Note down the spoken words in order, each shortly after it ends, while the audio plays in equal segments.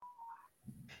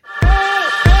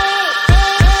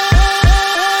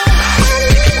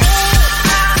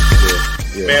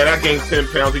gained 10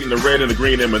 pounds eating the red and the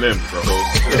green M&Ms, bro.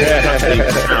 I gained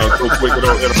 10 pounds so quick.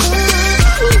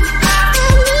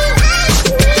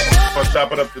 I'll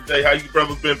chop it up today. How you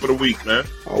brothers been for the week, man?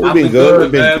 Oh, we've been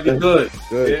good, man. We've been good.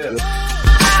 Good.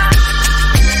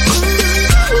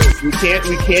 We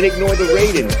can't ignore the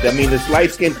ratings. I mean, this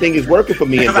light skin thing is working for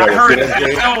me and Derek. I heard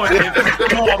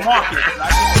it's going market.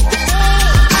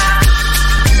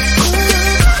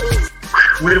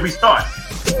 Where did we start?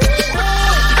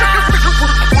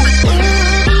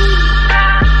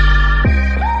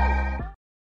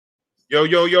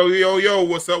 Yo,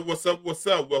 what's up?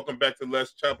 Welcome back to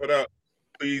Let's Chop It Up.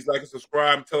 Please like and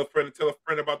subscribe and tell a friend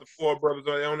about the four brothers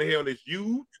on here on this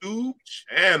YouTube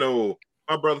channel.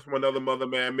 My brother from another mother,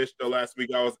 man. Missed you last week.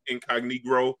 I was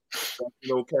incognito.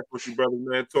 Catch with you, brother,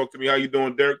 man. Talk to me. How you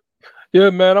doing, Dirk? Yeah,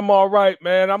 man, I'm all right,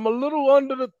 man. I'm a little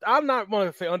I'm not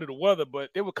going to say under the weather, but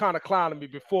they were kind of clowning me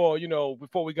before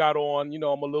we got on. I'm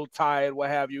a little tired, what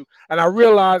have you. And I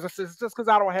realized, it's just because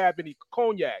I don't have any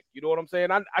cognac. You know what I'm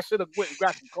saying? I should have went and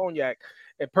grabbed some cognac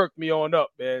and perked me on up,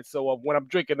 man. So when I'm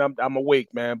drinking, I'm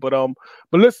awake, man. But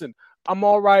listen, I'm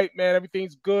all right, man.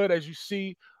 Everything's good. As you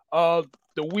see, the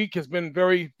week has been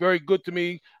very, very good to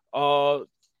me.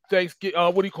 Thanksgiving,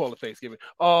 what do you call it? Thanksgiving.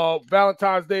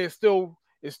 Valentine's Day is still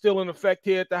in effect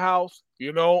here at the house.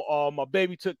 My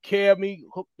baby took care of me,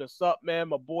 hooked us up, man.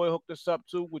 My boy hooked us up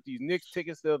too with these Knicks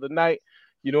tickets the other night.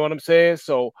 You know what I'm saying?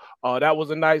 So that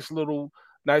was a nice little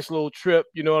trip.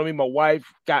 You know what I mean? My wife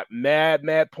got mad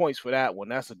points for that one.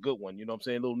 That's a good one. You know what I'm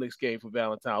saying? A little Knicks game for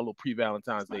Valentine, a little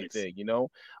pre-Valentine's Day thing, She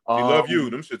love you.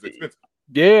 Them shit's expensive.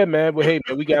 Yeah, man. But hey,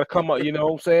 man, we gotta come up. You know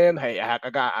what I'm saying? Hey, I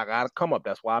gotta come up.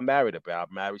 That's why I married her. I'm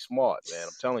married smart, man. I'm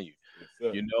telling you.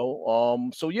 Yes,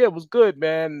 so yeah, it was good,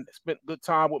 man. Spent good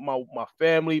time with my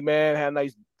family, man. Had a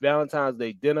nice Valentine's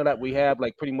Day dinner that we have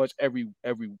like pretty much every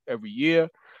year,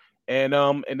 and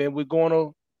then we're gonna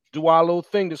do our little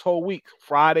thing this whole week.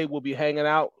 Friday we'll be hanging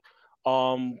out,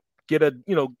 have a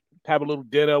little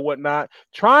dinner or whatnot.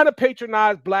 Trying to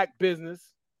patronize Black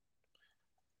business.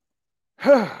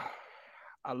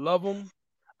 I love them.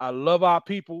 I love our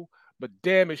people, but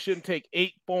damn, it shouldn't take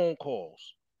 8 phone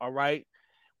calls. All right.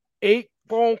 8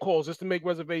 phone calls just to make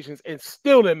reservations and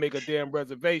still didn't make a damn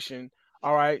reservation.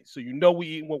 All right. So we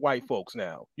eating with white folks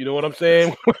now. You know what I'm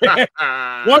saying?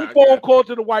 One phone call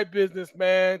to the white business,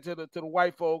 man, to the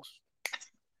white folks.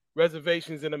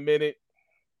 Reservations in a minute.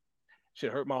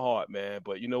 Should hurt my heart, man.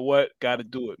 But you know what? Got to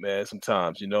do it, man.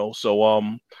 Sometimes, So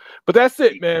but that's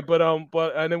it, man. But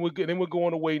and then we're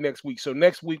going away next week. So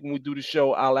next week when we do the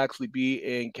show, I'll actually be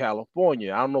in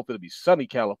California. I don't know if it'll be sunny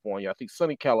California. I think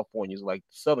sunny California is like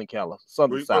Southern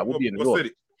side. We'll be in the north.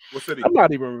 City? What city? I'm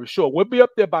not even sure. We'll be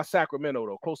up there by Sacramento,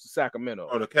 though, close to Sacramento.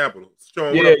 Oh, the capital.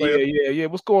 Sean, yeah.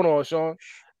 What's going on, Sean?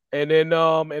 And then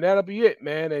and that'll be it,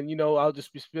 man. And I'll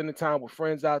just be spending time with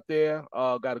friends out there.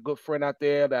 Got a good friend out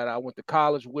there that I went to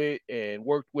college with and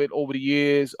worked with over the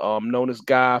years. Known this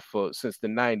guy since the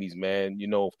 90s, man.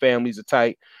 Families are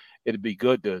tight. It'd be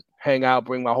good to hang out,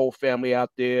 bring my whole family out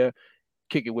there,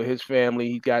 kick it with his family.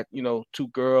 He got 2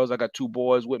 girls. I got 2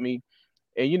 boys with me.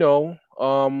 And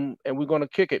and we're gonna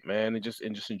kick it, man, and just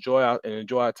enjoy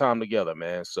our time together,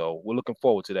 man. So we're looking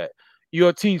forward to that.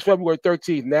 EOT's February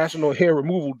 13th, National Hair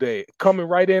Removal Day. Coming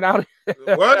right in out.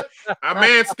 What? I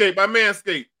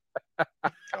manscape.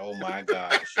 Oh my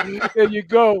gosh. There you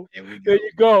go. There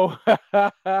you go.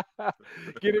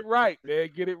 Get it right, man.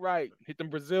 Get it right. Hit them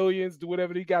Brazilians, do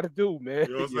whatever they gotta do, man.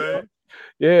 You know what I'm saying?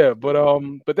 Yeah,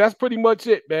 but that's pretty much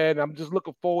it, man. I'm just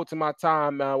looking forward to my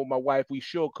time now with my wife. We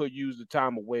sure could use the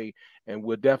time away, and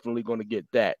we're definitely gonna get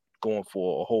that going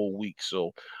for a whole week.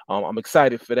 So I'm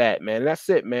excited for that, man. And that's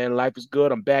it, man. Life is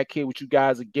good. I'm back here with you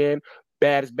guys again.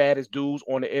 Baddest dudes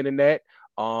on the internet.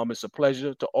 It's a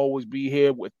pleasure to always be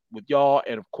here with y'all,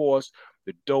 and of course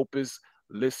the dopest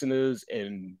listeners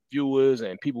and viewers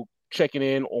and people checking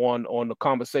in on the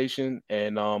conversation,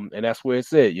 and that's where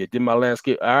it's at. You did my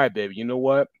landscape. All right, baby. You know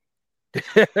what?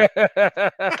 That's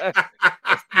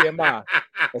TMI.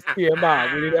 That's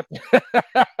TMI. We did that.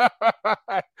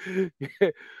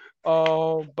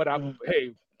 But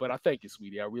I thank you,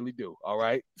 sweetie. I really do. All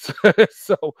right.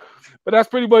 So, but that's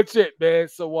pretty much it, man.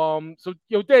 So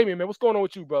Damien, man, what's going on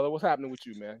with you, brother? What's happening with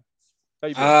you, man? How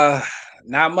you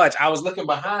not much. I was looking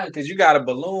behind because you got a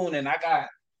balloon and I got a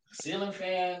ceiling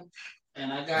fan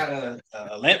and I got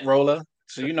a lint roller.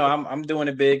 So I'm doing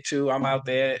it big too. I'm out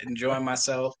there enjoying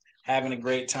myself, having a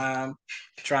great time,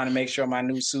 trying to make sure my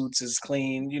new suits is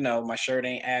clean. My shirt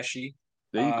ain't ashy.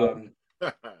 There you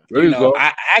go.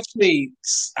 I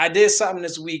did something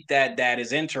this week that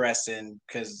is interesting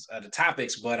because of the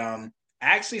topics, but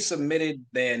actually submitted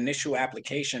the initial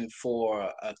application for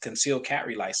a concealed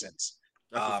carry license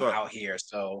out here.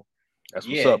 So that's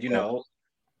what's up, you man. know,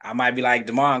 I might be like,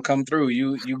 Damon, come through.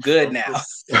 You good now?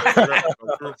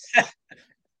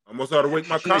 I'm almost had to wait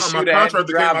my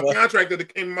contractor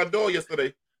that came to my door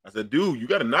yesterday. I said, dude, you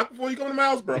got to knock before you come to my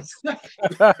house, bro.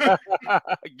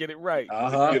 Get it right.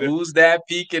 Who's that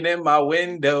peeking in my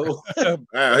window?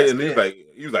 And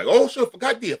he was like, oh, shit,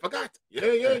 forgot.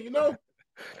 Yeah, you know.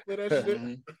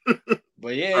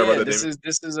 But yeah, this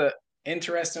is a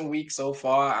interesting week so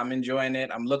far. I'm enjoying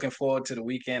it. I'm looking forward to the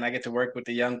weekend. I get to work with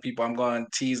the young people. I'm going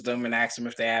to tease them and ask them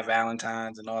if they have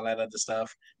Valentines and all that other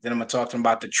stuff. Then I'm going to talk to them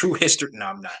about the true history.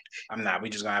 No, I'm not. We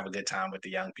just going to have a good time with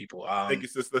the young people. Thank you,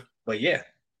 sister. But yeah,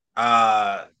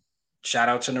 shout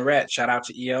out to Narette, shout out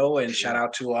to EO, and shout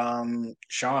out to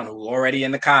Sean, who already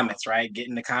in the comments, right?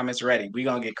 Getting the comments ready. We're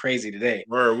going to get crazy today.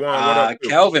 Word, what up,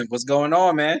 Kelvin, what's going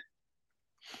on, man?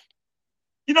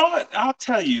 You know what? I'll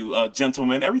tell you,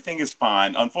 gentlemen, everything is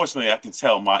fine. Unfortunately, I can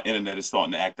tell my internet is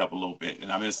starting to act up a little bit. And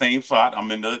I'm in the same spot.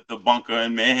 I'm in the bunker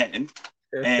in Manhattan.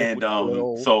 And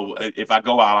so if I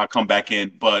go out, I'll come back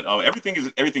in. But everything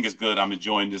is good. I'm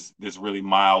enjoying this really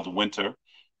mild winter.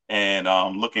 And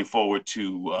looking forward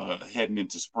to heading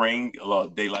into spring,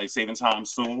 daylight saving time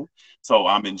soon. So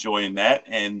I'm enjoying that.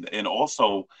 And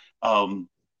also I'm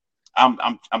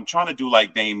trying to do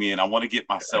like Damien. I want to get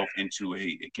myself into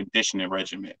a conditioning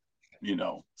regimen, you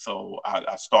know. So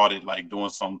I started like doing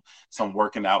some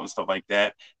working out and stuff like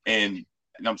that, and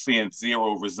I'm seeing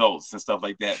zero results and stuff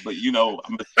like that. But you know,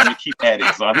 I'm gonna keep at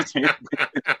it. So I'm saying,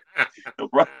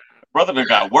 brother that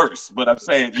got worse, but I'm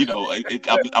saying, you know, I'm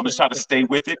gonna try to stay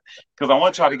with it because I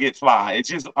want to try to get fly. It's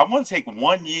just I want to take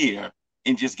 1 year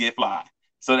and just get fly.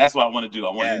 So that's what I want to do.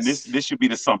 I want this should be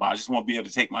the summer. I just want to be able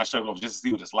to take my shirt off just to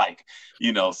see what it's like,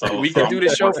 you know. So we can do the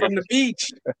show from the beach.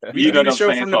 We can do the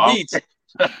show from the beach.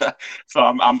 So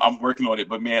I'm working on it,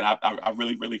 but man, I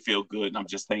really feel good, and I'm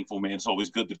just thankful, man. It's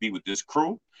always good to be with this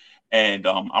crew, and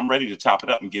I'm ready to chop it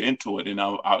up and get into it. And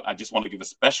I just want to give a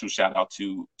special shout out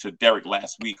to Derek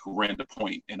last week, who ran the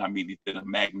point, and I mean, he did a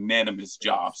magnanimous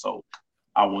job. So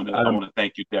I want to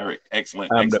thank you, Derek.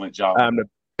 Excellent job. I'm the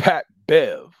Pat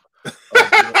Bev.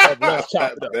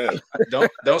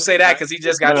 Don't say that because he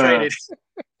just got traded.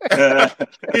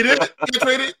 He did get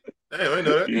traded. Damn, I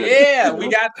know that. Yeah, we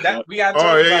got that. We got.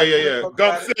 Oh yeah.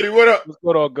 Gump City, what up? What's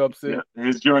going on, Gump City? Yeah,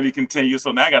 his journey continues.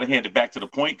 So now I got to hand it back to the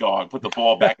point guard. Put the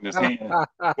ball back in his hand. To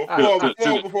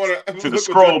the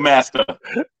scroll master.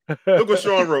 Look what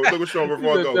Sean wrote. Look what Sean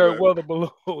before I go. Derek Weather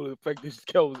below the fact that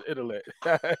kills intellect.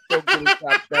 Don't get it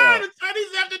top down.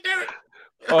 After Derek.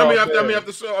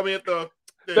 After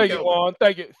Thank you, Juan.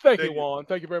 Thank you, Juan.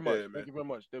 Thank you very much. Thank you very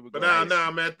much. There we go. But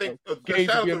nah, man. Gabe,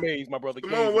 you be amazed, my brother.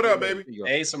 Simone, what up, baby?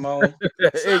 Hey, Simone.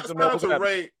 Shout out to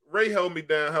Ray. Ray held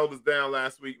us down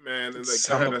last week, man. And like,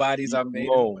 summer bodies I made.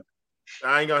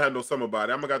 I ain't gonna have no summer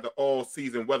body. I'm gonna got the all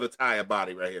season weather tire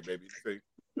body right here, baby. See,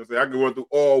 I can go through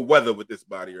all weather with this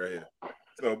body right here.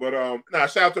 So, but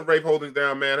shout out to Ray holding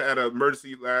down, man. I had an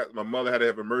emergency my mother had to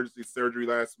have emergency surgery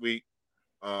last week.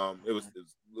 It was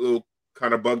a little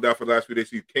kind of bugged out for the last few days.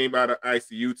 She came out of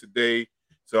ICU today,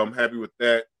 so I'm happy with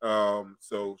that.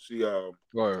 So she's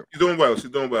doing well.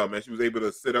 She's doing well, man. She was able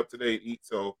to sit up today and eat.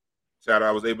 So shout out,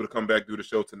 I was able to come back do the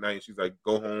show tonight. And she's like,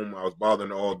 go home. I was bothering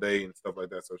her all day and stuff like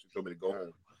that, so she told me to go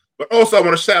home. But also, I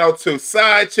want to shout out to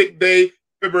Side Chick Day,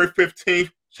 February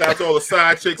 15th. Shout out to all the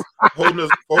side chicks holding us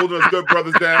good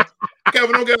brothers down.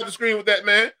 Kevin, don't get off the screen with that,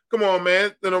 man. Come on,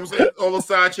 man. You know what I'm saying? All the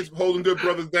side chicks holding good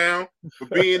brothers down, for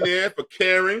being there, for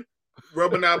caring,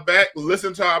 rubbing our back,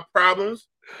 listening to our problems.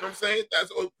 You know what I'm saying?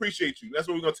 Appreciate you. That's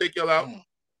what we're going to take y'all out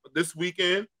this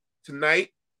weekend,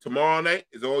 tonight, tomorrow night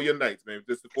is all your nights, man.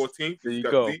 This is the 14th. There you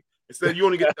go. Instead, you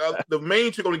only get the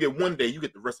main chick only get 1 day. You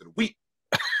get the rest of the week.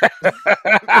 Shout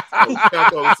out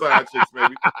to all the side chicks,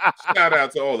 baby. Shout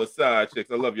out to all the side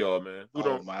chicks. I love y'all, man.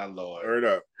 My Lord. Heard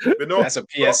up. That's a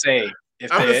PSA.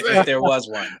 If there was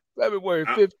one. February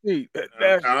 15th.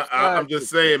 I'm just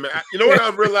saying, man. You know what I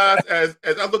realized as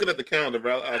I'm looking at the calendar,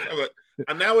 bro?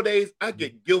 Nowadays, I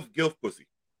get gilf pussy.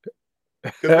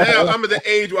 Because now I'm at the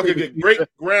age where I can get great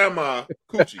grandma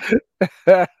coochie.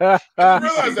 I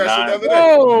realized that shit the other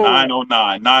day.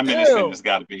 9:09, 9 minutes in. It's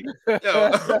got to be. He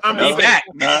back.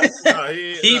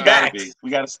 He back. We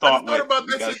got to start. I thought about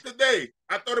that shit today.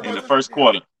 I thought about in the first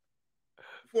quarter.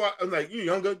 Before I was like, you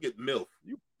younger, get milf.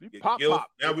 You get pop.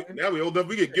 Now we old enough.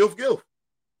 We get gilf. Great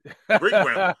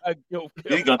grandma.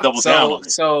 He's gonna double down on it.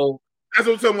 So that's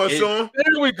what I'm talking about, Sean.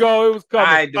 There we go. It was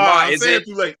coming.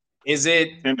 Is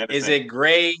it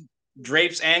gray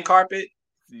drapes and carpet?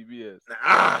 CBS.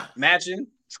 Matching?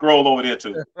 Scroll over there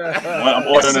too. I'm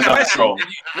ordering another scroll.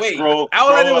 Wait, Scroll,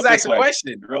 all I did was scroll ask a up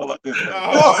question. Scroll up this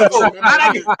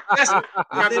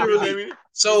way.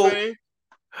 So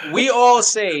we all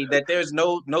say that there's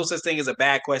no such thing as a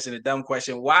bad question, a dumb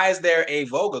question. Why is there a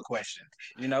vulgar question?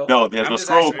 You know, No, there's I'm a just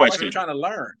scroll asking a question. I'm trying to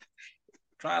learn.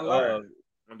 Trying to learn.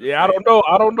 Yeah, I don't know.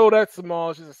 I don't know that,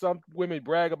 Simone. She said some women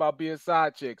brag about being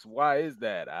side chicks. Why is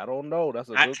that? I don't know. That's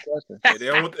a good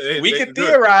question. We can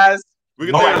theorize. I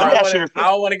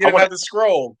don't want to get another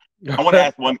scroll. I want to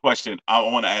ask one question. I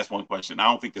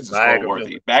don't think this is scroll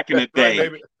worthy. Back in the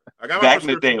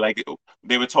day, like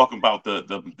they were talking about the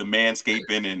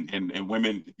manscaping and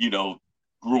women, you know,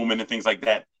 grooming and things like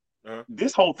that.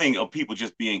 This whole thing of people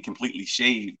just being completely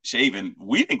shaven,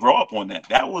 we didn't grow up on that.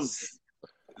 That was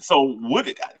so.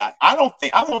 I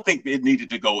don't think it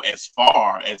needed to go as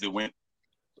far as it went.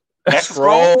 That's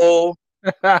scroll.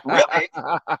 Really?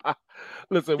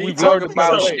 Listen, we talk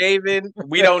about shaving.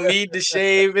 We don't need to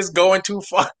shave. It's going too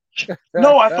far.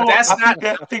 No, I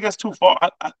think that's too far.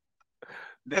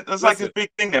 That's like this big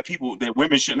thing that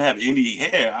women shouldn't have any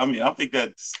hair. I mean, I think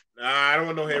that's. Nah, I don't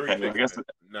want no hairy. Okay, I guess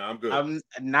I'm good. I'm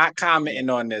not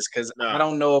commenting on this because I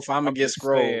don't know if I'm gonna get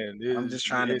scrolled. I'm just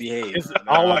trying to behave.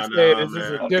 All I'm saying is this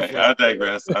is different. I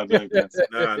digress.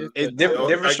 It's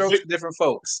different strokes for different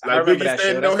folks. Like, I remember that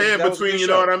shit. No hair between, you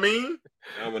know what I mean?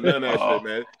 None of that shit,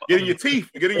 man. Get in your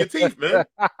teeth, man.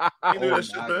 You do that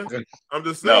shit, man. I'm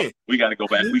just saying. No, we got to go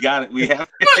back. We have.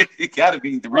 It got to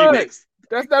be the remix.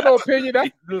 That's not no opinion.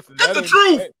 That's the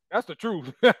truth. That's the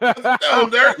truth. Derek,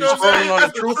 scrolling on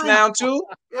the truth now too.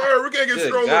 We can't get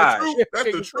scrolling on the truth.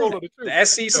 That's the truth. The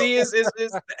SEC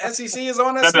the SEC is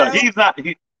on us. No, he's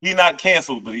not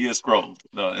canceled, but he is scrolled.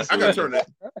 No, I gotta turn that.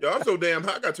 Yo, I'm so damn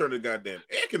hot. I gotta turn the goddamn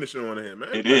air conditioner on here, man.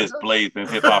 It is blazing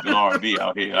hip hop and R&B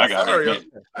out here. I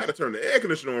gotta turn the air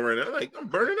conditioner on right now. Like I'm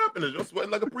burning up and I'm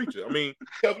sweating like a preacher. I mean,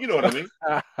 you know what I mean.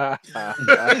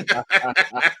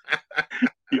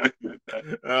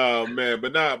 Oh man,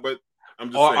 but I'm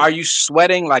just saying. Are you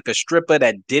sweating like a stripper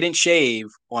that didn't shave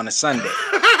on a Sunday?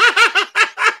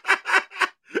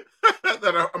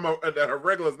 that her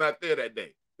regular's not there that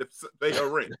day. They her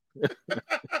rent.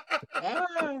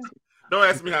 Don't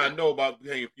ask me how I know about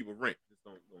paying people rent.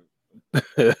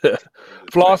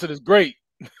 Flossing is great.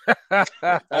 Oh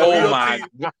my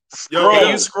God. Can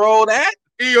you scroll that?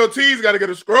 EOT's got to get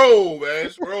a scroll, man.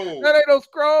 Scroll. That ain't no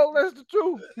scroll. That's the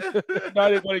truth.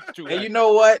 Not even the truth. And you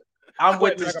know what? I'm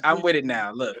with this. I'm with it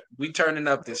now. Look, we turning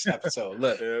up this episode.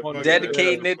 Look,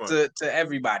 dedicating it to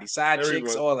everybody, side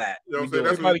chicks, all that. You know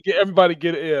everybody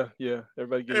get it. Yeah.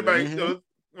 Everybody get it. You know,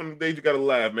 one of the days you gotta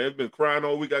laugh, man. It's been crying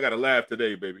all week. I gotta laugh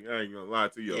today, baby. I ain't gonna lie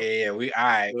to you. Yeah, we all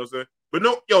right. You know what I'm saying? But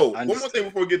no, yo, one more thing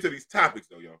before we get to these topics,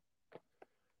 though, yo.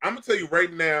 I'm gonna tell you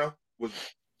right now, was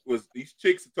these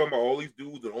chicks talking about all these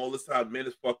dudes and all this how men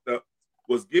is fucked up.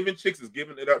 Was giving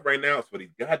it up right now. It's for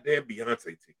these goddamn Beyonce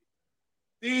tickets.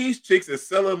 These chicks are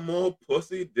selling more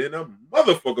pussy than a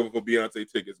motherfucker for Beyonce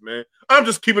tickets, man. I'm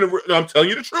just keeping it. I'm telling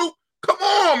you the truth. Come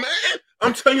on, man.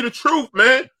 I'm telling you the truth,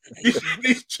 man.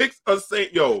 These chicks are saying,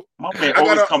 yo. My man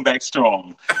always come back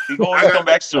strong. He always come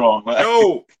back strong.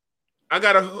 Yo, I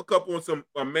got to hook up on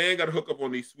a man got to hook up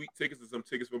on these sweet tickets and some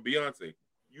tickets from Beyonce.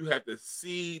 You have to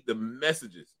see the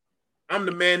messages. I'm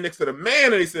the man next to the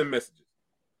man and they send messages.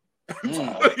 I'm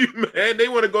telling you, man. They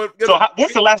want to go. So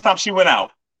what's the last time she went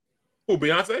out? Who,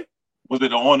 Beyonce? Was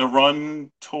it an On the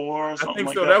Run tour or something?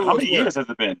 I think so. That? How many years has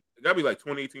it been? It gotta be like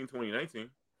 2018, 2019.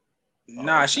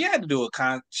 Nah, she had to do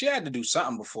she had to do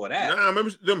something before that. Nah, I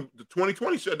remember the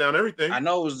 2020 shut down everything. I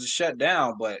know it was the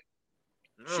shutdown, but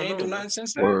she ain't do nothing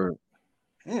since then.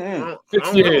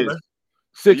 6 years.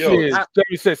 6 years.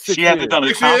 Jamie said 6 years. She hasn't done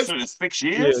a concert in 6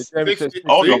 years? Yeah,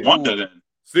 oh, no wonder then.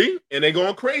 See? And they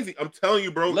going crazy. I'm telling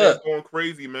you, bro, they're going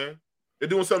crazy, man. They're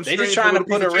doing something strange. They just trying to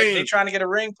put a ring. They trying to get a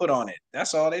ring put on it.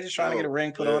 That's all. They just trying to get a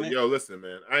ring put on it. Yo, listen,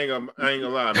 man. I ain't gonna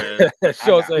lie, man.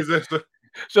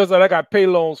 Shows that I got pay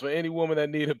loans for any woman that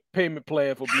need a payment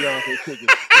plan for Beyonce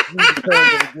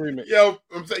tickets. Yo,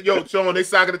 I'm saying, Sean, they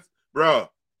socking it, bro.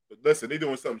 Listen, they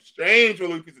doing something strange with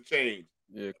a little piece of change.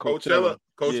 Yeah, Coachella,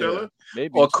 yeah,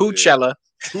 maybe. Or Coachella.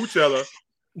 Coachella.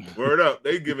 Word up,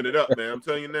 they giving it up, man. I'm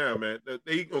telling you now, man.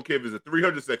 They don't care if it's a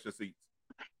 300 section seats.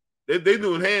 They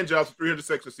doing hand jobs for 300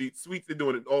 section seats. Suites, they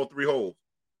doing it all 3 holes.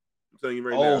 I'm telling you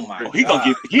right now. Oh my! He's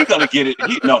gonna get it.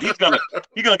 He's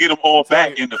gonna get them all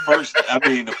back in the first.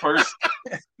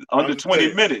 Under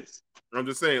 20 minutes. I'm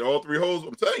just saying, all 3 holes.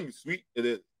 I'm telling you, sweet.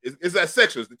 It's that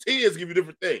sections. The tiers give you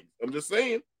different things. I'm just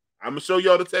saying. I'm gonna show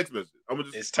y'all the text message.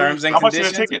 It's terms and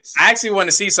conditions. Tickets? I actually want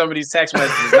to see some of these text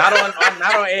messages, not on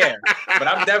air, but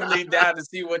I'm definitely down to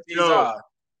see what these are.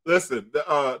 Listen,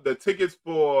 the tickets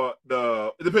for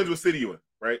it depends what city you're in,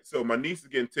 right? So my niece is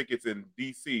getting tickets in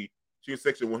DC. She's in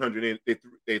section 100, and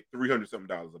they $300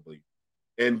 something, I believe.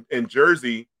 And in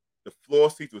Jersey, the floor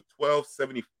seats were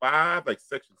 $12.75, like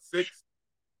section 6.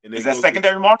 And is that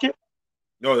secondary market?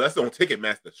 No, that's on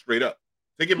Ticketmaster, straight up.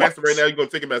 Ticketmaster right now, you go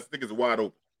to Ticketmaster, tickets are wide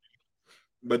open.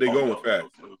 But they going fast.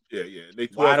 Yeah. They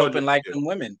wide open like them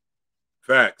women.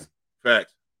 Facts.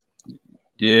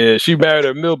 Yeah, she married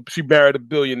a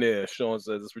billionaire. Sean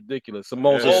says it's ridiculous.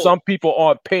 Simone says some people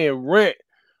aren't paying rent,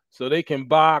 so they can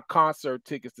buy concert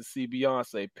tickets to see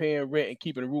Beyonce. Paying rent and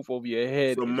keeping a roof over your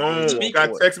head. Simone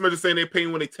got text messages saying they're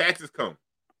paying when their taxes come.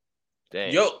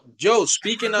 Dang. Yo,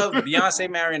 speaking of Beyonce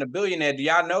marrying a billionaire, do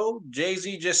y'all know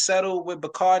Jay-Z just settled with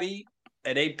Bacardi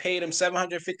and they paid him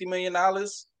 $750 million?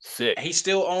 Sick. He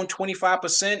still owned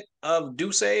 25% of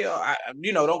Duce.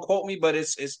 Don't quote me, but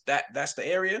it's that's the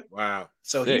area. Wow.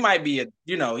 So sick. He might be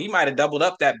he might have doubled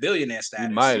up that billionaire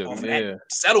status off that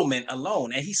settlement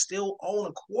alone, and he still own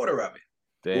a quarter of it.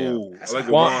 Damn. Ooh, I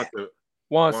like the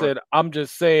Juan said, I'm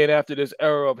just saying after this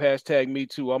era of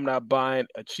 #MeToo, I'm not buying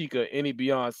a Chica any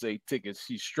Beyonce tickets.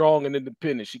 She's strong and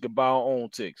independent. She can buy her own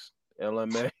tickets.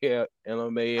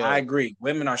 LMA. I agree.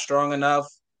 Women are strong enough.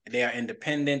 They are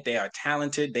independent. They are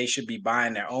talented. They should be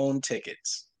buying their own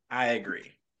tickets. I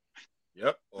agree.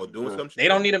 Yep. Or doing something. They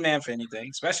don't need a man for anything,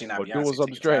 especially not Beyonce. Doing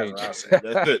something strange. That's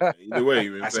it. Either way,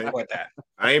 you know what I'm saying? I support that.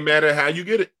 I ain't mad at how you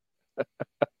get it.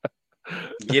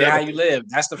 Get it how you live.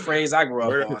 That's the phrase I grew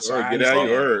up on. So get how you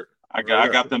heard. I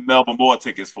got the Melbourne Moore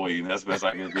tickets for you. That's the best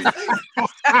I can do.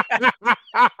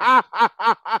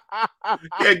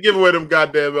 Can't give away them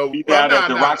goddamn Melbourne. Be down at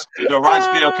the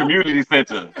Rochdale Community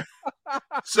Center.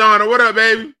 Shauna, what up,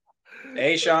 baby?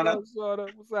 Hey, Shauna.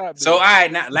 What's up? So, all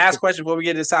right, now last question before we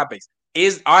get to the topics.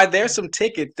 Are there some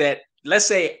tickets that, let's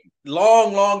say,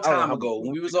 long time ago,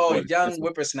 when we was all young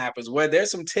whippersnappers, were there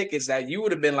some tickets that you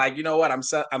would have been like, you know what,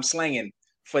 I'm slinging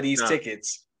for these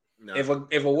tickets? No.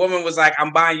 If a woman was like,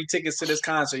 I'm buying you tickets to this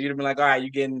concert, you'd have been like, all right,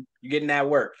 you getting that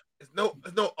work. It's no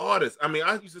artist. I mean,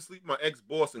 I used to sleep with my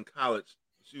ex-boss in college.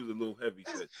 She was a little heavy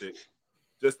set chick,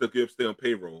 just to stay on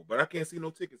payroll. But I can't see no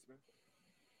tickets, man.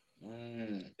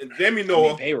 And Jamie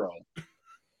Noah.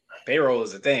 Payroll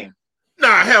is a thing.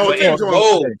 Nah, hell, in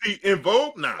Vogue. In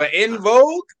Vogue? Nah. But in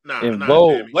Vogue? Nah. In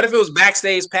Vogue. What if it was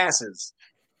backstage passes?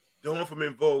 Doing from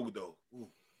In Vogue though. Ooh.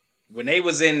 When they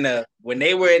were in their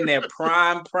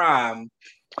prime,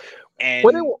 and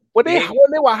when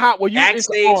they were hot, were you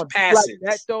backstage passes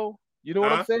like that though? You know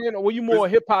what I'm saying? Or were you more a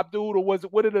hip hop dude, or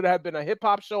would it have been a hip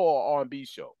hop show or R&B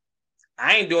show?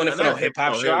 I ain't doing it for no hip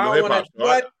hop show. I don't want to.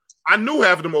 What? I knew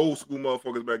half of them old school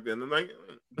motherfuckers back then. And like,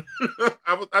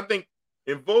 I think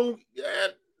In Vogue,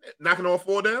 knocking all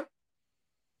 4 down.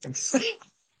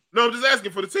 No, I'm just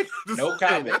asking for the ticket. No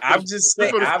comment. I'm just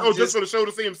saying. Just for the show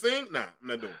to see him sing? Nah, I'm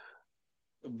not doing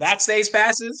it. Backstage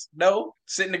passes? No.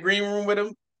 Sit in the green room with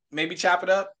him. Maybe chop it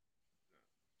up.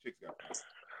 Chicks got passes.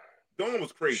 Dawn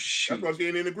was crazy. Shoot. That's why she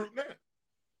ain't in the group now.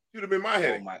 She would have been my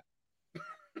head. You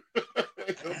know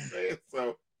what I'm saying?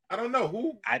 So I don't know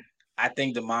who. I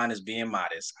think Damon is being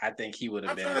modest. I think he would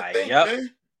have been like, yep. Man.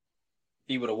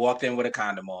 He would have walked in with a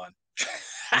condom on.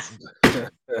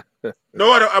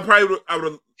 No, I would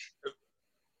have.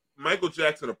 Michael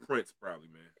Jackson or Prince, probably,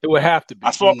 man. It would have to be. I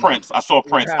saw Prince.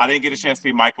 I didn't get a chance to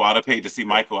see Michael. I'd have paid to see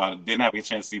Michael. I didn't have a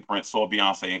chance to see Prince. Saw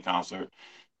Beyonce in concert.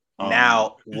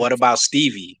 Now, what about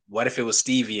Stevie? What if it was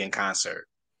Stevie in concert?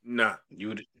 Nah.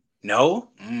 You'd no?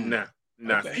 Nah.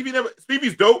 Okay.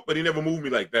 Stevie's dope, but he never moved me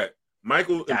like that.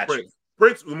 Michael and Prince.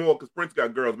 Prince was more because Prince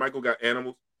got girls. Michael got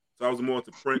animals. So I was more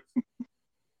into Prince.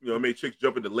 It made chicks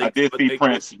jump in the lake. I did see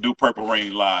Prince do Purple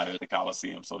Rain live at the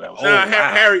Coliseum, so that was.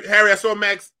 Harry, I saw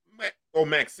Maxine.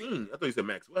 I thought you said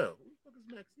Maxwell. Who the fuck is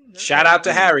Maxine? Shout out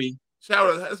to Harry. Shout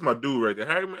out, that's my dude right there.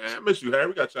 Harry, man, I miss you, Harry.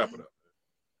 We got to chop it up.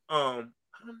 I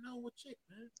don't know what chick,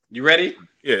 man. You ready?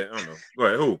 Yeah, I don't know. Go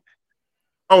ahead. Who?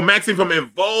 Oh, Maxine from In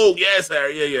Vogue. Yes,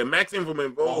 Harry. Yeah. Maxine from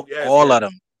In Vogue. Yes. All of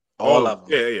them. All of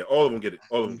them. Yeah. All of them get it.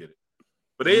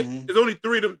 But there's only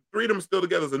 3 of them. 3 of them still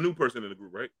together as a new person in the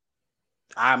group, right?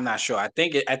 I'm not sure. I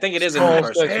think it is a new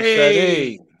person.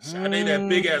 Hey, Sade, that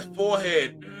big ass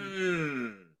forehead.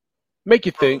 Make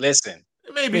you think. Listen,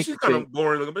 maybe she's kind of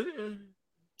boring looking, but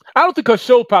I don't think her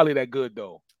show's probably that good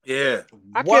though. Yeah,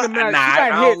 I can't imagine. I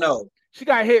don't know. She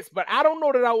got hits, but I don't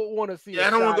know that I would want to see. Yeah,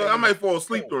 I don't know. I might fall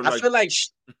asleep during. I feel like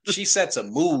she sets a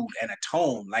mood and a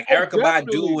tone, like Erykah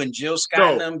Badu and Jill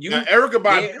Scott and them. Erykah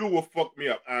Badu will fuck me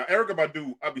up. Erykah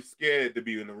Badu, I'd be scared to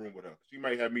be in the room with her. She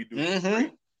might have me do. You know what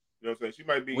I'm saying? She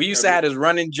might be. We used to have this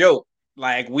running joke.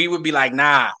 Like we would be like,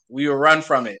 nah, we would run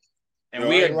from it. And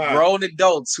we are grown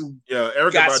adults who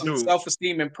Erykah got Badu, some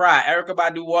self-esteem and pride. Erykah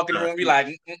Badu walk in the room, be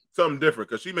like, something different,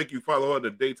 because she make you follow her in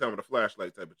the daytime with a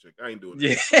flashlight type of chick. I ain't doing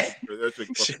that. Yeah. That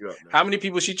chick fuck you up, man. How many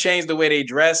people she changed the way they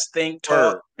dress, think,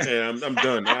 talk? Man, I'm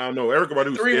done. I don't know. Erykah Badu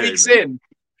 3 scary, weeks man. in.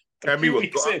 Had me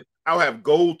with I'll have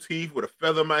gold teeth with a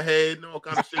feather in my head and all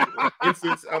kind of shit,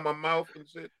 incense out my mouth and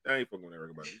shit. I ain't fucking with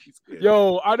everybody.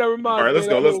 Yo, I know remind me. All right, let's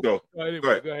go. Go ahead,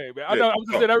 man. I know. I was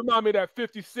gonna say that remind me of that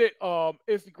 50 Cent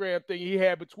Instagram thing he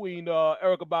had between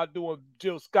Erykah Badu and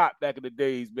Jill Scott back in the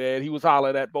days, man. He was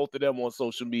hollering at both of them on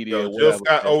social media. Yo, Jill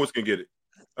Scott always can get it.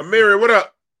 Amiri, what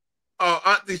up?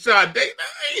 Auntie Sade, I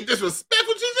ain't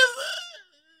disrespectful.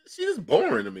 She just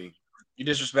boring to me. You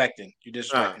disrespecting.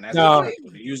 That's no. You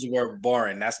use the word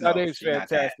boring. That's not. That is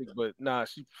fantastic, but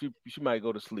she might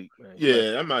go to sleep, man.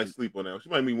 Yeah, I might sleep on that. She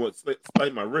might want to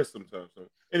slice my wrist sometimes. So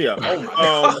anyhow,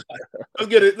 let's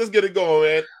get it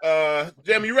going, man.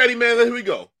 Jam, you ready, man? Here we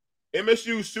go.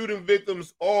 MSU shooting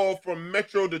victims, all from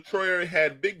Metro Detroit,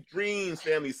 had big dreams.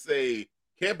 Families say,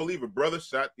 can't believe a brother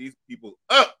shot these people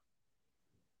up.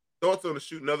 Thoughts on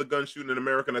another gun shooting in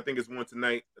America? And I think it's one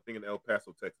tonight. I think in El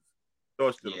Paso, Texas.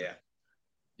 Thoughts, yeah.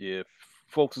 Yeah,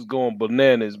 folks is going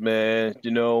bananas, man.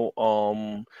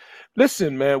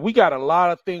 Listen, man, we got a lot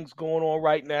of things going on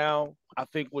right now. I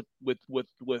think with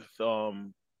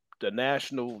the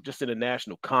national, just in the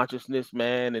national consciousness,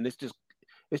 man, and it's just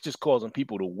causing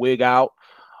people to wig out.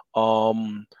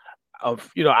 I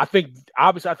think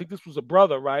this was a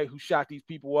brother, right, who shot these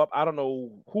people up. I don't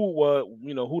know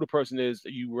who the person is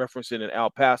that you referencing in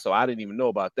El Paso. I didn't even know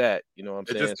about that. You know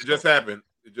what I'm saying? It just happened.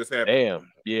 It just happened.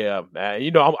 Damn. Yeah,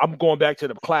 man. I'm going back to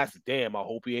the classic. Damn, I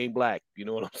hope he ain't black. You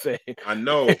know what I'm saying? I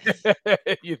know. But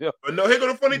no, here go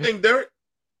the funny thing, Derek.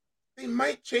 They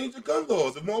might change the gun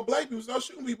laws if more black people start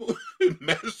shooting people.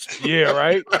 Yeah,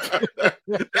 right.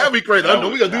 That'd be crazy. I know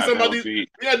we gotta do something about these. We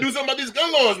gotta do something about these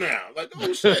gun laws now. Like,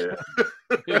 oh shit.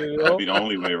 That'd be the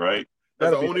only way, right?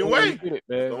 That's the only way.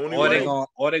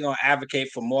 Or they're gonna advocate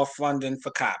for more funding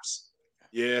for cops.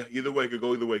 Yeah, either way, it could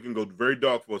go either way. It can go very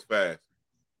dark for us fast.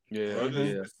 Yeah,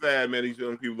 it's sad, man. These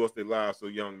young people lost their lives so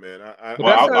young, man.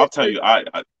 I'll tell you.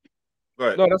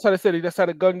 No, that's how they said. That's how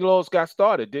the gun laws got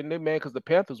started, didn't they, man? Because the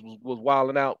Panthers was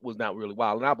wilding out, was not really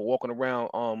wilding out, but walking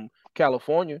around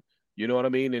California. You know what I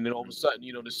mean? And then all of a sudden,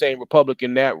 the same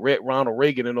Republican that Ronald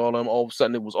Reagan and all them, all of a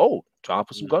sudden it was time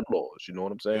for some gun laws. You know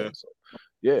what I'm saying?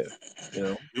 Yeah.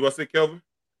 So, You want to say, Kelvin?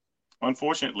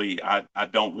 Unfortunately, I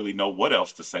don't really know what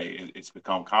else to say. It's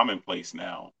become commonplace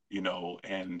now,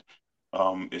 and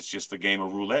it's just a game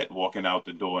of roulette walking out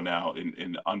the door now.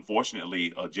 And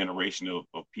unfortunately, a generation of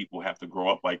people have to grow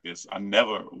up like this. I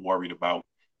never worried about,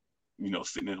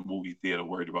 sitting in a movie theater,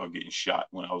 worried about getting shot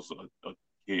when I was a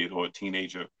kid or a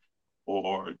teenager,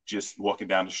 or just walking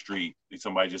down the street.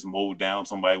 Somebody just mowed down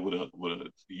somebody with a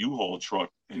U-Haul truck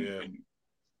in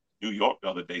New York the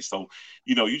other day. So,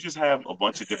 you just have a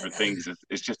bunch of different things.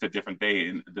 It's just a different day.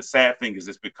 And the sad thing is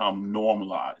it's become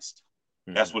normalized.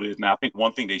 That's what it is. Now, I think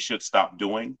one thing they should stop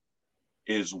doing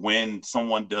is when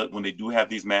they do have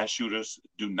these mass shooters,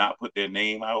 do not put their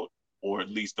name out, or at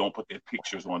least don't put their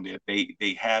pictures on there.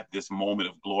 They have this moment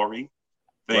of glory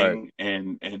thing,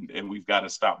 right. and we've got to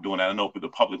stop doing that. I know the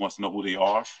public wants to know who they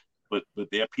are, but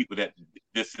there are people that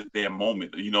this is their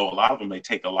moment. A lot of them they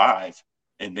take alive,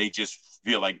 and they just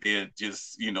feel like they're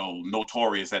just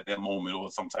notorious at that moment, or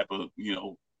some type of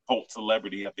cult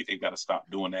celebrity. I think they've got to stop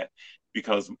doing that,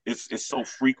 because it's so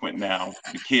frequent now.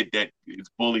 The kid that is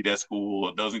bullied at school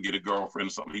or doesn't get a girlfriend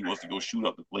or something, he wants to go shoot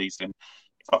up the place. And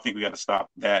so I think we got to stop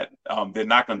that. They're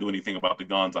not going to do anything about the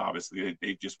guns, obviously.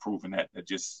 They've just proven that it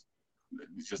just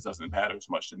doesn't matter as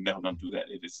much. They're never going to do that.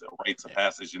 It is a rites of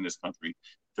passage in this country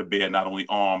to bear not only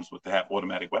arms, but to have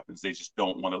automatic weapons. They just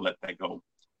don't want to let that go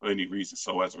for any reason.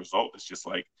 So as a result, it's just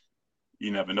like,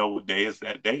 you never know what day is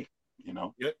that day.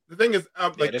 Yeah. The thing is,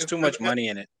 there's too much money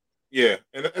in it. Yeah,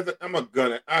 and I'm a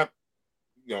gun advocate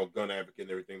and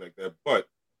everything like that. But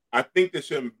I think there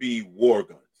shouldn't be war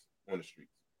guns on the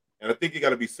streets, and I think it got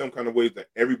to be some kind of ways that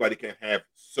everybody can have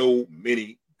so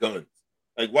many guns.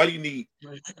 Like, why do you need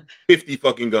 50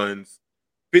 fucking guns,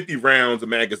 50 rounds, a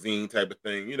magazine type of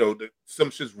thing? Some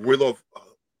shit's reel off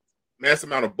mass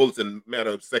amount of bullets in a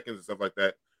matter of seconds and stuff like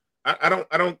that. I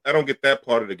don't get that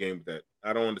part of the game with that.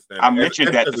 I don't understand. I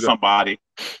mentioned that to somebody.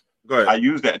 Go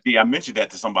ahead. I mentioned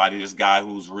that to somebody, this guy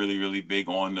who's really, really big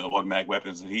on automatic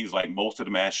weapons, and he's like, most of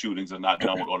the mass shootings are not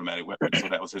done with automatic weapons. So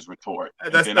that was his retort.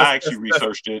 And then I actually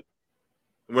researched it.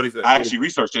 What is that? I actually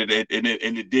researched it, and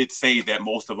it did say that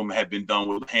most of them have been done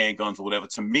with handguns or whatever.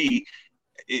 To me,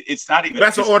 it's not even.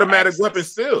 That's an automatic weapon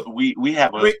still. We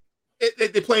have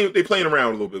They playing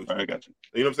around a little bit. I got you.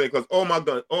 You know what I'm saying? Because all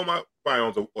my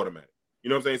firearms are automatic. You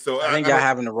know what I'm saying? So I think y'all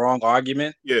having the wrong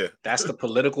argument. Yeah, that's the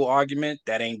political argument.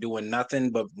 That ain't doing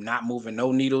nothing but not moving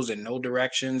no needles in no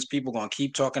directions. People gonna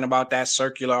keep talking about that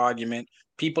circular argument.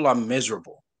 People are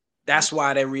miserable. That's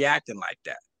why they're reacting like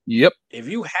that. Yep. If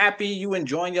you happy, you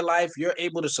enjoying your life, you're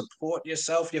able to support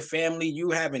yourself, your family, you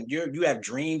have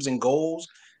dreams and goals.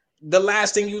 The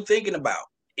last thing you thinking about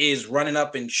is running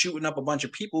up and shooting up a bunch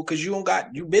of people because you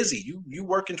busy. You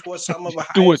working towards some of a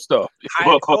doing stuff.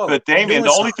 But Damien,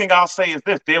 the only thing I'll say is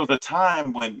this: there was a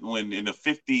time when in the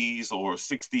 50s or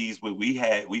 60s when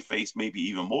we faced maybe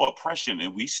even more oppression,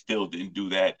 and we still didn't do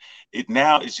that. It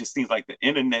just seems like the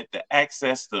internet, the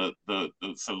access, the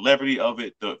celebrity of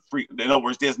it, the free. In other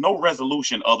words, there's no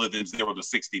resolution other than 0 to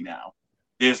 60 now.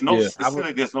 There's no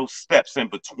there's no steps in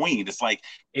between. It's like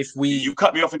you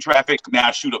cut me off in traffic, now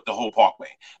I shoot up the whole parkway.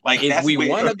 Like if we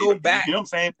want to go back, you know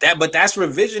what I'm saying? But that's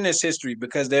revisionist history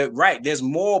because they're right. There's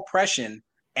more oppression,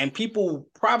 and people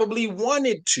probably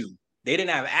wanted to. They didn't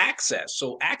have access,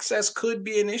 so access could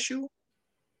be an issue.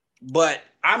 But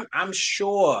I'm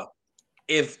sure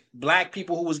if black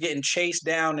people who was getting chased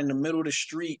down in the middle of the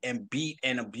street and beat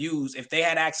and abused, if they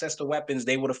had access to weapons,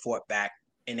 they would have fought back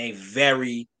in a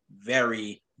very,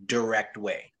 very direct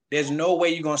way. There's no way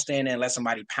you're gonna stand there and let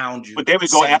somebody pound you. But they would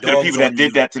go after the people that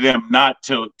did that to them, not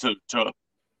to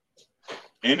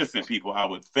innocent people, I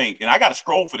would think. And I got to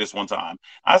scroll for this one time.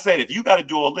 I said, if you got to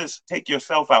do all this, take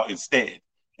yourself out instead.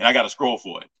 And I got to scroll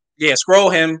for it. Yeah, scroll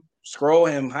him.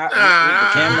 The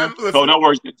camera. So no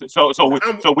worries.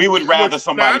 So we would rather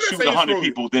somebody shoot 100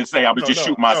 people than say I would just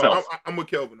shoot myself. I'm with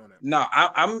Kelvin on that. No,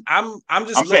 I'm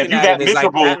just saying looking at it as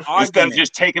miserable like that instead of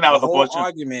just taking out the a whole bunch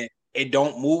argument. It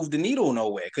don't move the needle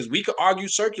nowhere because we could argue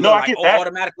circular like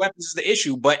automatic weapons is the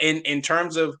issue, but in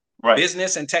terms of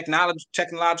business and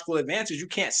technological advances, you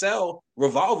can't sell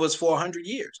revolvers for 100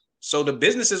 years. So the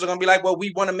businesses are gonna be like, well,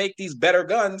 we want to make these better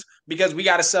guns because we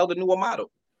got to sell the newer model.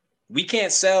 We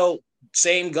can't sell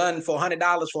same gun for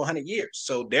 $100 for 100 years.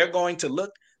 So they're going to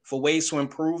look for ways to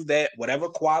improve that whatever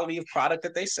quality of product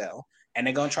that they sell, and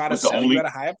they're gonna try to sell you at a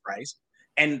higher price.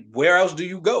 And where else do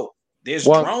you go? There's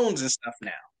drones and stuff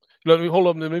now. Let me hold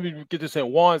up. Let me get this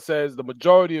in. Juan says the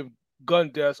majority of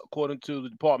gun deaths, according to the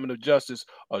Department of Justice,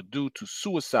 are due to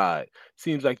suicide.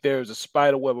 Seems like there is a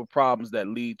spider web of problems that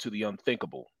lead to the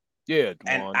unthinkable. Yeah,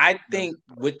 and I think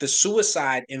with the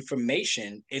suicide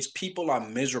information, it's people are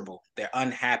miserable. They're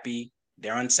unhappy.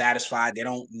 They're unsatisfied. They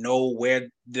don't know where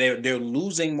they're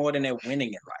losing more than they're winning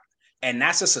in life, and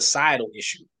that's a societal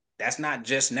issue. That's not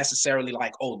just necessarily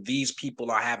like, oh, these people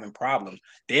are having problems.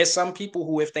 There's some people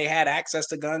who, if they had access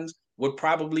to guns, would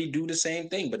probably do the same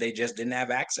thing, but they just didn't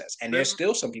have access. And there's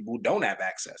still some people who don't have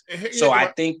access. So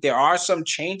I think there are some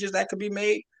changes that could be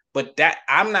made, but that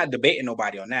I'm not debating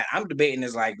nobody on that. I'm debating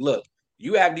is like, look,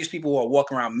 you have these people who are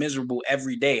walking around miserable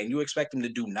every day and you expect them to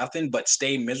do nothing but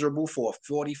stay miserable for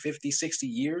 40, 50, 60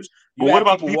 years. But what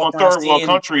about the people in third world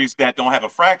countries that don't have a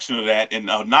fraction of that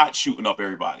and are not shooting up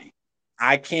everybody?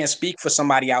 I can't speak for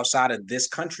somebody outside of this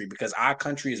country because our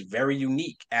country is very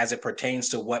unique as it pertains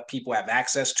to what people have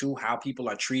access to, how people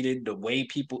are treated, the way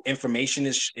information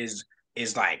is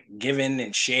like given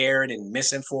and shared and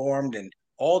misinformed and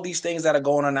all these things that are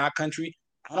going on in our country.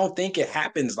 I don't think it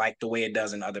happens like the way it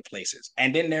does in other places.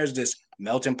 And then there's this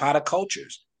melting pot of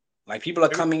cultures. Like people are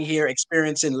coming here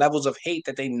experiencing levels of hate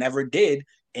that they never did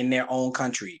in their own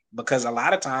country. Because a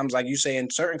lot of times, like you say, in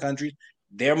certain countries,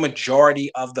 their majority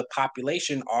of the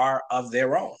population are of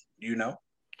their own, you know?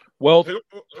 Wealth,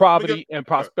 poverty, and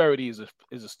prosperity is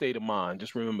a state of mind.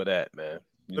 Just remember that, man.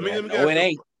 No, it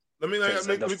ain't.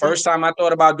 The first time I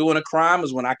thought about doing a crime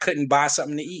was when I couldn't buy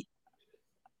something to eat.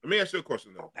 Let me ask you a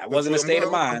question, though. That wasn't a state of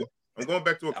mind. I'm going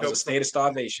back to that was a state of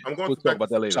starvation. I'm going to talk about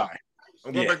that later. Sorry.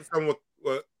 I'm going back to something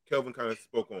what Kelvin kind of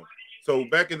spoke on. So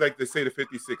back in like they say the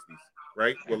 50s, 60s,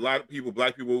 right? Where a lot of people,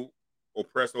 black people,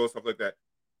 oppressed, all stuff like that.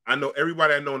 I know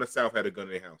everybody I know in the South had a gun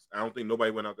in their house. I don't think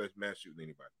nobody went out there mass shooting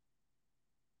anybody.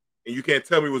 And you can't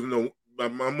tell me it was no.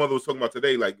 My mother was talking about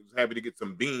today, like was happy to get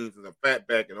some beans and a fat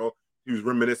back and all. She was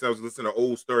reminiscing. I was listening to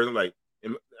old stories.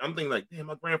 I'm thinking like, damn,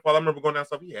 my grandfather. I remember going down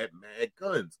south. He had mad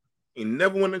guns. He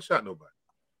never went and shot nobody.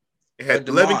 He had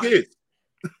 11 kids.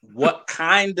 what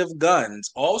kind of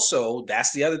guns. Also,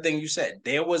 that's the other thing you said.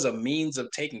 There was a means of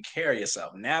taking care of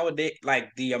yourself. Nowadays,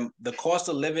 like the cost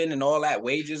of living and all that,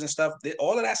 wages and stuff,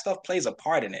 all of that stuff plays a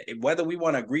part in it. Whether we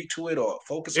want to agree to it or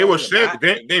focus It on was it or shit.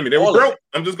 not, Damn, they were broke.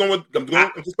 I'm just going. I'm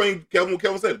just saying. Kevin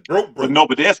said broke. But no,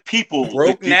 but there's people.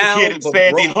 Broke the now, kid in but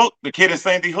Sandy broke. Hook. The kid in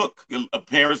Sandy Hook.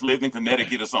 Parents lived in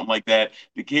Connecticut or something like that.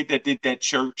 The kid that did that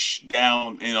church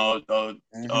down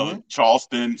in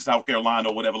Charleston, South Carolina,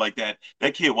 or whatever like that.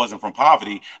 That kid wasn't from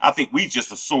poverty. I think we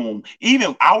just assume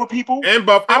even our people and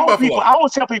Buffalo. People. I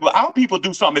always tell people our people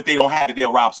do something if they don't have it,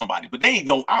 they'll rob somebody. But they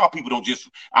don't. Our people don't just.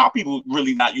 Our people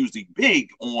really not usually big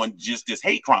on just this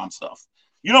hate crime stuff.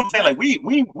 You know what I'm saying?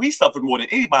 Like we suffered more than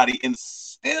anybody, and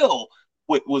still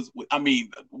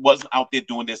wasn't out there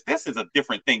doing this. This is a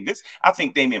different thing. This, I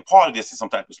think, Damien, part of this is some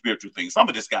type of spiritual thing. Some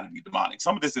of this got to be demonic.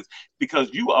 Some of this is because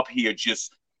you up here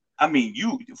just,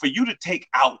 for you to take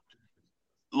out,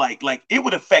 like it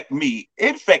would affect me.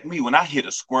 It affect me when I hit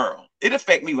a squirrel. It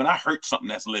affect me when I hurt something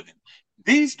that's living.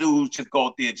 These dudes just go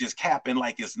out there just capping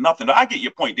like it's nothing. I get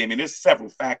your point, Damien. There's several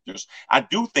factors. I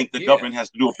do think the government has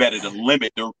to do it better to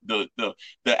limit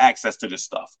the access to this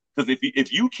stuff. Because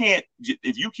if you can't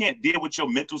deal with your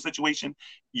mental situation,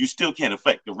 you still can't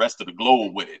affect the rest of the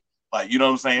globe with it. Like, you know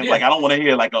what I'm saying? Yeah. Like, I don't want to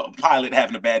hear like a pilot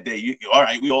having a bad day. All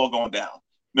right, we all going down.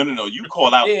 No. You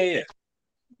call out. Yeah.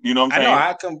 You know what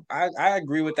I'm saying? I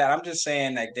agree with that. I'm just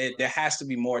saying that there has to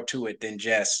be more to it than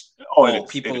just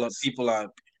people are.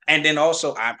 And then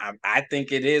also, I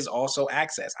think it is also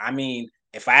access. I mean,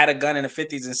 if I had a gun in the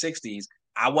 50s and 60s,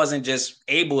 I wasn't just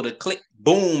able to click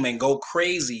boom and go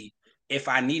crazy if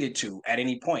I needed to at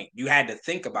any point. You had to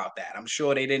think about that. I'm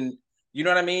sure they didn't, you know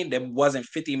what I mean? There wasn't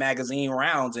 50 magazine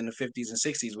rounds in the 50s and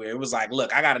 60s where it was like,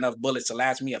 look, I got enough bullets to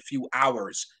last me a few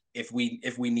hours if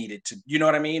we needed to, you know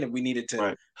what I mean? If we needed to.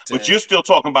 Right. But you're still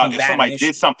talking about if somebody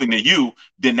did something to you,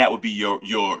 then that would be your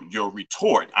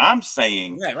retort. I'm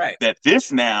saying that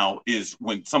this now is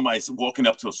when somebody's walking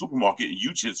up to a supermarket and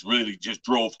you just really just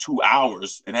drove 2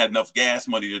 hours and had enough gas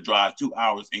money to drive 2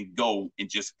 hours and go and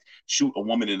just shoot a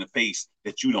woman in the face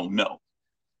that you don't know.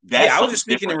 I was just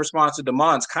speaking in response to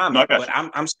Damon's comment, but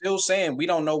I'm still saying we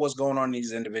don't know what's going on in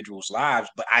these individuals' lives,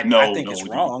 but I think it's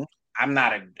wrong. I'm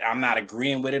not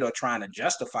agreeing with it or trying to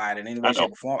justify it in any way, shape,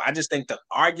 or form. I just think the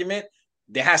argument,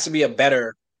 there has to be a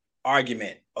better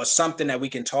argument or something that we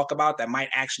can talk about that might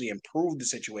actually improve the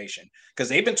situation. Because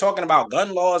they've been talking about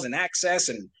gun laws and access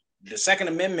and the Second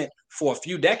Amendment for a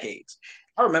few decades.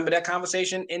 I remember that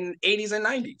conversation in the 80s and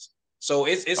 90s. So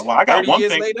it's I got 30 one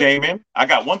years thing, later. Damon. I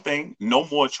got one thing. No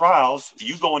more trials.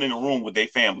 You going in a room with their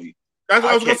family. That's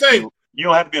what I was gonna say. You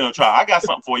don't have to be on a trial. I got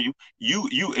something for you.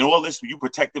 You in all this, you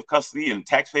protective custody and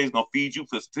taxpayers gonna feed you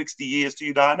for 60 years till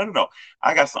you die. No.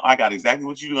 I got exactly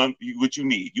what you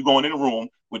need. You going in a room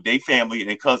with their family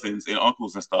and cousins and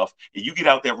uncles and stuff, and you get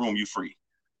out that room, you free.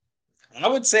 I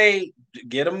would say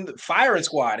get them the firing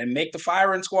squad and make the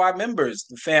firing squad members,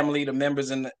 the family, the members,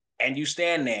 and you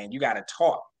stand there and you got to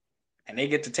talk, and they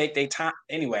get to take their time.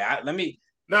 Anyway, I'm with you.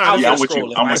 I'm with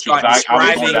you. I was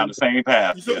going down the same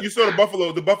path. You saw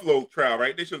the Buffalo trial,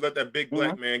 right? They should let that big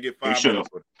black man get 5 minutes.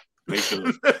 They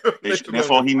should. That's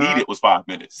all he needed was 5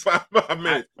 minutes. 5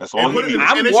 minutes. That's all he needed.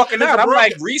 I'm walking out. I'm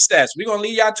like, recess. We're gonna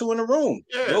leave y'all two in the room.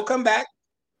 Yeah. We'll come back.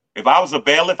 If I was a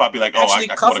bailiff, I'd be like, I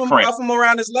cuff him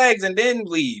around his legs and then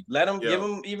leave. Let him give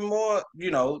him even more,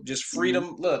 just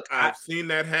freedom. Look, I've seen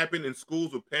that happen in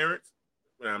schools with parents.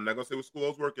 I'm not gonna say what school I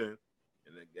was working in,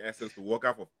 and they asked us to walk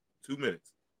out for 2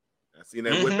 minutes. I seen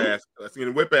that whip ass. I seen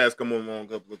the whip ass come along a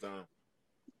couple of times.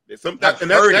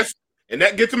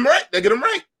 That gets them right. They get them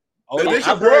right. They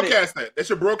should broadcast that. They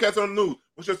should broadcast on the news.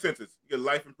 What's your sentence? You get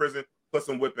life in prison plus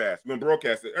some whip ass. We're gonna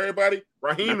broadcast it. Everybody,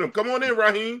 Raheem, come on in,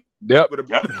 Raheem. Yep.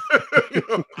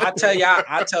 I tell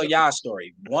y'all a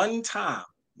story. One time,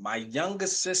 my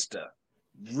youngest sister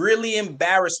really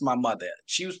embarrassed my mother.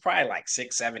 She was probably like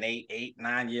 6, 7, 8,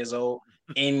 9 years old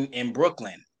in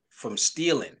Brooklyn from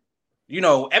stealing.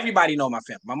 Everybody know my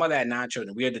family. My mother had 9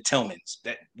 children. We are the Tillmans.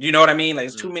 That, you know what I mean? Like,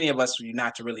 there's too many of us for you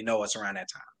not to really know us around that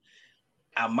time.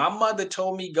 And my mother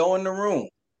told me go in the room,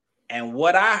 and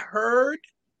what I heard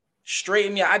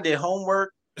straightened me. I did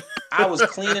homework. I was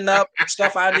cleaning up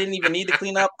stuff I didn't even need to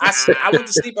clean up. I went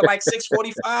to sleep at like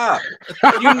 6:45.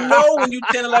 When you're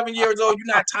 10, 11 years old,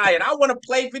 you're not tired. I want to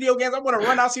play video games. I want to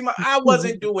run out, I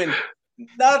wasn't doing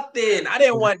nothing. I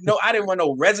didn't want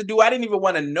no residue. I didn't even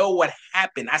want to know what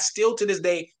happened. I still to this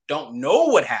day don't know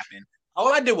what happened.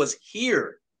 All I did was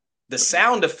hear the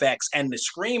sound effects and the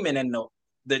screaming and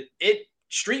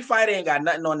Street Fighter ain't got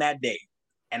nothing on that day.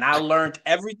 And I learned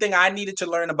everything I needed to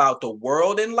learn about the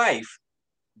world and life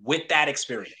with that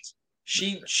experience.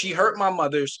 She hurt my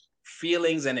mother's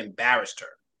feelings and embarrassed her.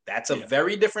 That's a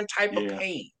very different type of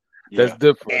pain. That's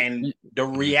different. And the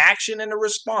reaction and the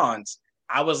response,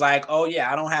 I was like, oh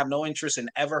yeah, I don't have no interest in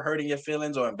ever hurting your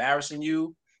feelings or embarrassing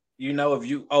you. You know, if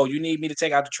you need me to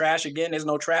take out the trash again, there's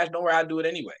no trash. Don't worry, I'll do it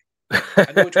anyway.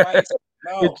 I do it twice.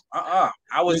 No,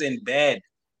 I was in bed.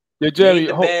 Yeah, Jerry,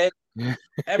 bed,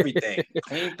 everything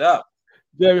cleaned up.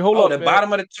 Jerry, hold on. The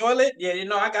bottom of the toilet? Yeah,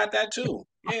 I got that too.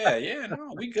 Yeah,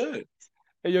 no, we good.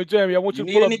 Hey, yo, Jerry, I want you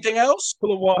to pull up anything else?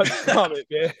 Pull up Juan's comment,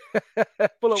 man.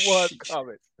 Pull up Juan's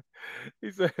comments.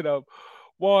 He said,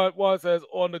 Juan says,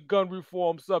 on the gun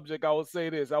reform subject, I will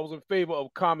say this. I was in favor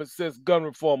of common sense gun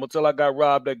reform until I got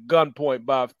robbed at gunpoint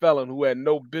by a felon who had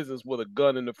no business with a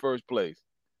gun in the first place.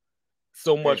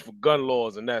 So much for gun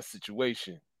laws in that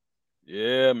situation.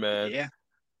 Yeah, man. Yeah.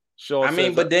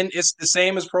 Sean but then it's the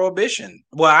same as prohibition.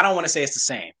 Well, I don't want to say it's the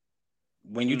same.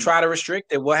 When you try to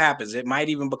restrict it, what happens? It might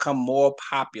even become more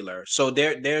popular. So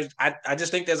I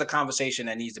just think there's a conversation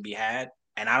that needs to be had.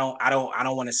 And I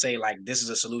don't want to say like this is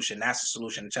a solution, that's a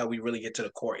solution until we really get to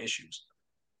the core issues.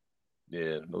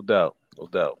 Yeah, no doubt.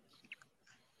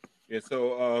 Yeah,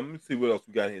 so let me see what else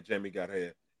we got here. Jamie got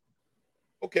here.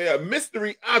 Okay, a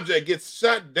mystery object gets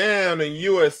shot down in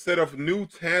U.S. set up new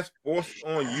task force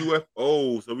on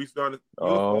UFOs. So we started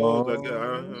UFOs. I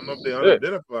don't know if they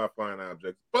unidentified flying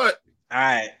objects, but all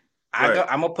right,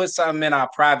 I'm gonna put something in our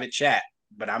private chat,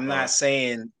 but I'm not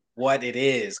saying what it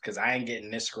is because I ain't getting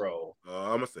this scroll.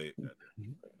 I'm gonna say it.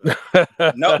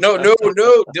 No.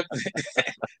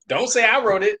 Don't say I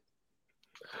wrote it.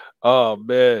 Oh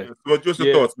man, what's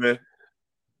your thoughts, man?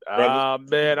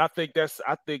 Man, I think that's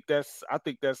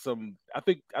some. I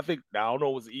think I don't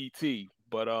know if it was ET,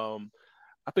 but I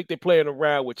think they're playing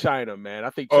around with China, man.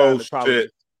 I think China probably.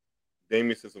 Shit.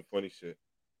 Damien said some funny shit.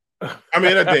 I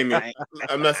mean, not Damien.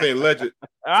 I'm not saying legend.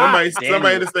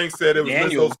 Somebody in this thing said it was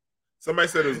Lizzo's. Somebody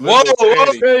said it was Lizzo's.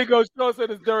 Whoa, there you go. Sean said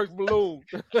it's Derek's balloon.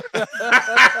 Pull it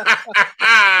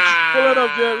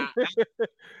up, Jerry.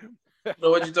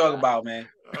 So what you talking about, man?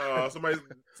 Somebody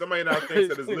now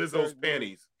thinks that it's Lizzo's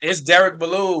panties. It's Derek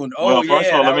Balloon. Well, first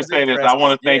of all, let me say this. I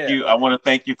want to thank you. I want to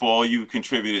thank you for all you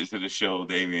contributed to the show,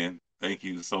 Damien. Thank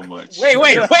you so much. Wait.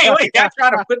 Y'all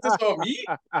trying to put this on me?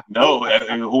 No,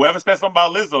 whoever said something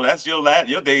about Lizzo, that's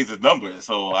your days is numbered.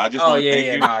 So I just want to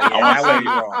thank you.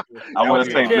 I want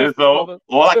to say Lizzo.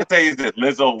 All I can say is that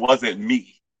Lizzo wasn't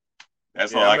me.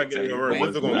 That's all I can say.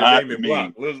 Lizzo gonna get me.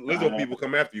 Lizzo people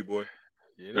come after you, boy.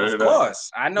 Yeah, of course,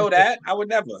 I know that. I would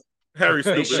never. Harry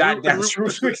stupid. Shot down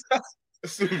Scrooge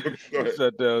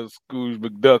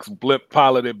McDuck's blimp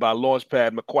piloted by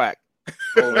Launchpad McQuack.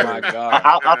 Oh my God!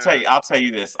 I'll tell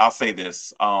you this. I'll say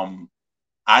this.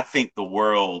 I think the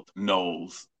world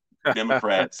knows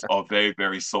Democrats are very,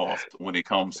 very soft when it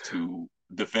comes to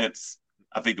defense.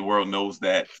 I think the world knows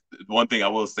that. One thing I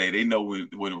will say, they know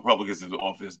when Republicans in the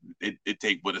office, it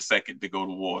take but a second to go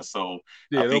to war. So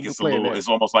I think it's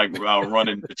almost like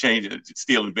running the change,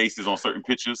 stealing bases on certain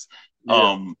pitches.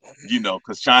 Yeah.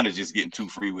 Because China's just getting too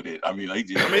free with it. I mean, they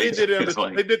did it under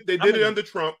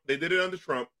Trump. They did it under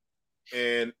Trump.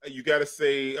 And you got to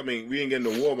say, I mean, we ain't getting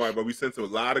the war, but we sent a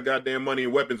lot of goddamn money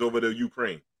and weapons over to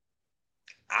Ukraine.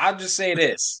 I'll just say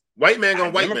this. White man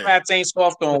gonna white man. Democrats ain't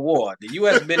soft on war. The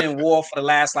U.S. been in war for the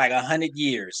last 100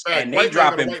 years. And they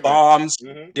dropping bombs.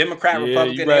 Mm-hmm. Democrat,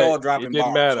 Republican, they all dropping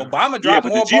bombs. Matter. Obama dropped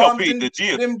more bombs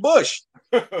than Bush.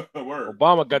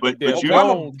 Obama got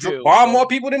Obama bombed more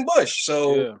people than Bush.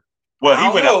 So well, he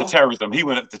went after terrorism. He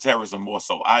went after terrorism more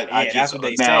so. That's what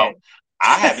they said.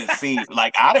 I haven't seen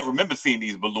I didn't remember seeing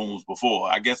these balloons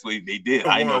before. I guess they did.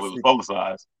 I know it was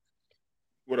publicized.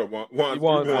 What up, Juan? I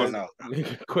don't know.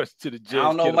 Question to the judge. I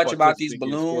don't know much about these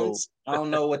balloons. I don't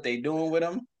know what they doing with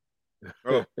them.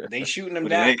 They shooting them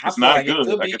down. It's not good.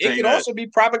 It could also be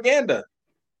propaganda.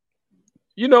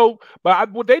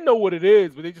 But they know what it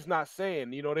is, but they're just not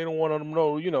saying. They don't want them to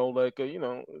know.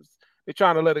 They're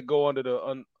trying to let it go under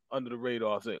the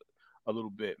radar a little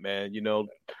bit, man.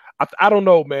 I don't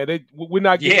know, man. We're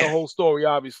not getting the whole story,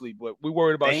 obviously, but we're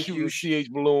worried about shooting CH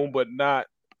balloon, but not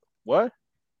what.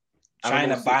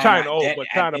 China buying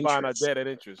our debt at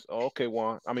interest. Oh, okay,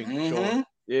 Juan. I mean, Sean.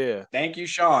 Yeah. Thank you,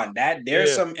 Sean.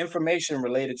 There's some information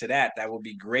related to that would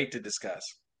be great to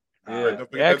discuss. Don't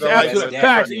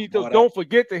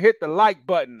forget to hit the like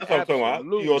button. That's what I'm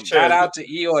talking about. Shout out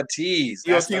to E. Ortiz.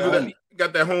 Got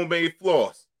that homemade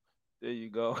floss. There you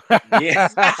go. Yeah.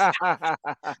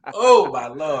 Oh my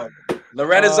Lord.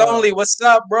 Loretta's only. What's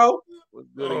up, bro? What's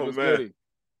goody?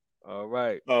 All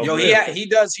right. Yo, he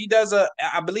does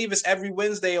I believe it's every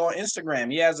Wednesday on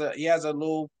Instagram. He has a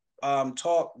little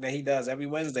talk that he does every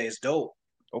Wednesday. It's dope.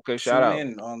 Okay, shout out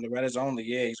in on Loretta's only.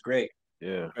 Yeah, he's great.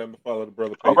 Yeah. I'm follow the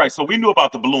brother. All right, so we knew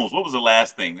about the balloons. What was the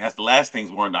last thing? That's the last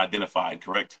things weren't identified,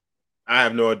 correct? I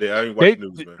have no idea. I ain't watch the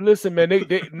news, man. Listen, man,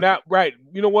 they not right.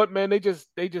 You know what, man? They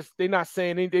not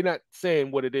saying anything. They not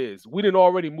saying what it is. We didn't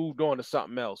already moved on to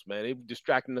something else, man. They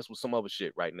distracting us with some other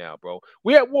shit right now, bro.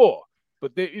 We at war,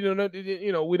 but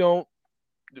we don't.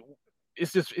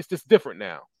 It's just different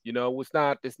now.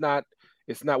 It's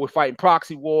not. We're fighting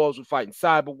proxy wars. We're fighting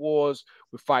cyber wars.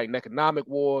 We're fighting economic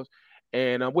wars.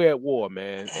 And we're at war,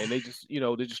 man. And they're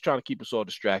just trying to keep us all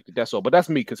distracted. That's all. But that's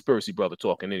me, conspiracy brother,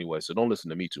 talking anyway. So don't listen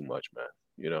to me too much, man.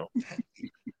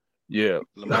 Yeah.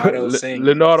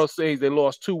 Leonardo says they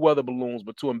lost 2 weather balloons,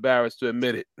 but too embarrassed to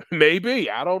admit it. Maybe.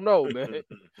 I don't know, man.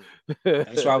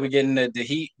 That's why we're getting the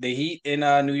heat in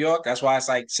New York. That's why it's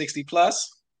like 60 plus.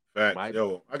 Facts.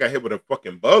 Yo, I got hit with a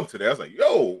fucking bug today. I was like,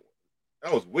 yo.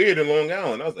 That was weird in Long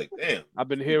Island. I was like, damn. I've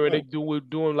been hearing we're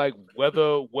doing like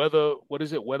weather, what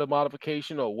is it? Weather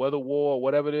modification or weather war, or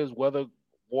whatever it is, weather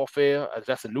warfare.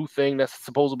 That's a new thing that's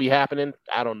supposed to be happening.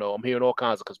 I don't know. I'm hearing all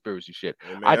kinds of conspiracy shit.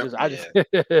 Hey, man, I just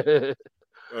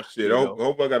oh shit. I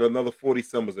hope I got another 40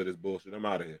 summers of this bullshit. I'm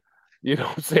out of here. You know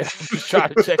what I'm saying? I'm just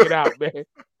trying to check it out, man.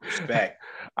 Respect.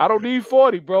 I don't need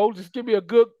 40, bro. Just give me a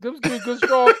good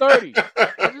strong 30.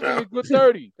 I just need a good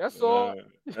 30. That's all.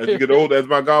 As you get older, as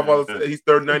my godfather said, he's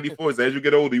 94. So as you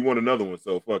get older, you want another one.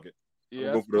 So fuck it.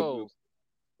 Yeah. Let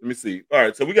me see. All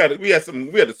right, so we had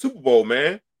the Super Bowl,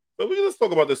 man. So let's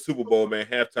talk about the Super Bowl, man.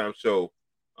 Halftime show.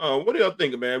 What do y'all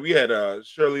think, man? We had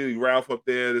Shirley Ralph up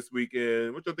there this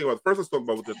weekend. What y'all think about? First, let's talk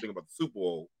about what y'all think about the Super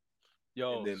Bowl.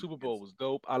 Yo, Super Bowl was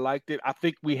dope. I liked it. I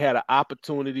think we had an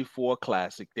opportunity for a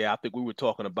classic there. I think we were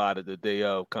talking about it the day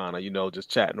of, kind of,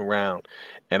 just chatting around.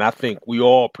 And I think we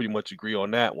all pretty much agree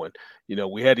on that one.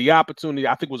 We had the opportunity.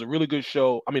 I think it was a really good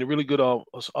show. I mean, a really good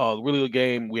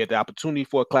game. We had the opportunity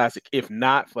for a classic, if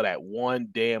not for that one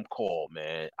damn call,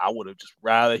 man. I would have just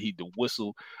rather the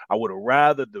whistle. I would have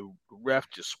rather the ref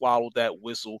just swallowed that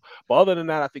whistle. But other than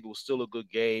that, I think it was still a good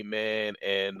game, man.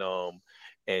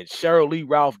 And Cheryl Lee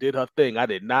Ralph did her thing. I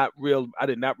did not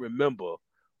remember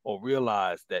or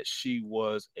realize that she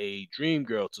was a dream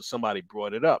girl till somebody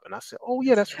brought it up. And I said, oh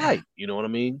yeah, that's right. You know what I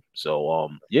mean? So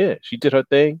yeah, she did her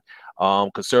thing.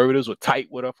 Conservatives were tight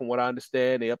with her from what I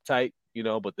understand. They uptight,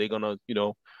 but they're gonna,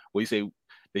 what you say,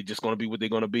 they're just gonna be what they're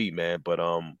gonna be, man. But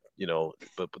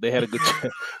but they had a good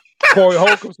Corey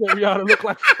Holcomb said Rihanna looked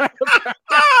like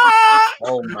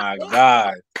oh my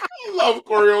God. I love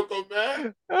Corey Holcomb,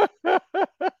 man.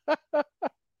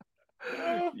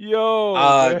 Yo,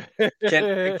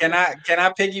 can I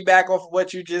piggyback off of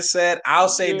what you just said? I'll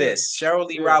say this. Cheryl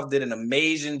Lee Ralph did an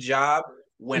amazing job.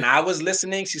 When I was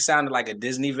listening, she sounded like a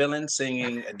Disney villain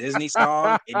singing a Disney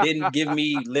song. It didn't give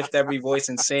me lift every voice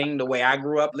and sing the way I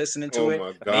grew up listening to it.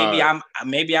 My God.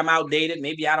 Maybe I'm outdated.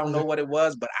 Maybe I don't know what it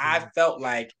was, but I felt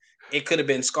like it could have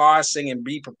been Scar singing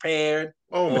 "Be Prepared."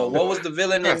 Or what was the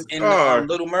villain in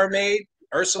Little Mermaid?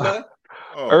 Ursula.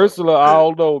 Ursula, I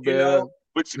don't know, man.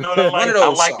 But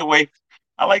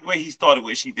I like the way he started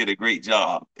with. She did a great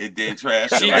job. It did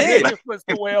trash. She did.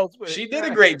 She did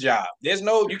a great job.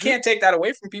 You can't take that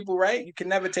away from people, right? You can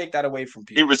never take that away from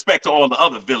people. In respect to all the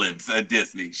other villains at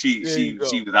Disney, she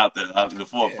was out in the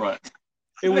forefront.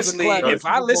 It was if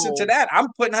I listen to that, I'm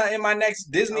putting her in my next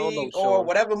Disney or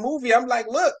whatever movie. I'm like,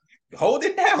 look, hold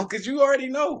it down because you already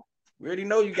know. We already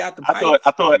know you got the pipe. I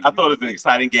thought it was an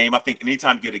exciting game. I think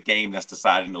anytime you get a game that's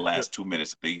decided in the last 2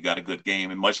 minutes, I think you got a good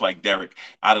game. And much like Derek,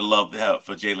 I'd have loved to have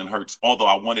for Jalen Hurts. Although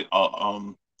I wanted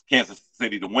Kansas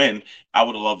City to win, I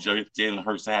would have loved Jalen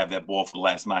Hurts to have that ball for the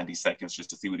last 90 seconds just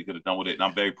to see what he could have done with it. And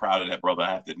I'm very proud of that, brother. I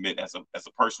have to admit, as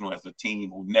a person who has a team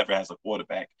who never has a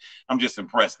quarterback, I'm just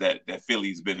impressed that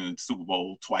Philly's been in the Super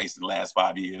Bowl twice in the last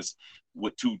 5 years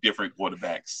with 2 different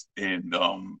quarterbacks. And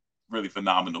really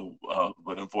phenomenal,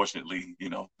 but unfortunately,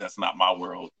 that's not my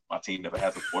world. My team never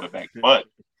has a quarterback. But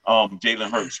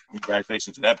Jalen Hurts,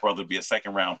 congratulations to that brother, to be a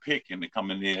second-round pick and to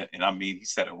come in there. And I mean, he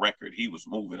set a record. He was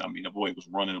moving. I mean, the boy was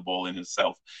running the ball in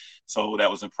himself. So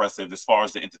that was impressive. As far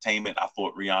as the entertainment, I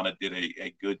thought Rihanna did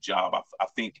a good job. I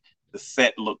think the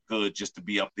set looked good just to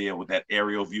be up there with that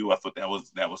aerial view. I thought that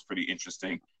was pretty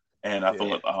interesting. And I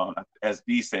thought, as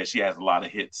Dee said, she has a lot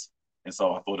of hits. And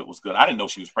so I thought it was good. I didn't know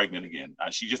she was pregnant again.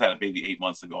 She just had a baby 8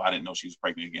 months ago. I didn't know she was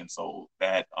pregnant again. So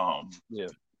that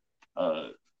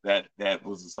that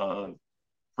was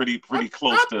pretty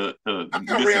close to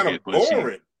missing it. But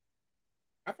boring.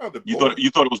 I found it boring.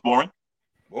 You thought it was boring?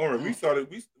 Boring. We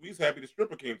was happy the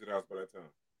stripper came to the house by that time.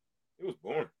 It was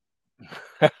boring.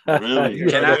 Really?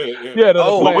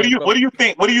 What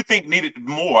do you think needed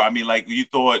more? I mean, like you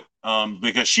thought,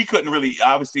 because she couldn't really,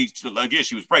 obviously, again,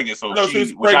 she was pregnant, so she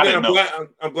was pregnant.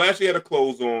 I'm glad she had her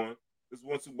clothes on. This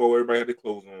one Super Bowl, everybody had their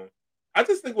clothes on. I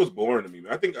just think it was boring to me.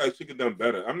 I think she could have done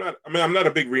better. I'm not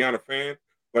a big Rihanna fan,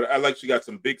 but I like she got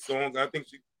some big songs. I think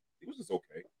it was just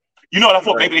okay. You know what I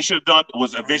thought maybe they should have done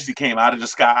was eventually came out of the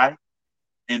sky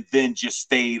and then just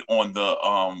stayed on the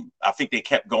I think they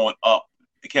kept going up.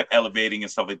 They kept elevating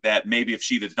and stuff like that. Maybe if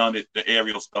she'd have done it, the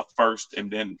aerial stuff first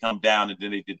and then come down and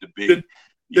then they did the big.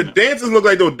 The dances look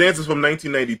like those dances from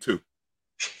 1992.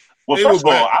 Well, first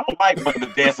of all, I don't like when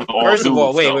the dancers are all First of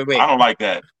all, dudes, wait. I don't like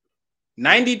that.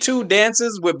 92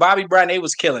 dances with Bobby Brown, they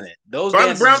was killing it. Those Bobby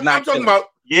dances Brown, was not I'm talking killing about.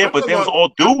 Yeah, but they was all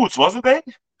dudes, wasn't they?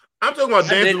 I'm talking about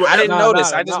dances. I didn't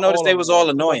notice. I just not noticed all they of was them. all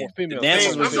annoying. I'm The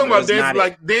dances I'm was, talking about was dances not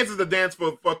like dances to dance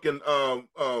for fucking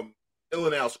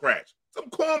Illinois Scratch. Some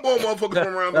cornball motherfuckers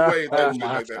from around the way. Oh Shit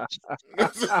like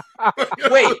that.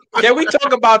 Wait, can we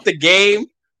talk about the game?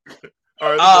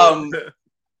 All right,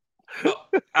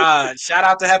 Shout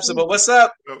out to Hepzibah, but what's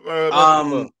up?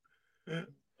 Yo,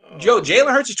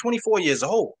 Jalen Hurts is 24 years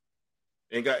old.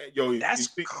 That's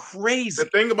crazy. The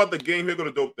thing about the game, here go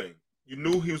the dope thing. You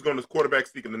knew he was going to quarterback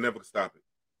sneak and they never could stop it.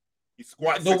 He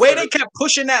squats. The way they kept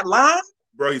pushing that line,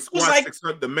 bro. He squats like,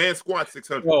 600. The man squats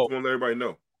 600. Just want to let everybody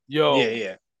know. Yo,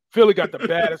 yeah. Philly got the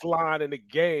baddest line in the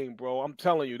game, bro. I'm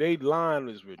telling you, they line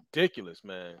is ridiculous,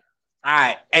 man. All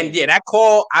right, and yeah, that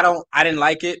call, I didn't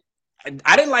like it.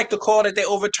 I didn't like the call that they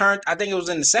overturned. I think it was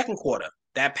in the second quarter,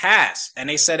 that pass, and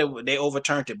they said they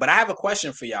overturned it. But I have a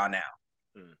question for y'all now.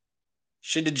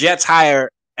 Should the Jets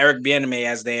hire Eric Bieniemy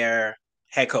as their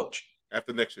head coach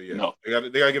after next year? Yeah, no. They got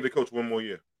to give the coach one more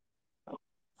year.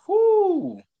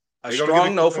 Whoo! A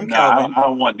strong no from Calvin. I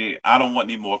don't want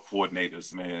any more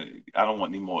coordinators, man. I don't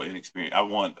want any more inexperience. I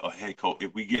want a head coach.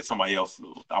 If we get somebody else,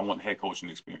 I want head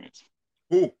coaching experience.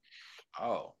 Who?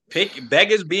 Oh, pick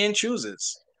beggars being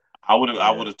choosers. I would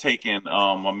have taken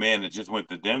a man that just went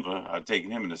to Denver. I'd taken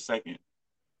him in the second.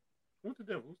 Who's the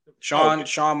Denver? Sean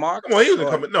Marks? Well, he was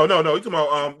coming. No. He's talking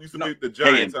about used to be the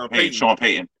Giants. Peyton. Sean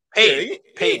Payton. He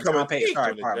ain't coming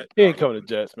to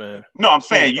Jets, man. No, I'm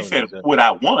saying you said what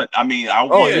I want. I mean, I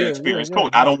want an experienced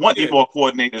coach. I don't want any more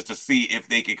coordinators to see if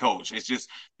they can coach. It's just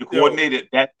the coordinator.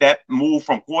 That move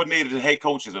from coordinator to head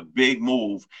coach is a big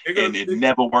move, and it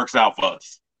never works out for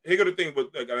us. Here go the thing,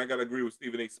 but I gotta agree with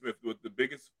Stephen A. Smith. The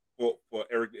biggest fault for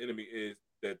Eric Bieniemy is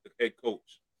that the head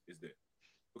coach is there,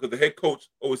 because the head coach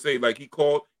always say like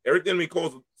Eric Bieniemy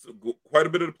calls quite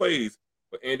a bit of the plays,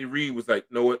 but Andy Reid was like,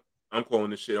 "Know what? I'm calling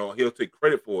this shit off." He'll take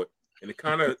credit for it, and it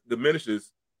kind of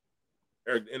diminishes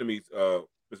Eric Bieniemy's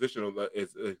position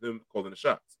as him calling the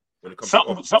shots. When it comes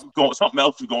something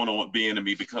else is going on with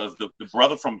Bieniemy, because the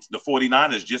brother from the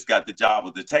 49ers just got the job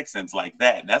with the Texans like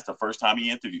that. And that's the first time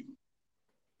he interviewed.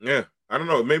 Yeah, I don't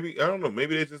know. Maybe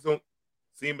they just don't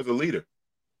see him as a leader.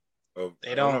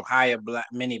 They don't hire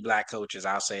many black coaches.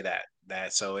 I'll say that.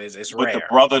 So it's but rare. The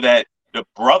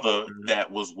brother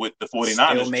that was with the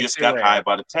 49ers just got hired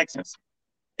by the Texans.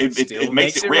 It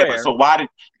makes it rare. But so why did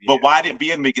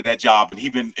Bieniemy get that job? And he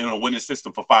been in a winning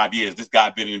system for 5 years. This guy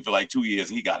been in for like 2 years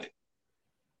and he got it.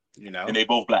 And they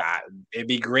both black. It'd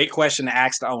be a great question to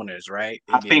ask the owners, right?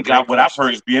 I think what I've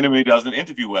heard is Bieniemy doesn't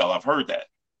interview well. I've heard that.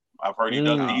 I've heard he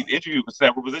doesn't. He's interviewed for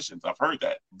several positions. I've heard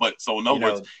that. But so in other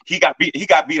words, he got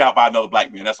beat out by another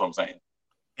black man. That's what I'm saying.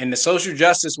 In the social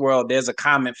justice world, there's a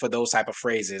comment for those type of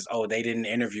phrases. Oh, they didn't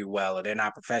interview well, or they're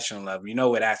not professional enough. You know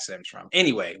where that stems from.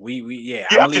 Anyway,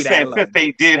 I'm just saying, since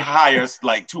they did hire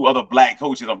like 2 other black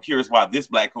coaches, I'm curious why this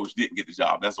black coach didn't get the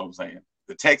job. That's what I'm saying.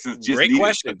 The Texans just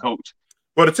needed a coach.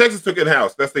 Well, the Texans took it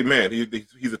in-house. That's their man.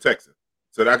 He's a Texan.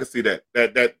 So I can see that.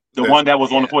 The one that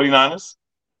was on the 49ers?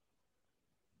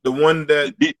 The one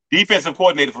that... The defensive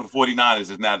coordinator for the 49ers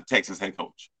is now the Texans head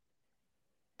coach.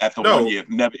 After 1 year,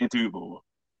 never interviewed before.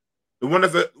 The one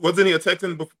wasn't he a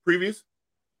Texan previous?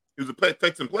 He was a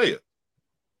Texan player.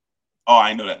 Oh,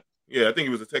 I know that. Yeah, I think he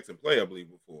was a Texan player, I believe,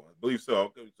 before. I believe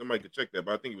so. Somebody could check that,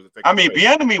 but I think he was a Texan player.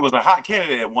 Bieniemy was a hot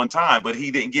candidate at one time, but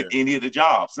he didn't get any of the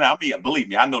jobs. Now, believe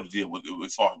me, I know the deal with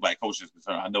as far as black coaches is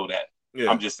concerned. I know that. Yeah.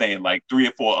 I'm just saying, like 3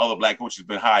 or 4 other black coaches have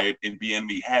been hired, and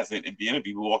Bieniemy hasn't, and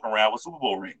Bieniemy will walk around with Super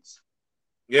Bowl rings.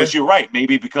 Yeah. But you're right.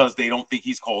 Maybe because they don't think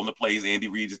he's calling the plays, Andy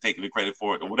Reid is taking the credit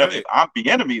for it or whatever. If I'm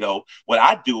Bieniemy, though, what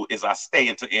I do is I stay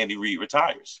until Andy Reid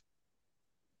retires.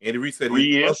 Andy Reid said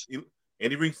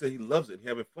Andy Reid said he loves it. He's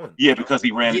having fun. Yeah, because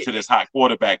he ran into this hot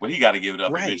quarterback, but he got to give it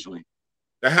up eventually.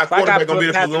 That hot quarterback going to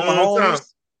be there for a long time.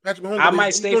 Patrick Mahomes, I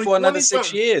might stay for another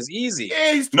 6 years. Easy.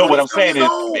 Yeah, no, what I'm saying is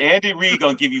Andy Reid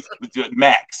going to give you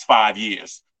max 5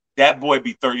 years. That boy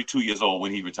be 32 years old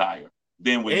when he retire.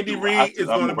 Then when Andy Reid is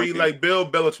going to be like Bill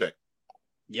Belichick.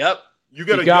 Yep. You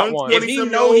got a young 27-year-old. If he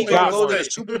know he going to go to the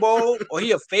Super Bowl or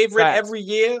he a favorite every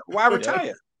year, why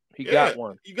retire? He got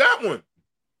one. You got one.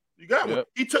 You got one.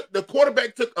 The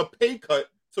quarterback took a pay cut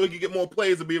so he could get more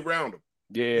players to be around him.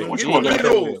 Yeah, you don't get too many of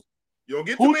those. You don't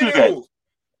get too many of those.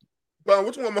 But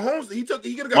which one? Mahomes? He could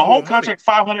have got more Mahomes contract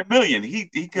 $500 million. He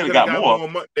could have got more.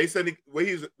 Money. They said the way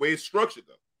it's structured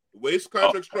though. The way his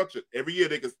contract structured, every year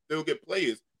they can still get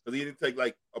players because he didn't take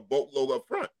like a boatload up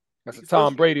front. That's a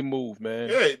Tom Brady move, man.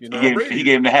 Yeah, he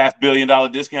gave him the $500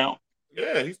 million discount.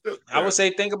 Yeah, he's still. I would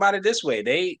say think about it this way: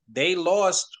 they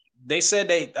lost. They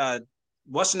said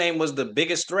what's the name was the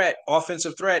biggest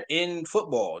offensive threat in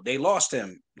football. They lost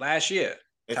him last year.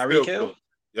 Tyreek Hill.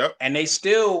 Yep. And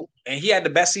he had the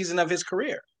best season of his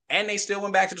career. And they still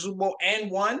went back to the Super Bowl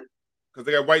and won. Because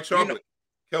they got white chocolate.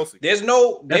 Kelsey. I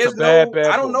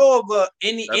don't know of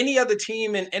any other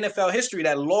team in NFL history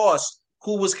that lost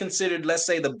who was considered, let's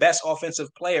say, the best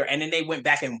offensive player, and then they went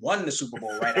back and won the Super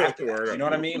Bowl right after that. You know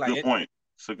what I mean? Like, good point.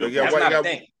 So that's not a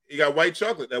thing. You got white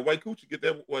chocolate. That white coochie, get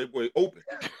that white boy open.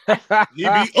 He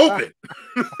be open.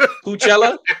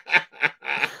 Coachella?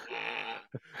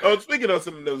 Oh, speaking of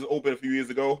something that was open a few years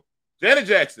ago, Janet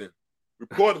Jackson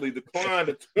reportedly declined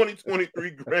the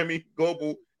 2023 Grammy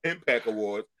Global Impact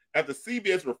Awards after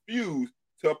CBS refused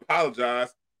to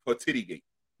apologize for Tittygate.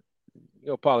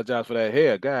 You apologize for that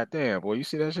hair. God damn, boy. You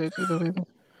see that shit?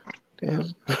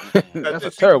 Damn. That's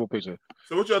a terrible picture.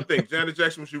 So what y'all think? Janet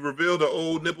Jackson, when she revealed her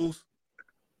old nipples,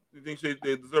 you think they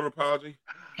deserve an apology?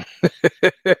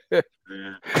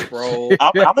 Bro,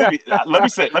 let me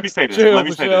say this.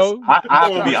 I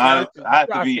have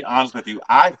to be honest with you.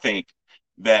 I think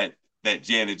that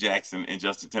Janet Jackson and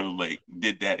Justin Timberlake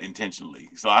did that intentionally.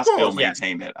 So I still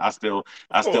maintain that. I still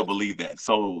believe that.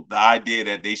 So the idea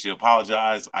that they should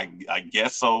apologize, I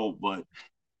guess so, but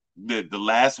the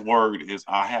last word is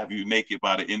 "I'll have you naked"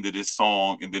 by the end of this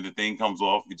song, and then the thing comes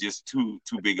off. It's just too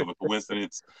big of a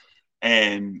coincidence.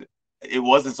 And it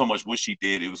wasn't so much what she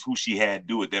did, it was who she had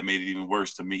do it that made it even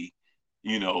worse to me.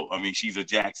 You know, I mean, she's a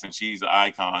Jackson, she's an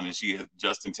icon, and she had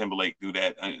Justin Timberlake do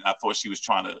that. And I thought she was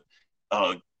trying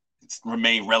to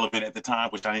remain relevant at the time,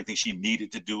 which I didn't think she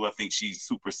needed to do. I think she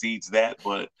supersedes that.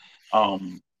 But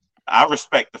I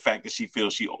respect the fact that she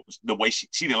feels she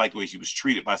didn't like the way she was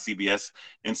treated by CBS.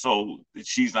 And so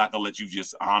she's not going to let you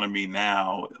just honor me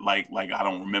now like I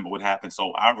don't remember what happened.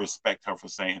 So I respect her for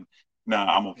saying, "Nah,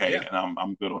 I'm okay," and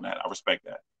I'm good on that. I respect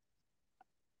that.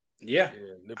 Yeah,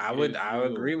 I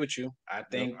agree with you. I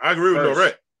think I agree with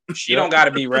Norette. She don't got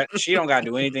to be. She don't got to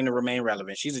do anything to remain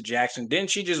relevant. She's a Jackson. Didn't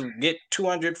she just get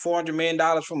 $200-400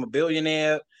 million from a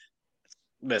billionaire?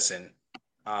 Listen,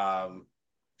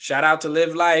 shout out to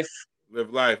Live Life.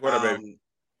 Live Life. What up, baby?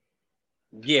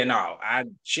 Yeah, no,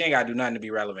 she ain't got to do nothing to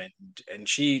be relevant. And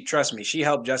trust me, she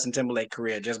helped Justin Timberlake's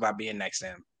career just by being next to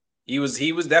him. He was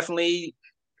definitely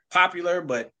popular,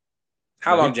 but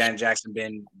how long Janet Jackson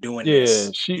been doing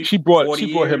this? Yeah, she brought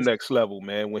him next level,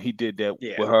 man. When he did that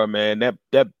with her, man,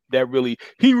 that really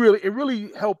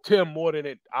helped him more than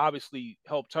it obviously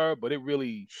helped her. But it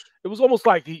was almost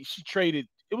like she traded.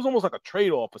 It was almost like a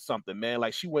trade off or something, man.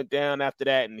 Like she went down after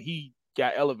that, and he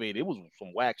got elevated. It was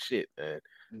some whack shit, man.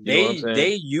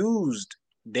 They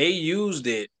used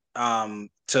it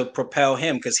to propel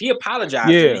him because he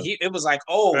apologized. Yeah. And it was like,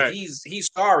 he's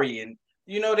sorry, and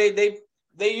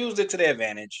they used it to their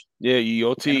advantage. Yeah,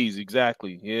 EOTs,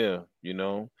 exactly. Yeah,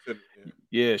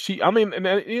 Yeah, shit,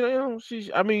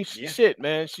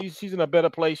 man. She's in a better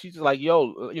place. She's just like,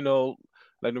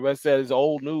 like the rest said, it's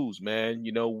old news, man.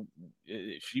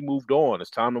 She moved on. It's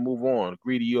time to move on.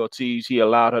 Greedy EOTs, he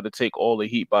allowed her to take all the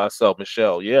heat by herself.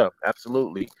 Michelle, yeah,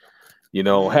 absolutely.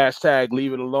 Hashtag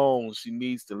leave it alone. She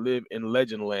needs to live in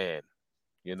legend land.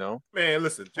 Man,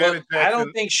 listen, Janet Jackson, I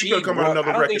don't think she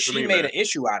made an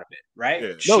issue out of it, right?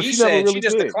 Yeah. No, she said she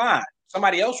just declined.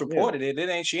 Somebody else reported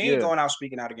it. She ain't going out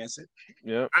speaking out against it.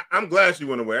 Yeah, I'm glad she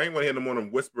went away. I ain't want to hear no more of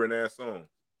them whispering ass songs.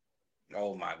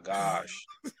 Oh my gosh!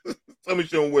 Tell me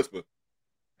she don't whisper.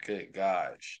 Good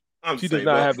gosh! She does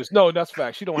not have this. No, that's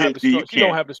fact. She don't have the. She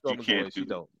don't have the strongest voice. She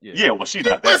don't. Yeah, well, she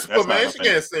not whisper, man. She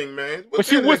can't sing, man. But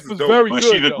she whispers very good. But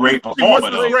she's a great performer,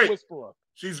 though.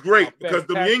 She's great because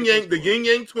the Yin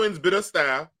Yang twins bit her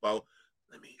style. Well,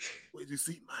 where'd you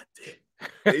see my dick?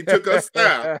 They took her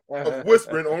style of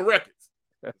whispering on records.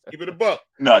 Keep it a buck.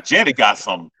 No, Janet got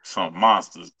some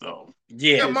monsters though.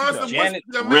 Yeah, Janet,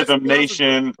 Rhythm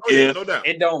Nation. No doubt.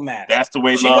 It don't matter. That's the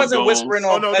way she love wasn't goes. whispering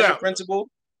on Pleasure Principle.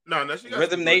 No, she got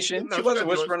Rhythm Nation. She wasn't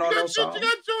whispering on those songs.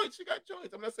 She got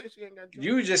joints. I'm not saying she ain't got joints.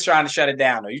 You were just trying to shut it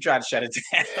down, though. You tried to shut it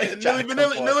down.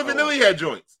 Milli Vanilli had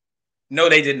joints. No,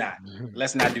 they did not.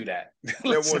 Let's not do that.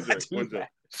 One joint.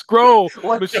 Scroll.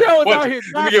 Michelle out here.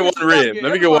 Let me get one rib.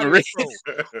 Let me get one rib.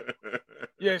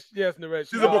 Yes, Narette.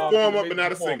 She's a performer, but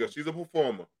not a singer. She's a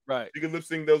performer. Right. She can lip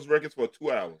sync those records for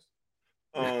 2 hours.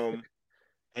 And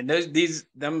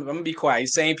I'm gonna be quiet.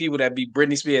 Same people that be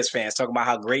Britney Spears fans talking about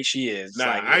how great she is. Nah,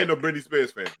 like, I ain't no Britney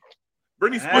Spears fan.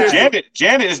 Britney Spears. Well,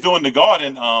 Janet is doing the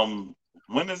Garden.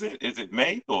 When is it? Is it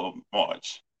May or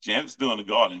March? Janet's doing the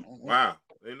Garden. Wow,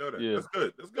 they know that. Yeah. That's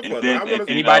good. That's good.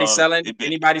 Anybody selling?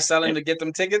 Anybody selling to get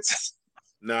them tickets?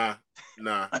 Nah. Ain't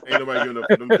nobody giving up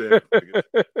for them tickets.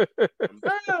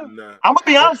 Nah. I'm gonna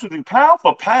be honest with you. Pound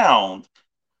for pound,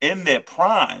 in their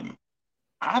prime,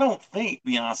 I don't think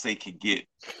Beyonce can get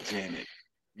Janet.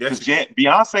 Yes,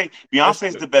 Beyonce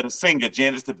is the better singer.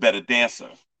 Janet's the better dancer.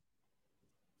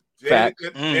 Janet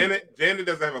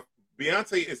doesn't have a.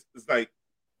 Beyonce is like,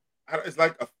 it's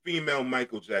like a female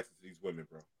Michael Jackson to these women,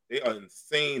 bro. They are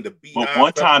insane. The Beehive. But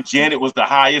one time, Janet was the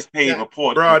highest paid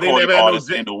recording artist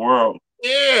in the world.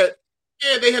 Yeah,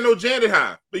 they had no Janet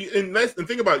high. And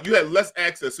think about it, you had less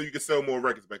access, so you could sell more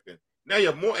records back then. Now you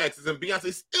have more access, and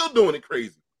Beyonce's still doing it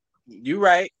crazy. You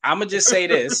right. I'm gonna just say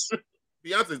this.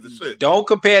 Beyonce's the shit. Don't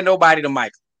compare nobody to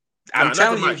Michael. I'm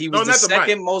telling you, he was the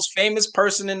second most famous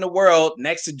person in the world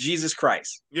next to Jesus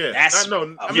Christ. Yeah,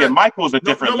 Michael's a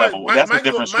different level. That's a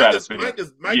different stratosphere.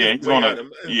 He's on a.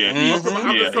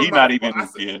 He's not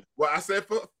even. Well, I said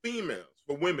for females,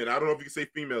 for women. I don't know if you can say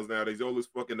females nowadays. All this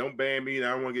fucking don't ban me. I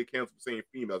don't want to get canceled for saying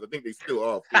females. I think they still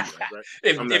are females, right?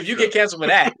 if you get canceled for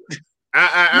that,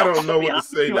 I don't know what to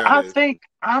say now. I think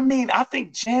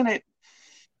Janet.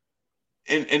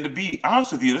 And to be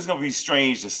honest with you, this is gonna be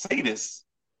strange to say this.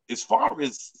 As far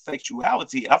as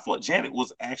sexuality, I thought Janet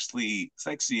was actually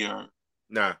sexier.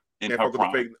 Nah, I can't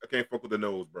fuck with the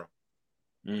nose, bro.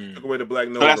 Took away the black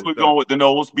nose. So that's what we're going with the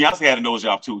nose. Beyonce had a nose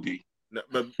job too, D. No,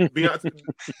 but Beyonce,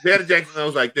 Janet Jackson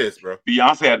nose like this, bro.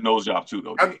 Beyonce had a nose job too,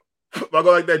 though. I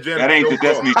go like that, Janet. That ain't the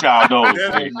Destiny Child nose.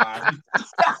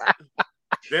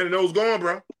 Janet nose gone,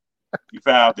 bro. You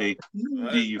fouled, D.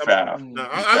 You fouled. No,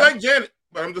 I like Janet.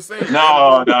 But I'm just saying.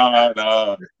 No. Janet,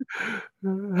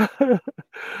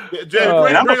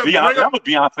 I'm a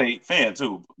Beyonce fan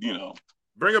too. You know.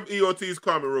 Bring up EOT's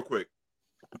comment real quick.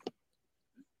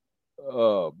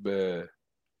 Oh man,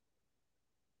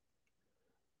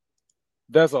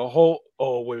 that's a whole.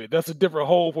 Oh wait, that's a different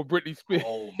hole for Britney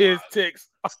Spears. His ticks.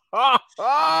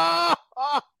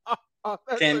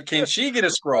 Can she get a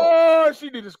scroll? Oh, she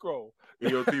need a scroll.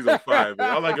 EOT's on fire,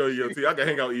 man. I like your EOT. I can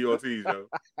hang out with EOTs, yo.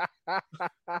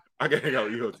 I can hang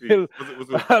out with EOTs.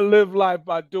 I live life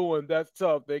by doing. That's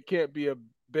tough. They can't be a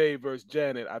Bay versus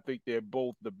Janet. I think they're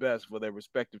both the best for their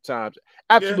respective times.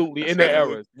 Absolutely, in their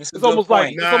eras. It's almost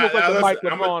like the Mike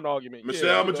LeBron argument.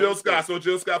 Michelle, I'm a Jill Scott. So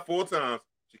Jill Scott 4 times.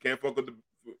 She can't fuck with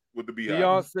the Beehive.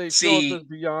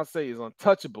 Beyonce is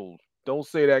untouchable. Don't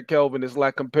say that, Kelvin. It's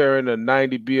like comparing a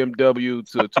 90 BMW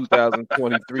to a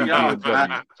 2023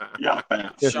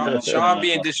 BMW. Sean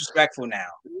being disrespectful now.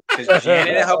 Because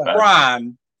Janet in her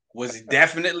prime was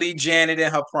definitely Janet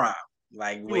in her prime.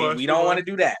 Like, we don't want to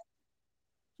do that.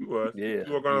 She was. Yeah.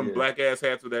 She walk on black ass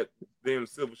hats with that damn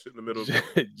silver shit in the middle.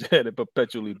 Janet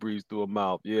perpetually breathes through her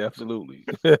mouth. Yeah, absolutely.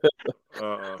 Yeah.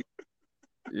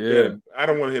 I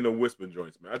don't want to hear no whispering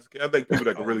joints, man. I think people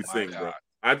that can really sing, bro.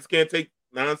 I just can't take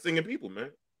non-singing people, man.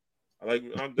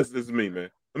 This is me, man.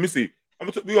 Let me see.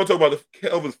 We're gonna talk about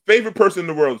Kelvin's favorite person in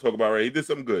the world to talk about, right? He did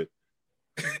something good.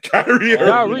 Kyrie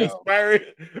Irving, inspiring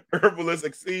herbalist,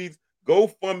 exceeds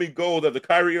GoFundMe goals after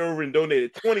Kyrie Irving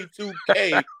donated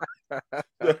 $22K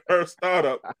to her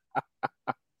startup.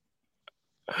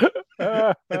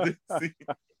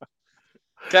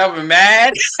 Kelvin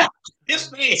mad. This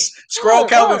face. Scroll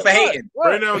Kelvin for hating.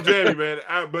 Blame that on Jamie, man.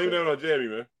 I blame that on Jamie,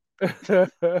 man.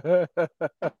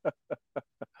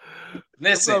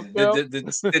 Listen,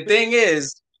 the thing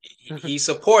is, he's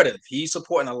supportive. He's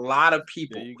supporting a lot of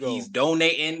people. He's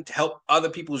donating to help other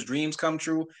people's dreams come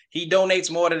true. He donates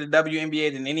more to the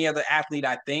WNBA than any other athlete,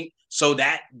 I think. So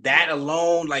that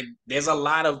alone, like, there's a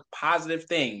lot of positive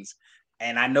things.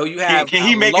 And I know you have. Can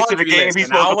he make it to the game he's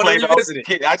supposed to play, though?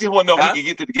 I just want to know if he can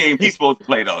get to the game he's supposed to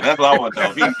play, though. That's what I want to know.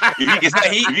 If he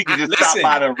can just stop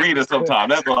by the arena sometime.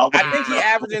 That's what I want. I think he's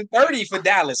averaging 30 for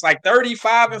Dallas, like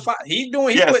 35 and 5. He's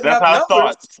putting that's up how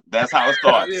numbers. it starts. That's how it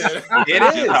starts. It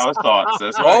is how it starts.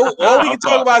 That's right. All we can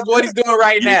talk about is what he's doing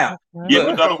right now. Give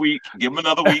him another week.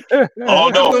 Oh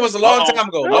no, it was a long time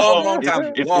ago. Long time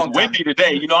ago. It's windy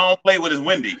today. You know, I don't play when it's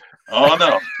windy. Oh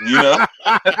no, you know.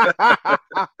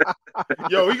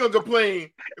 Yo, he gonna complain.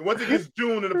 And once it gets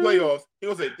June in the playoffs, he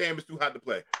gonna say, "Damn, it's too hot to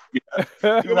play."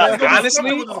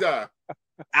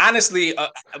 Honestly,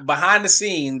 behind the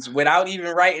scenes, without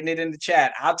even writing it in the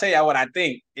chat, I'll tell you what I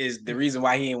think is the reason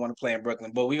why he didn't want to play in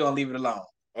Brooklyn. But we're gonna leave it alone.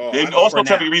 And also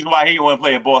tell me the reason why he didn't want to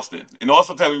play in Boston. And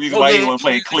also tell me the reason why he didn't want to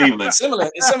play in Cleveland. It's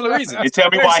similar reasons. And tell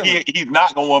me why he's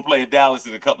not going to want to play in Dallas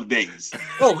in a couple of days.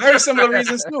 Oh, very similar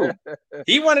reasons too.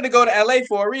 He wanted to go to LA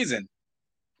for a reason.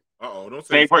 Don't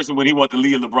say same person when he wanted to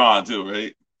leave LeBron too,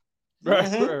 right?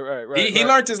 Right. He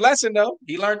learned his lesson though.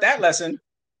 He learned that lesson.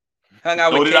 Hung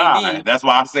out with KD. I. That's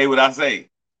why I say what I say.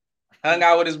 Hung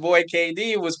out with his boy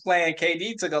KD. Was playing.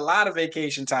 KD took a lot of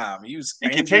vacation time. He was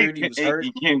injured. He was hurt.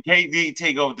 Can KD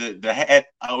take over the hat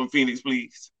out in Phoenix,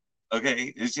 please?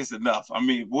 Okay, it's just enough. I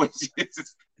mean, I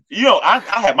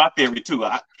have my theory too.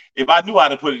 If I knew how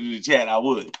to put it in the chat, I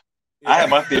would. Yeah. I have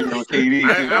my theory on KD.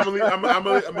 I'm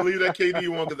gonna leave that KD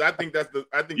one because I think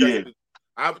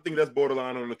that's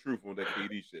borderline on the truth on that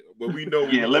KD shit. But we know.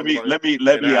 Yeah, let me. I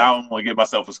don't want to give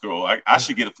myself a scroll. I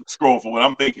should get a scroll for what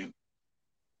I'm thinking.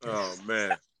 Oh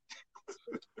man.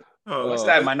 What's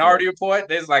that? Minority Report?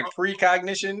 There's like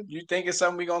precognition. You think it's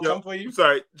something we gonna come for you?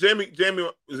 Sorry, Jamie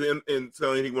is in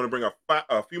telling he want to bring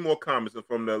a few more comments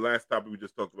from the last topic we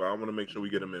just talked about. I want to make sure we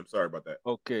get them in. Sorry about that.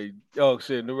 Okay. Oh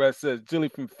shit. The rest says Jilly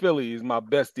from Philly is my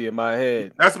bestie in my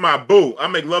head. That's my boo. I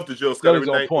make love to Jill Scott every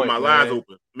night with my eyes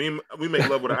open. We make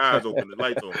love with our eyes open, the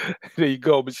lights on. There you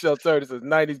go. Michelle Turner says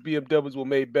 90s BMWs were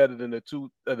made better than the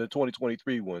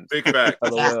 2023 ones. Big fact.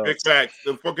 Big fact.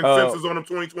 The fucking sensors on them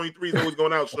 2023s always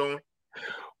going out, Sean.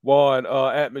 Juan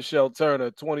at Michelle Turner,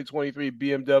 2023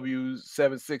 BMW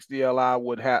 760 Li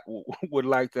would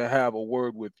like to have a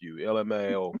word with you.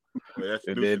 LMAO.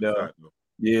 And then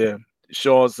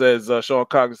Sean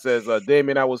Cocker says,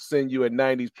 Damien, I will send you a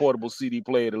 90s portable CD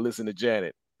player to listen to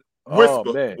Janet. Whisper.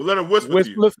 Oh, man. We'll let her whisper to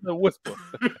you. Listen to whisper.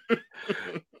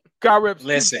 Reps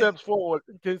 2 steps forward,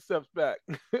 10 steps back.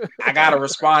 I got a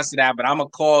response to that, but I'm gonna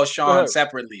call Sean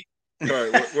separately. All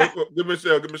right, give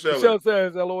Michelle. Michelle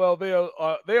says, "LOL, they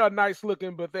are nice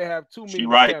looking, but they have too many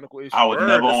mechanical issues." I would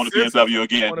never own a BMW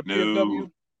again. BMW?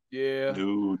 Yeah,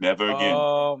 no, never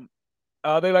again.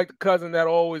 They like the cousin that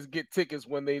always get tickets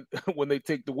when they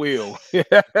take the wheel.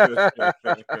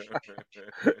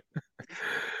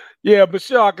 Yeah,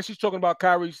 Michelle, because she's talking about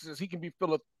Kyrie. She says he can be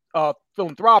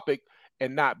philanthropic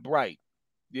and not bright.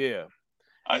 Yeah,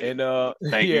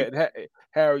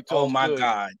 Harry. Oh my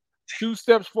God. 2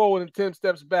 steps forward and 10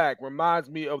 steps back reminds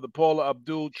me of the Paula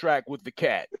Abdul track with the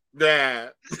cat.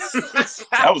 Yeah.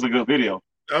 That was a good video.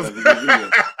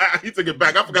 He took it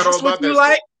back. I forgot all about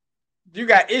that. You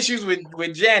got issues with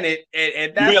Janet,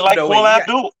 and that's you didn't like Paula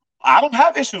Abdul. I don't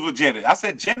have issues with Janet. I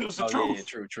said Janet was the truth.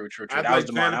 Yeah, true. That was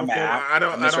the one I'm at. I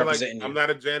don't like. I'm not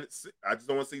a Janet. I just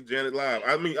don't want to see Janet live.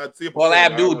 I mean, I'd see her. Paula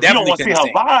Abdul definitely. You don't want to see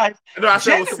her live. No,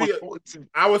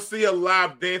 I would see her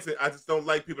live dancing. I just don't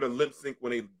like people to lip sync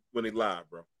when they live,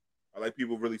 bro. I like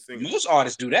people really singing. Most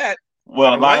artists do that.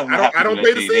 Well, I don't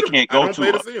pay to see them. They can't go to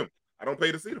her. I don't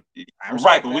pay to see them.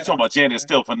 Right, but we're talking about Janet is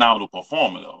still a phenomenal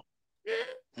performer, though. Yeah.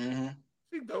 Mm-hmm.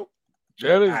 She's dope.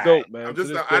 Janet's dope, man. I'm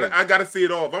just, I gotta see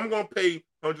it all. If I'm gonna pay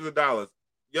hundreds of dollars,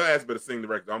 your ass better sing the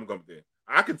record. I'm gonna be there.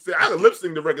 I can lip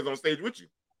sing the records on stage with you.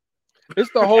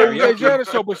 It's the whole Janet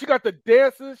show, but she got the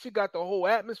dances, she got the whole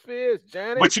atmosphere. It's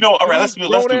Janet. But all right, let's do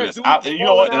this. You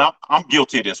know what? And I'm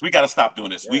guilty of this. We got to stop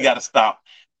doing this. Yeah. We got to stop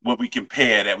when we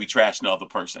compare that we trash another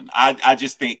person. I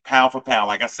just think pound for pound,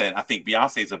 like I said, I think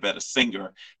Beyonce is a better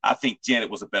singer. I think Janet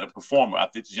was a better performer. I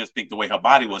just think the way her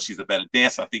body was, she's a better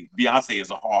dancer. I think Beyonce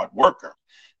is a hard worker.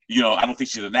 I don't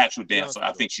think she's a natural dancer.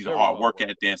 I think she's a hard worker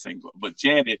at dancing. But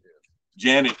Janet,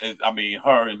 I mean,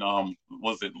 her and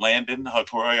was it Landon, her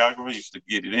choreographer, used to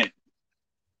get it in.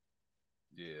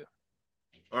 Yeah.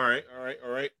 All right.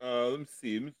 Let me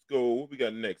see. Let's go. What we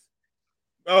got next?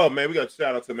 Oh man, we got a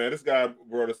shout out to this guy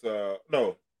brought us. We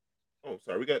got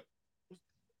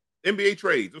NBA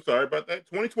trades. I'm sorry about that.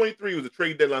 2023 was a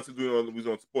trade deadline since we was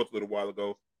on sports a little while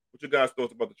ago. What your guys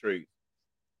thoughts about the trade?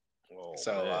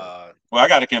 I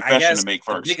got a confession to make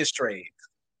first. The biggest trade.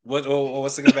 What's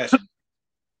the confession?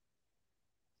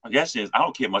 I guess I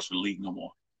don't care much for the league no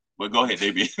more. But go ahead,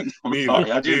 David. I'm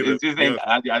sorry. I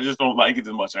just don't like it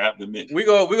as much. I have to admit. We're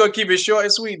gonna keep it short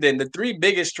and sweet. Then the 3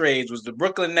 biggest trades was the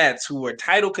Brooklyn Nets, who were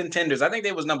title contenders. I think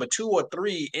they was number 2 or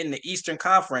 3 in the Eastern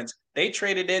Conference. They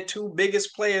traded their 2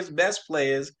 biggest players, best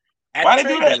players at the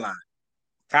trade deadline.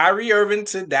 Kyrie Irving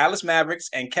to Dallas Mavericks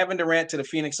and Kevin Durant to the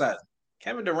Phoenix Suns.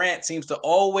 Kevin Durant seems to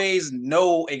always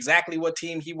know exactly what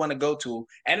team he want to go to,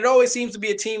 and it always seems to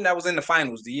be a team that was in the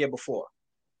finals the year before.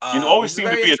 It always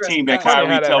seems to be a team that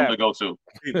Kyrie tells him to go to.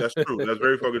 That's true. That's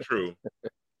very fucking true.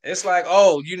 It's like,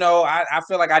 I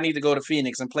feel like I need to go to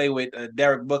Phoenix and play with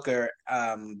Derek Booker,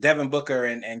 Devin Booker,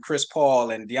 and Chris Paul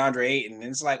and DeAndre Ayton.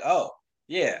 And it's like, oh,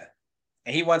 yeah.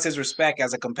 And he wants his respect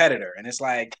as a competitor. And it's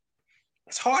like,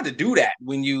 It's hard to do that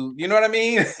when you know what I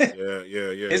mean?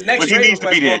 Yeah. His next But he trade needs to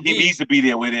be request there. gonna He needs to be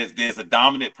there where there's a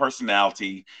dominant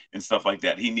personality and stuff like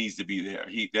that. He needs to be there.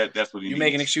 That's what he you needs.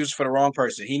 make an excuse for the wrong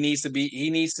person. He needs to be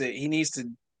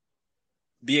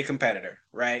a competitor,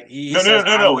 right? He No. says,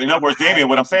 In other words, Damian,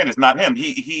 what I'm saying is not him.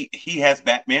 He has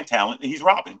Batman talent and he's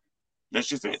Robin. That's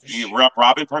just it.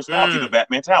 Robin personality, the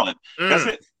Batman talent. That's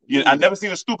it. I never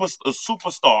seen a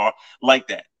superstar like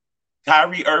that.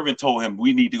 Kyrie Irving told him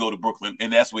we need to go to Brooklyn,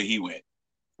 and that's where he went.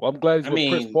 Well, I'm glad he's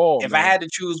with Chris Paul. If I had to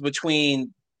choose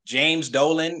between James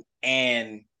Dolan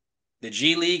and the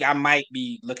G League, I might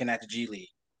be looking at the G League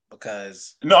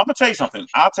because. No, I'm gonna tell you something.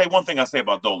 I'll tell you one thing I say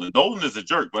about Dolan. Dolan is a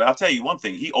jerk, but I'll tell you one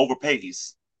thing: he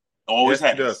overpays. Always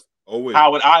has. He does. Always.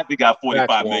 Howard Ivey got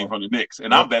 $45 million from the Knicks,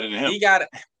 and I'm better than him.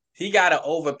 He got to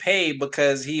overpay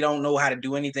because he don't know how to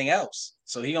do anything else.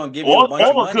 So he gonna give you a bunch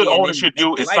of money. All a good owner should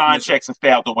do is sign checks and stay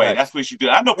out the way. Right. That's what he should do.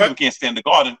 I know people can't stand the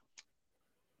Garden,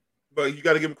 but you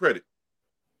got to give him credit.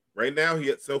 Right now,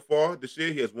 so far this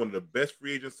year, he has one of the best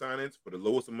free agent signings for the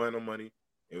lowest amount of money.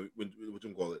 And what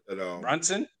you call it?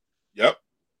 Brunson. Yep.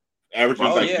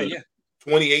 Averaging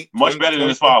 28. Much better than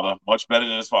his father. Much better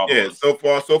than his father. Yeah. Was.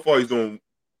 So far he's doing.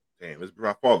 Damn, his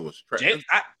father was trash.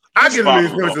 I give him any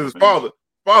points as his father.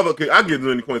 I give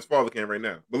him any points father can right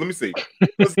now. But let me see.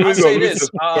 I'll say this.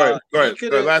 Go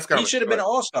ahead. Last comment. He should have been an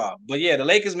all-star. But yeah, the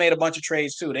Lakers made a bunch of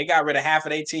trades too. They got rid of half of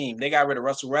their team. They got rid of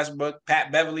Russell Westbrook,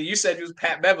 Pat Beverly. You said you was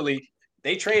Pat Beverly.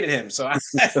 They traded him. So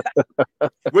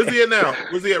where's he at now?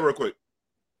 Where's he at real quick?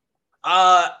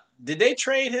 Did they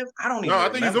trade him? I don't even know. I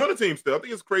think he's on the team still. I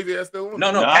think it's crazy ass still on.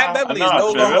 No, Pat Beverly is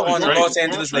no longer on the Los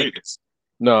Angeles Lakers.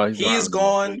 No, he's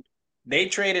gone. They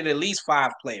traded at least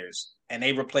 5 players and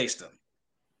they replaced them.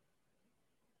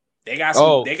 They got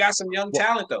some young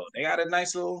talent though. They got a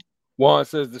nice little. Juan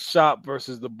says the shop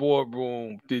versus the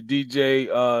boardroom. The DJ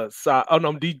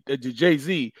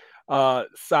Jay-Z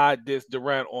side diss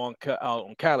Durant on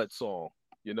Khaled's song.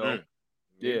 You know.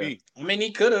 Yeah. I mean,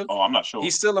 he could have. Oh, I'm not sure.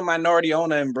 He's still a minority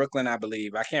owner in Brooklyn, I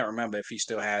believe. I can't remember if he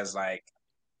still has like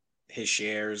his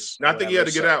shares. I think he had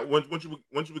to get out once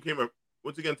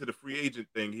you get into the free agent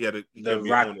thing. He had to the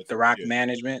rock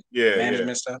management,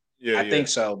 stuff. Yeah, I think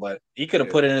so, but he could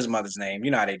have put it in his mother's name. You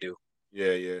know how they do.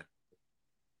 Yeah.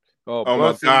 Oh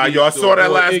my God, yo! I saw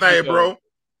that last night, bro.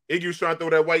 Iggy was trying to throw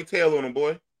that white tail on him,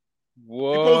 boy.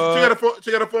 What?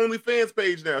 She got a OnlyFans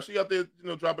page now. She out there,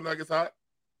 dropping like it's hot.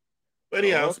 But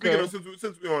anyhow, speaking of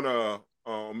since we're on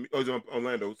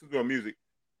Orlando, since we're on music,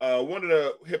 one of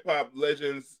the hip hop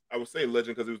legends, I would say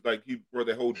legend because it was like he brought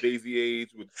that whole Daisy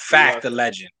Age with the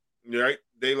legend, right?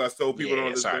 De La Soul people don't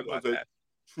understand.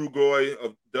 True Goy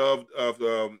of Dove of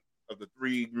the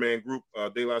 3-man group.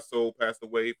 De La Soul passed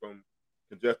away from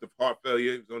congestive heart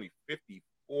failure. He was only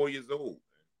 54 years old.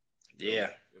 Yeah,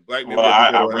 Black man. Well,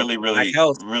 I really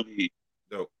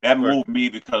dope. That moved me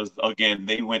because again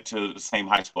they went to the same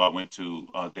high school I went to.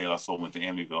 De La Soul went to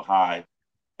Amityville High,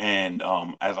 and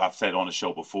as I've said on the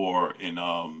show before, in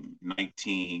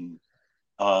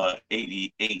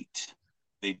 1988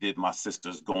 they did my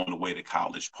sister's going away to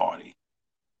college party,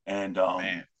 and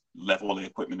left all the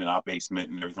equipment in our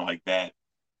basement and everything like that.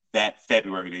 That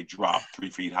February they dropped 3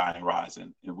 Feet High and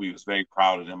Rising, and we was very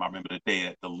proud of them. I remember the day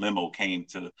that the limo came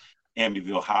to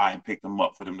Amityville High and picked them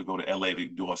up for them to go to LA to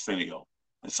do Arsenio.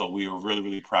 And so we were really,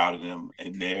 really proud of them.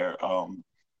 And there,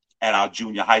 at our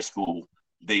junior high school,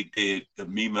 they did the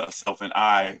Me, Myself, and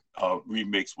I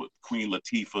remix with Queen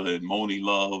Latifah and Moni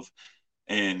Love.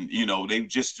 And, they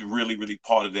just really, really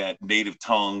part of that Native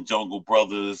Tongue, Jungle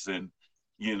Brothers, and,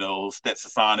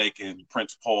 Stetsasonic and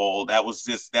Prince Paul. That was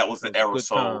the era.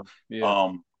 So,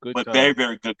 but very,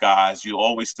 very good guys. You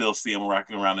always still see them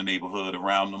rocking around the neighborhood,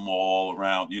 around the mall,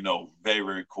 around, very,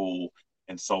 very cool.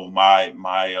 And so my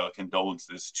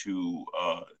condolences to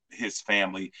his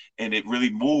family. And it really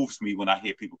moves me when I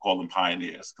hear people call them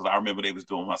pioneers, because I remember they was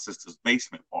doing my sister's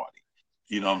basement party.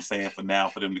 You know what I'm saying? For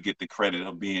them to get the credit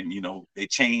of being, they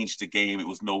changed the game. It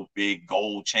was no big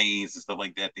gold chains and stuff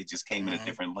like that. They just came in a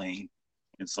different lane.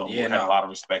 And so we had a lot of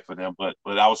respect for them. But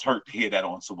I was hurt to hear that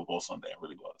on Super Bowl Sunday. I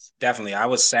really was. Definitely. I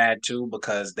was sad too,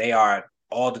 because they are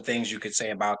all the things you could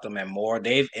say about them and more.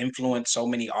 They've influenced so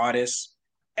many artists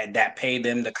and that pay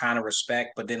them the kind of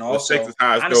respect, but then also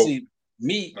honestly,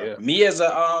 me as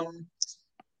a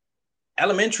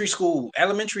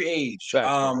elementary age,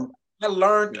 I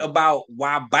learned about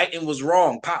why biting was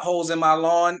wrong. Potholes in my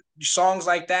lawn, songs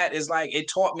like that is like, it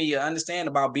taught me to understand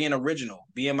about being original,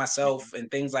 being myself, and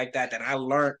things like that I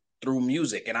learned through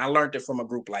music. And I learned it from a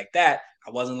group like that.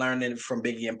 I wasn't learning it from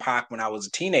Biggie and Pac when I was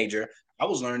a teenager. I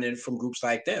was learning it from groups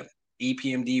like them,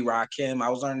 EPMD, Rakim. I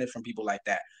was learning it from people like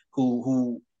that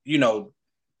who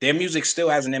their music still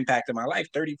has an impact in my life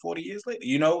 30, 40 years later.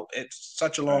 You know, it's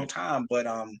such a long time, but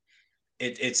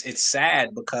it's sad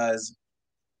because,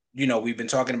 you know, we've been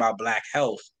talking about Black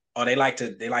health, or they like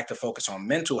to focus on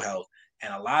mental health.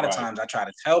 And a lot of times I try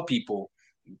to tell people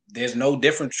there's no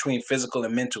difference between physical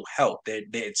and mental health.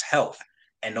 It's health.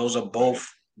 And those are both,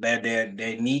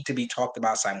 they need to be talked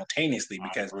about simultaneously,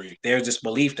 because there's this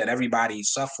belief that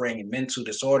everybody's suffering in mental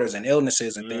disorders and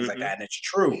illnesses and things like that. And it's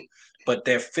true. But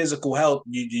their physical health,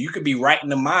 you could be right in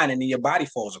the mind and then your body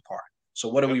falls apart. So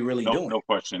what are we really doing? No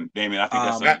question, Damien. I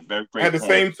think that's a very great I had the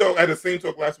point. same talk. I had the same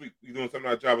talk last week. You doing something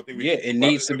on our job? I think it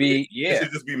needs to be. It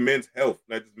should just be men's health,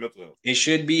 not just mental health. It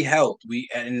should be health.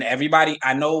 And everybody.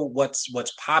 I know what's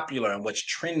popular and what's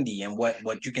trendy and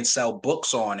what you can sell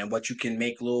books on and what you can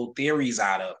make little theories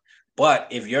out of. But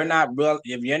if you're not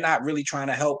really trying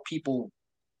to help people,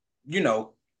 you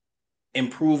know,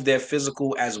 improve their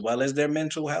physical as well as their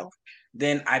mental health,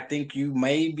 then I think you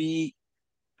may be.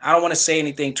 I don't want to say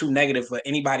anything too negative for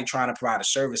anybody trying to provide a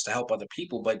service to help other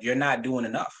people, but you're not doing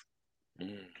enough.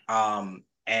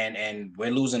 And we're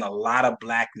losing a lot of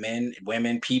Black men,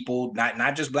 women, people,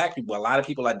 not just Black people. A lot of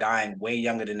people are dying way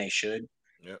younger than they should.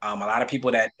 Yep. A lot of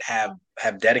people that have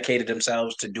dedicated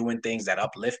themselves to doing things that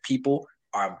uplift people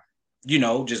are, you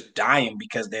know, just dying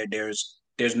because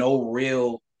there's no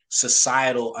real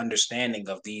societal understanding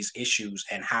of these issues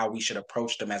and how we should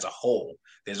approach them as a whole.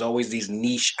 There's always these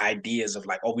niche ideas of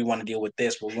like, oh, we want to deal with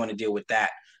this, but we want to deal with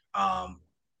that.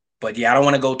 But yeah, I don't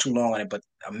want to go too long on it, but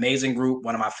amazing group.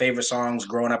 One of my favorite songs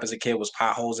growing up as a kid was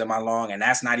Potholes in My Lawn, and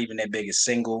that's not even their biggest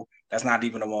single. That's not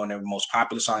even one of their most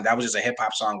popular songs. That was just a hip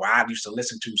hop song where I used to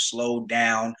listen to slowed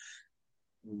down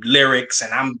lyrics,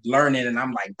 and I'm learning and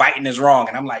I'm like, biting is wrong.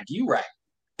 And I'm like, you right.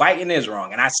 Biting is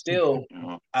wrong. And I still,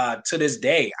 to this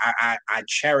day, I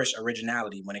cherish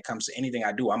originality when it comes to anything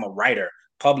I do. I'm a writer,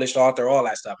 published author, all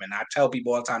that stuff. And I tell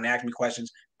people all the time, they ask me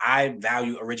questions, I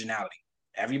value originality.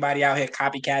 Everybody out here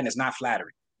copycatting is not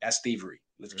flattery. That's thievery.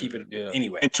 Let's keep it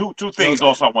anyway. And two things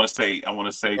also I want to say,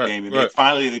 Damien, they're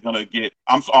going to get,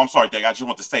 I'm sorry, Dave, I just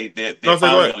want to say that they're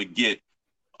finally going to get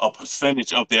a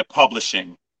percentage of their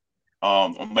publishing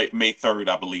on May 3rd,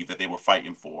 I believe, that they were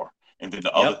fighting for. And then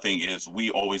the other thing is we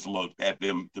always looked at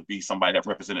them to be somebody that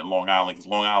represented Long Island, because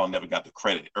Long Island never got the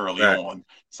credit early on.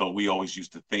 So we always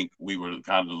used to think we were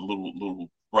kind of the little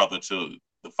brother to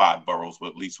the 5 boroughs, but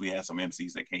at least we had some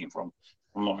MCs that came from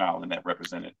Long Island that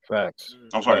represented. Facts.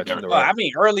 I'm sorry, Derek. Well, I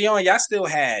mean, early on, y'all still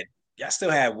had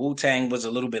Wu-Tang was a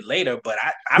little bit later, but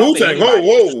I don't Wu-Tang,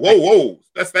 whoa.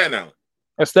 That's Staten Island.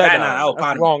 That's Staten Island.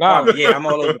 Oh, Long Island. Yeah, I'm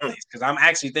all over the place because I'm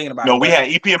actually thinking about it. No, we had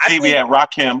EPMD, we had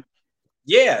Rakim.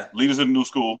 Yeah. Leaders of the New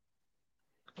School.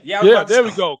 Yeah, there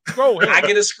we go. Scroll here. I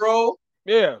get a scroll.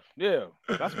 Yeah.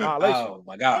 That's violation. Oh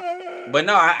my God. But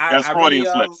no, that's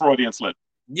Freudian slip.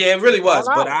 Yeah, it really was.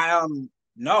 But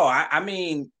I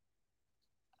mean,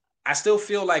 I still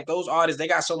feel like those artists, they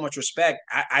got so much respect.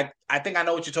 I think I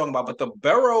know what you're talking about. But the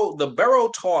borough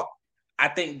talk, I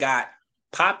think, got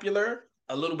popular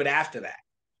a little bit after that.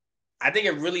 I think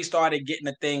it really started getting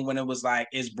a thing when it was like,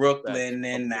 it's Brooklyn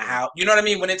and the house. You know what I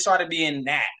mean? When it started being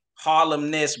that.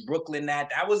 Harlem this, Brooklyn that.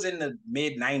 That was in the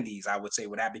mid-90s, I would say,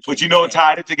 when that became. But you know what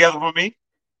tied it together for me?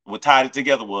 What tied it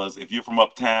together was, if you're from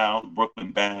uptown,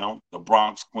 Brooklyn bound, the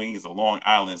Bronx, Queens, the Long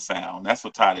Island sound. That's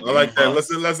what tied it together. I like that.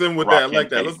 Let's end with that. I like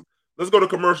that. Let's go to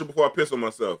commercial before I piss on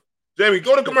myself. Jamie,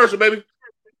 go to commercial, baby.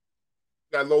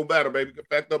 Got low batter, baby. Get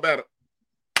backed up batter.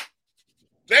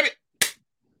 Jamie,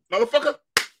 motherfucker.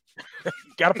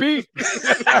 Gotta pee.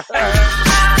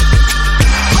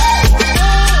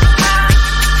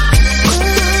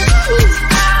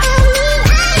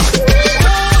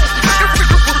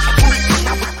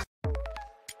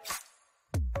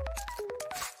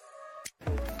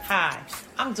 Hi,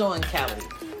 I'm Dawn Kelly,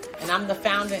 and I'm the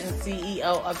founder and CEO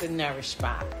of The Nourish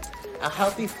Spot, a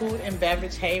healthy food and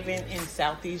beverage haven in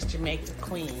Southeast Jamaica,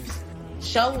 Queens.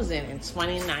 Chosen in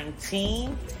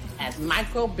 2019 as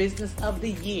Micro Business of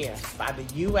the Year by the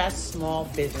U.S. Small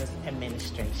Business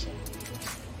Administration.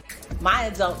 My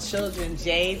adult children,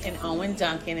 Jade and Owen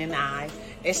Duncan, and I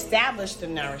established the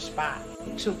Nourish Spot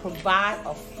to provide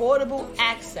affordable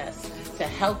access to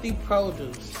healthy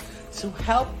produce, to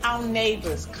help our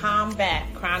neighbors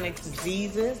combat chronic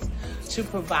diseases, to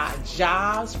provide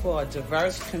jobs for a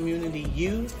diverse community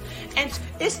youth. And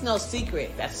it's no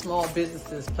secret that small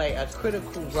businesses play a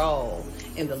critical role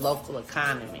in the local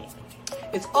economy.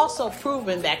 It's also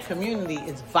proven that community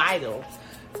is vital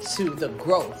to the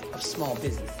growth of small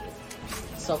businesses.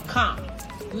 So come,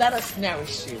 let us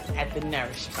nourish you at the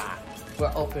Nourish Spot.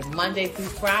 We're open Monday through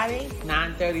Friday,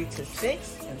 9:30 to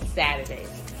 6, and Saturdays,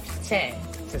 10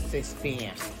 to 6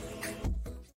 p.m.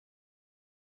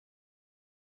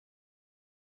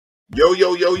 Yo,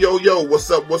 yo, yo, yo, yo, what's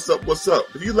up, what's up, what's up?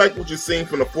 If you like what you're seeing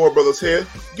from the Four Brothers here,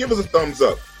 give us a thumbs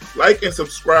up. Like and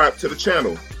subscribe to the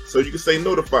channel so you can stay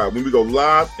notified when we go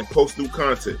live and post new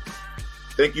content.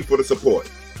 Thank you for the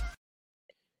support.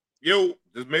 Yo,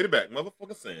 just made it back.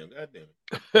 Motherfucker Sam, god damn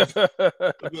it.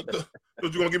 Thought you were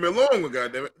going to give me a long one,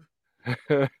 god damn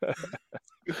it.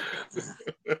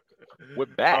 We're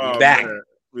back. Oh, back. man.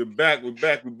 We're back, and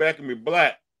we're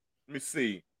black. Let me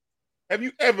see. Have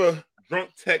you ever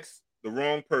drunk text the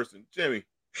wrong person? Jimmy,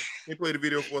 can you play the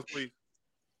video for us, please?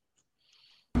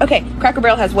 Okay, Cracker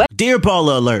Barrel has what? Dear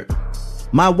baller alert.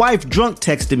 My wife drunk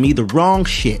texted me the wrong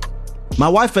shit. My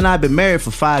wife and I have been married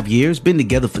for 5 years, been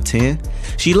together for 10.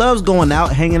 She loves going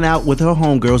out, hanging out with her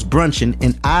homegirls, brunching,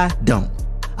 and I don't.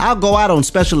 I'll go out on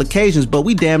special occasions, but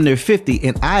we damn near 50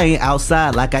 and I ain't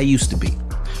outside like I used to be.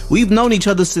 We've known each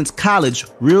other since college,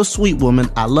 real sweet woman,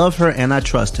 I love her and I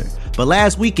trust her. But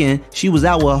last weekend, she was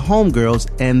out with her homegirls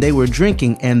and they were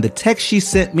drinking and the text she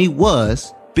sent me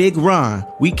was, Big Ron,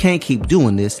 we can't keep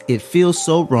doing this. It feels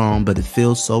so wrong, but it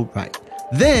feels so right.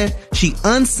 Then she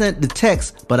unsent the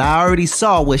text, but I already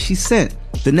saw what she sent.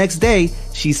 The next day,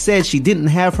 she said she didn't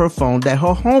have her phone, that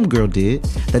her homegirl did,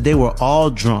 that they were all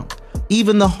drunk.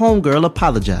 Even the homegirl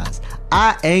apologized.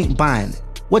 I ain't buying it.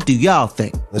 What do y'all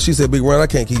think? And she said, Big Ron, I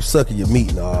can't keep sucking your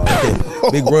meat. No,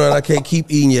 Big Ron, I can't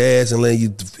keep eating your ass and letting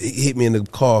you hit me in the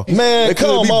car. Man,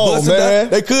 come on, man.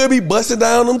 They could be busting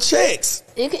down them checks.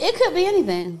 It could be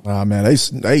anything. Nah, man, they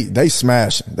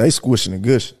smashing. They squishing and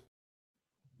gushing.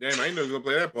 Damn, I ain't never gonna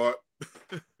play that part.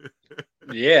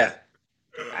 Yeah.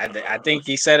 I think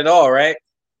he said it all, right?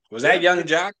 Was that Young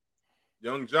Jock?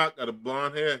 Young Jock got a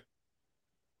blonde hair.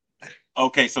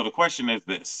 Okay, so the question is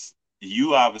this.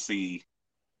 You obviously,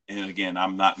 and again,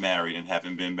 I'm not married and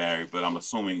haven't been married, but I'm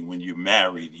assuming when you're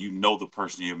married, you know the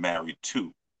person you're married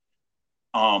to.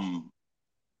 I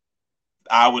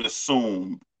would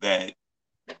assume that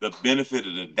the benefit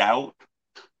of the doubt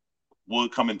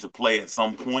would come into play at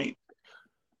some point.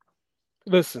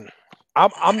 Listen,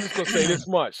 I'm just gonna say this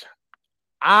much.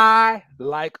 I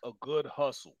like a good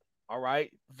hustle. All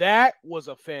right. That was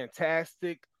a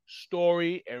fantastic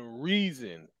story and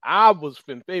reason. I was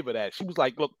in favor of that. She was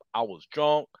like, look, I was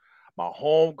drunk. My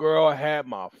homegirl had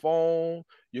my phone.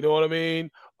 You know what I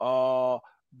mean?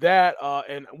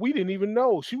 And we didn't even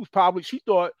know. She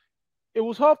thought it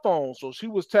was her phone. So she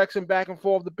was texting back and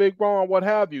forth the Big Ron, what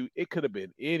have you. It could have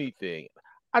been anything.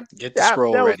 Get the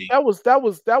scroll ready. That was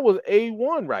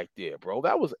A1 right there, bro.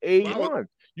 That was A1.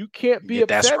 You can't be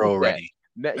upset that scroll with that. ready.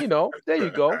 Now, you know, there you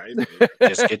go.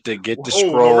 Just get the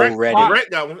scroll ready.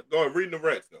 Rhett got one. Go ahead, reading the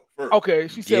Rex though. First. Okay,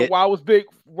 she said, why was Big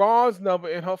Ron's number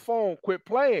in her phone? Quit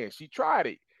playing. She tried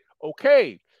it.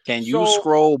 Okay. Can you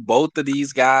scroll both of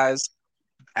these guys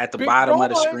at the bottom of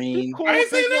the screen? Cool. I ain't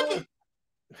saying nothing.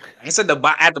 I said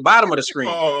at the bottom of the screen.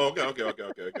 Oh,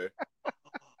 okay.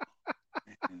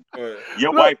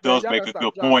 Your wife does make a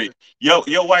good point.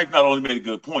 Your wife not only made a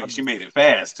good point, she made it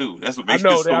fast too. That's what makes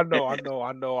it so I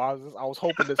know. I was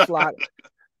hoping to slide,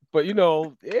 but you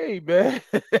know, hey man,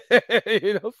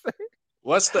 you know what I'm saying?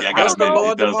 What's the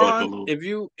law, Devon? If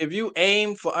you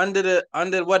aim for under the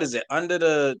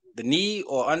knee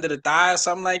or under the thigh or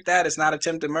something like that, it's not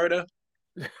attempted murder.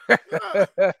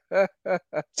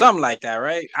 Something like that,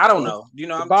 right? I don't know. You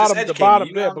know, the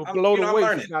bottom there, but below the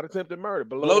waist, it's not attempted murder.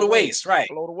 Below the waist, right?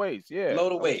 Below the waist, yeah. Below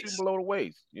the waist. Below the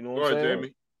waist. You know what I'm saying?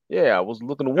 Jamie. Yeah, I was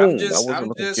looking to wound.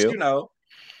 I'm just you know,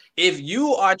 if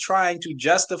you are trying to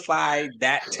justify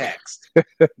that text,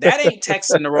 that ain't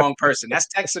texting the wrong person. That's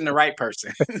texting the right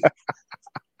person.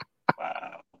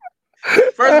 Wow.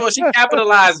 First of all, she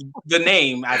capitalized the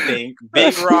name, I think.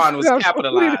 Big Ron was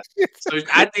capitalized. So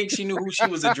I think she knew who she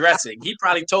was addressing. He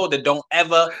probably told her, don't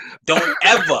ever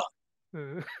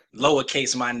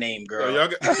lowercase my name, girl. Yo,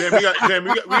 we got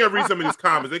to read some of these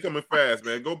comments. They coming fast,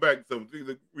 man. Go back to some.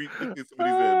 Read some of these in,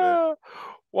 man.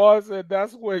 Well, I said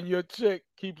that's when your chick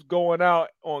keeps going out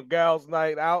on gals'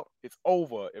 night out. It's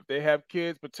over. If they have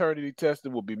kids, paternity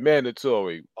testing will be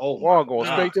mandatory. I'm going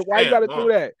straight to why you got to do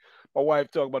that? My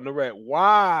wife talking about Norette.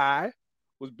 Why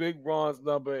was Big Ron's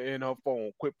number in her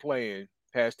phone? Quit playing.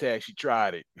 Hashtag she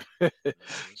tried it.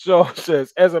 So it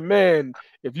says, as a man,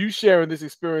 if you sharing this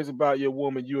experience about your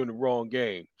woman, you in the wrong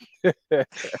game.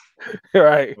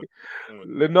 Right.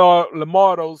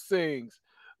 Lamardo sings,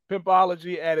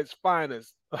 Pimpology at its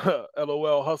finest.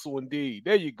 LOL, hustle indeed.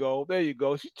 There you go.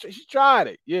 She tried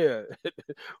it. Yeah.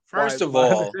 First of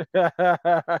all,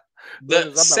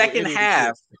 the second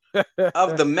half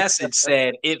of the message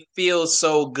said, it feels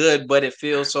so good, but it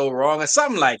feels so wrong, or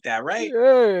something like that, right?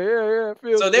 Yeah.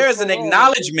 So there is an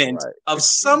acknowledgement of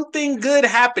something good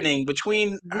happening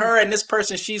between her and this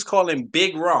person she's calling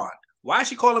Big Ron. Why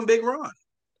she call him Big Ron?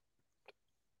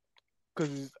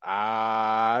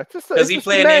 Because he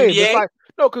play in the NBA. Like,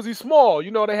 no, because he's small.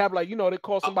 You know, they have like, you know, they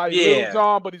call somebody Little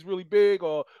John, but he's really big,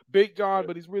 or Big John,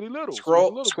 but he's really little.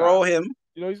 Scroll him.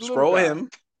 You know, he's a scroll little him.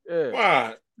 Yeah.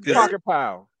 Why? Pocket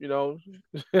pal. You know,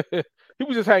 he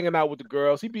was just hanging out with the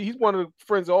girls. He's one of the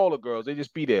friends of all the girls. They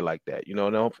just be there like that. You know,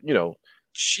 no, you know.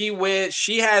 She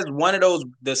has one of those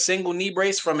the single knee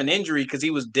brace from an injury because he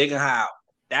was digging her out.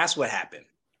 That's what happened.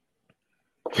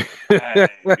 Hey,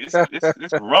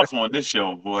 it's rough on this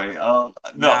show, boy. No,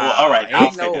 all right.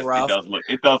 I'll say this. Rough.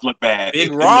 It does look bad.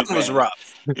 Big Ron was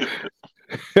rough. Big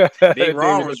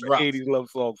Ron was rough. 80s love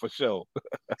song for sure.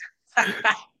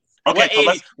 Okay,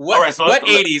 what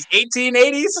 80s?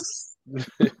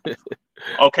 1880s?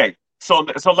 Okay, so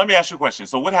let me ask you a question.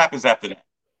 So what happens after that?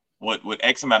 With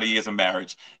X amount of years of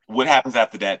marriage, what happens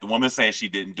after that? The woman saying she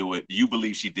didn't do it. You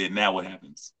believe she did. Now what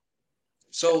happens?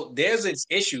 So there's this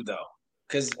issue though,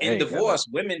 because in divorce,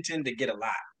 women tend to get a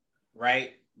lot,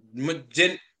 right?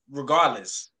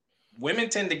 Regardless, women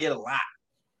tend to get a lot.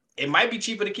 It might be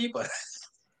cheaper to keep her.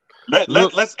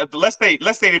 Let's say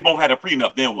they both had a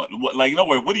prenup. Then what? Like, you know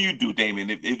what? What do you do, Damien?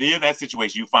 If you're in that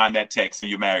situation, you find that text and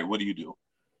you're married. What do you do?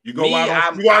 You go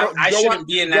I shouldn't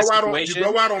be in that situation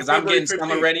because I'm getting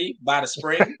summer ready by the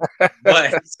spring.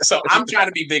 But so I'm trying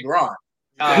to be Big Ron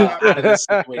out of this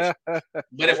situation.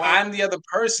 But if I'm the other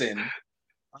person,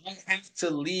 I have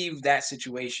to leave that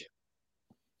situation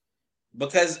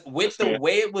because with the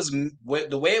way it was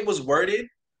worded,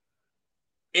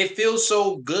 it feels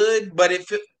so good. But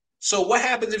so what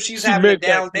happens if she's having a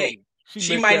down day?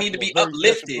 She might need to be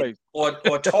uplifted or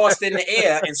tossed in the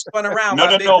air and spun around.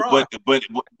 No.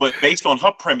 But based on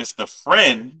her premise, the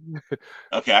friend.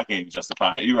 Okay, I can't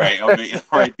justify it. You're right. Okay,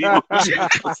 right. Thank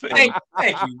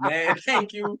you, man.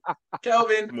 Thank you,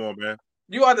 Kelvin. Come on, man.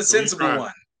 You are the sensible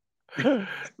one.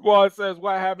 Well, it says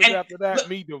what happens after that?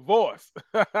 Me divorce.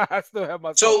 I still have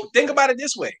my. So think about it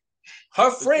this way: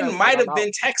 her friend might have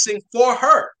been texting for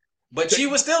her, but she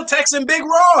was still texting Big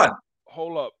Ron.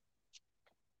 Hold up.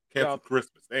 Cancel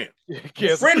Christmas, damn.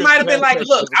 Your friend might have been like,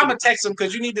 "Look, I'm gonna text him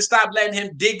because you need to stop letting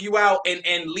him dig you out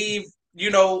and leave, you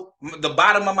know, the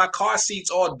bottom of my car seats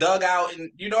all dug out,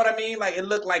 and you know what I mean? Like it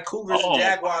looked like cougars and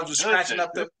jaguars were scratching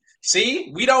up the.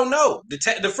 See, we don't know.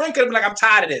 The friend could have been like, "I'm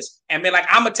tired of this," and been like,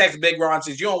 "I'm gonna text Big Ron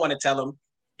since you don't want to tell him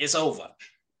it's over."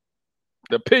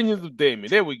 The opinions of Damien.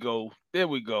 There we go.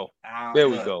 We go.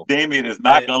 Damien is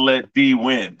not gonna let D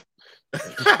win.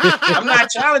 I'm not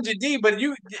challenging D, but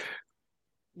you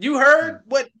heard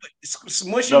what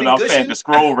smushing and I'm gushing? saying the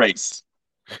scroll race.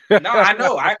 No, I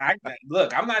know. I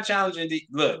look. I'm not challenging D.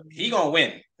 Look, he gonna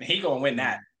win. He gonna win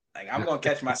that. Like I'm gonna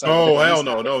catch myself. Oh hell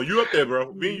no! You up there,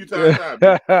 bro? Me and you time. We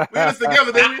in this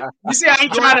together, baby. You see how he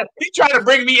try to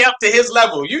bring me up to his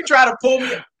level. You try to pull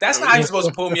me. That's not how you're supposed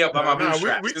to pull me up by my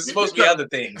bootstraps. It's supposed to be other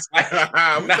things. We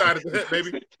trying to hit,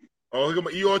 baby. Oh,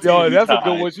 yo, that's a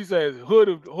good one. She says,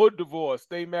 "Hood divorce,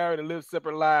 stay married and live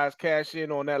separate lives. Cash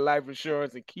in on that life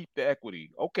insurance and keep the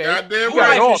equity." Okay, goddamn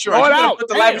right. Life insurance. You gonna put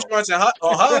the life insurance on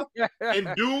her?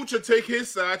 And dude should take his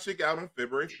side chick out on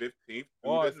February 15th through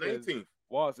the 19th.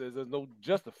 Wall says there's no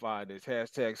justifying this.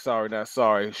 Hashtag sorry, not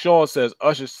sorry. Sean says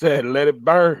Usher said let it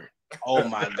burn. Oh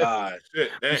my God.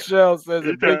 Shit, Michelle says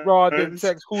if Big Ron didn't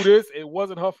text who this, it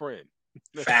wasn't her friend.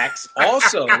 Facts.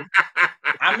 Also,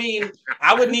 I mean,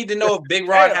 I would need to know if Big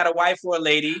Ron had a wife or a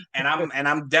lady, and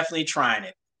I'm definitely trying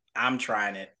it. I'm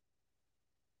trying it.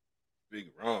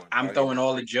 Big Ron. I'm throwing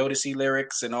all the Jodeci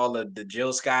lyrics and all the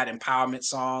Jill Scott empowerment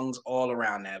songs all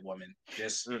around that woman.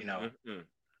 Just you know.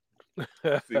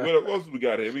 See, what else we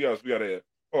got here? We got here.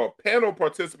 Oh, panel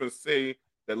participants say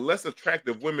that less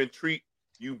attractive women treat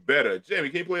you better. Jamie,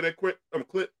 can you play that clip?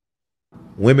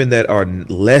 Women that are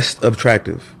less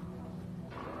attractive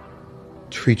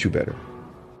treat you better.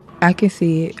 I can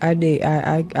see it. I did.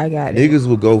 I got it. Niggas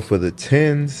will go for the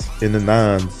 10s and the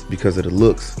 9s because of the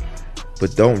looks,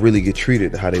 but don't really get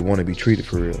treated how they want to be treated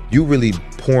for real. You really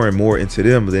pouring more into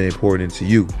them than they pouring into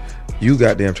you. You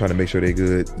goddamn trying to make sure they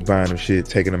good, buying them shit,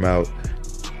 taking them out,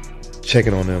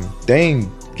 checking on them. They ain't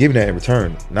giving that in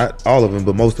return. Not all of them,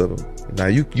 but most of them. Now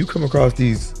you come across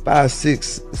these 5,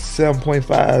 6,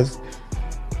 7.5s.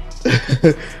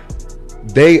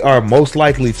 They are most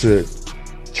likely to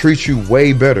treat you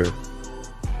way better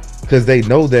because they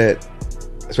know that,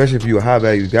 especially if you're a high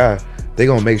value guy, they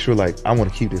gonna make sure like I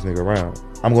want to keep this nigga around.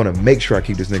 I'm gonna make sure I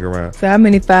keep this nigga around. So how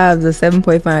many 5s or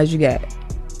 7.5s you got?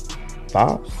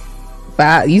 5s?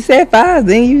 5. You said 5s,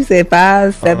 then you said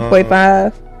 5s,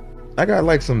 7.5. I got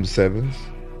like some 7s.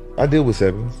 I deal with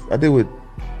 7s. I deal with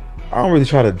I don't really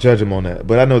try to judge them on that,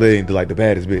 but I know they ain't like the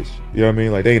baddest bitch. You know what I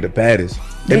mean? Like they ain't the baddest.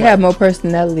 They have more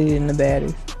personality than the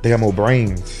baddest. They got more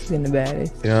brains than the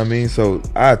baddest. You know what I mean? So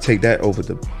I take that over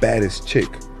the baddest chick.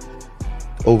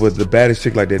 Over the baddest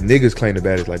chick, like that niggas claim the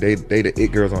baddest. Like they the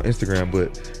it girls on Instagram,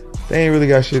 but they ain't really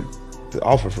got shit to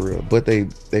offer for real. But they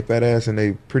fat ass and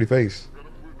they pretty face.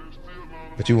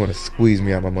 But you want to squeeze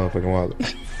me out my motherfucking wallet.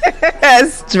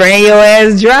 Strain your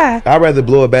ass dry. I'd rather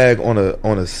blow a bag on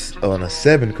a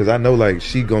 7 because I know like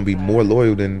she gonna be more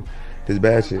loyal than this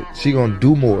bad shit. She gonna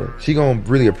do more. She gonna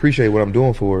really appreciate what I'm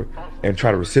doing for her and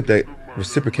try to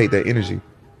reciprocate that energy.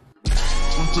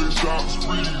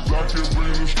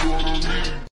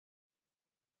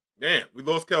 Damn, we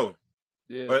lost Kelvin.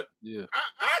 Yeah, but yeah,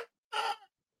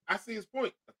 I see his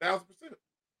point 1,000%.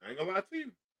 I ain't gonna lie to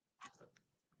you.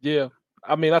 Yeah,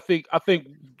 I mean, I think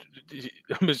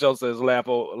Michelle says, laugh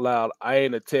out loud. I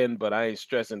ain't a 10, but I ain't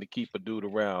stressing to keep a dude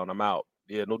around. I'm out.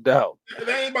 Yeah, no doubt. It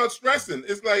ain't about stressing.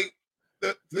 It's like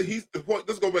he's the point.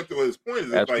 Let's go back to what his point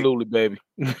is. Absolutely, like, baby.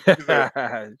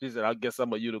 She said, I guess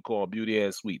I'm a unicorn, beauty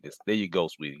and sweetness. There you go,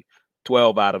 sweetie.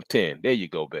 12 out of 10. There you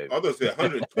go, baby. I was gonna say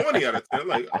 120 out of 10.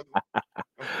 Like,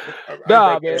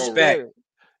 nah, man. Respect.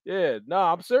 Yeah, no,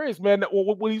 I'm serious, man.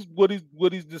 What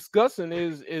he's discussing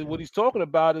is what he's talking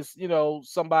about is, you know,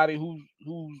 somebody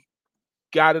who's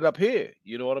got it up here.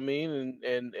 You know what I mean,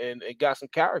 and got some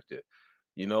character.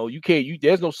 You know,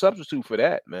 there's no substitute for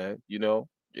that, man. You know,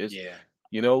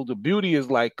 you know, the beauty is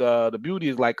like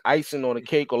icing on a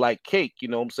cake or like cake. You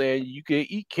know what I'm saying? You can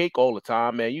eat cake all the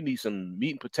time, man. You need some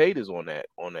meat and potatoes on that,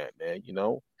 man. You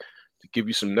know, to give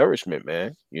you some nourishment,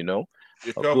 man. You know,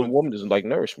 a good woman doesn't like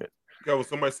nourishment. Kelvin,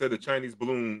 somebody said the Chinese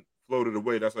balloon floated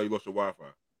away. That's how you lost your Wi-Fi.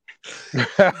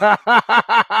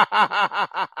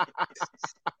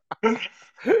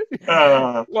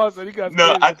 I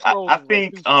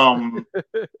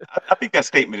think that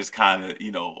statement is kind of,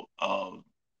 you know,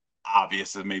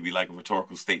 obvious and maybe like a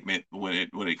rhetorical statement when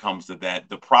it comes to that.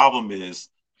 The problem is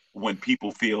when people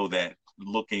feel that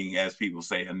looking, as people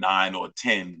say, a 9 or a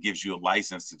 10 gives you a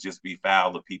license to just be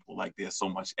foul to people. Like there's so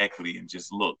much equity in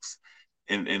just looks.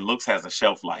 And looks has a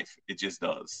shelf life. It just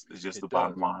does. It's just the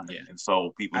bottom line. Yeah. And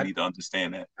so people need to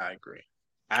understand that. I agree.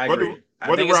 I think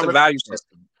it's the value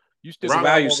system. It's a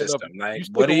value system. Like,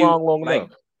 what do you like?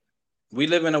 We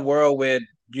live in a world where,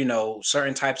 you know,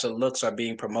 certain types of looks are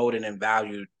being promoted and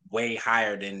valued way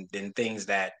higher than things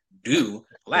that do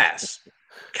last.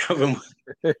 Kelvin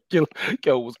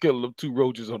was killing them 2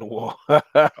 roaches on the wall.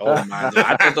 Oh my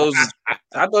God!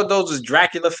 I thought those was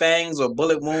Dracula fangs or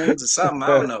bullet wounds or something. I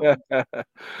don't know. But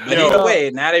either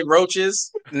way, now they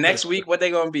roaches. Next week, what they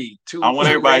gonna be? 2. I want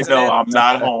everybody to know I'm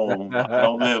not home. I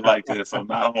don't live like this. I'm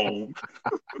not home.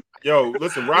 Yo,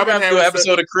 listen, Robin Harris do an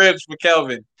episode of Cribs for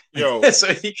Kelvin. Yo,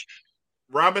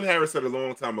 Robin Harris said a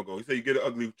long time ago. He said, "You get an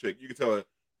ugly chick, you can tell her."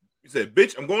 He said,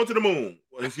 "Bitch, I'm going to the moon."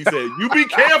 And she said, "You be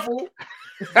careful.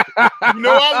 You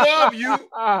know I love you."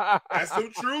 That's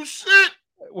some true shit.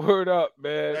 Word up,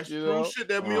 man. That's true shit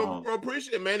that we don't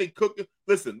appreciate, man. They cook.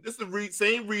 Listen, this is the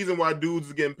same reason why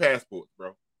dudes are getting passports,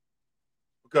 bro.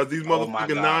 Because these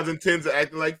motherfucking 9s and 10s are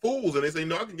acting like fools, and they say,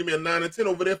 "No, I can give me a 9 and 10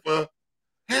 over there for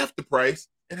half the price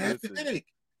and half the headache."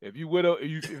 If you with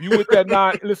that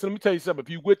 9, listen, let me tell you something.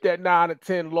 If you with that 9 or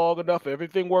 10 long enough,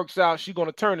 everything works out, she's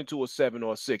gonna turn into a 7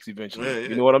 or a 6 eventually. Yeah.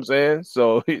 You know what I'm saying?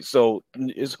 So it's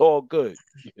all good.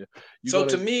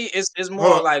 To me, it's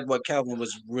more like what Kelvin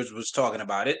was talking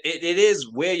about. It is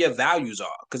where your values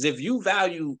are. Because if you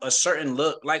value a certain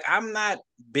look, like I'm not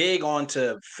big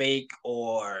onto fake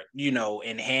or, you know,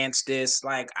 enhance this.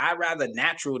 Like I rather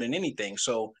natural than anything.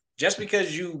 So just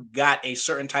because you got a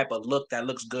certain type of look that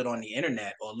looks good on the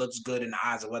internet or looks good in the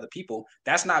eyes of other people,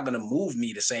 that's not going to move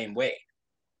me the same way.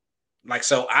 Like,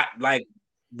 so I like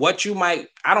what you might,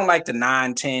 I don't like the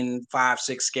 9, 10, 5,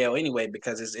 6 scale anyway,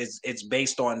 because it's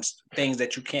based on things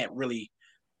that you can't really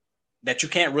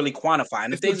quantify.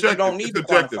 And the things you don't need to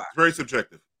quantify. It's very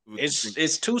subjective.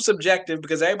 It's too subjective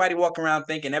because everybody walking around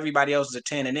thinking everybody else is a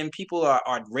 10. And then people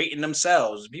are rating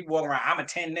themselves. People walking around, I'm a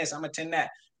 10 this, I'm a 10 that.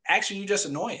 Actually, you're just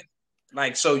annoying.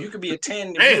 Like, so you could be a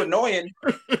 10 if you're annoying.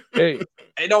 Hey,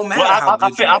 it don't matter. Well,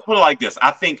 I'll put it like this.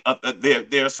 I think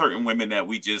there are certain women that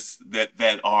we just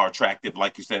that are attractive.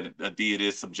 Like you said, it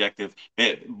is subjective.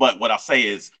 But what I'll say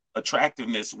is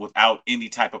attractiveness without any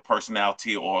type of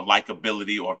personality or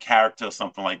likability or character or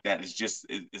something like that is just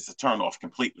it's a turn off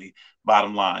completely.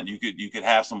 Bottom line, you could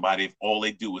have somebody if all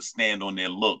they do is stand on their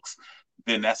looks,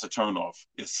 then that's a turnoff.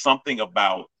 It's something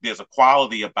about, there's a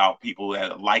quality about people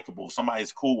that are likable.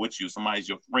 Somebody's cool with you, somebody's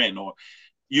your friend, or,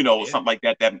 you know, something like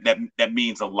that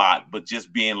means a lot. But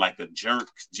just being like a jerk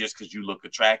just because you look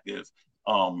attractive,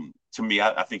 to me,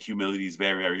 I think humility is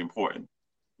very, very important.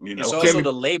 You know, it's also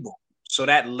the label. So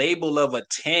that label of a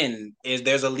 10 is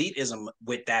there's elitism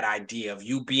with that idea of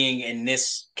you being in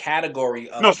this category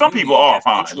of no, some beauty people are that's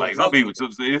fine. Like some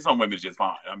ultra-wealthy. people, some women just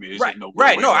fine. I mean, it's Right, just no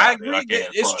right. way No, I around it. agree.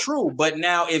 can't It's front. true. But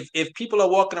now, if people are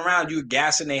walking around, you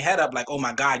gassing their head up like, "Oh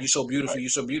my God, you're so beautiful, you're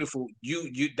so beautiful."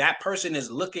 You that person is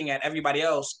looking at everybody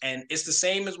else, and it's the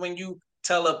same as when you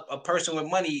tell a person with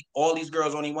money, all these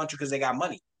girls only want you because they got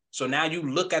money. So now you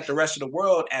look at the rest of the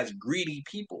world as greedy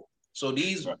people. So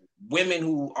these women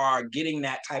who are getting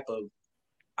that type of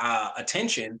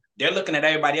attention, they're looking at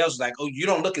everybody else like, "Oh, you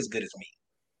don't look as good as me.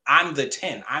 I'm the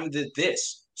 10. I'm the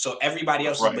this. So everybody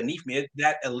else is beneath me." It's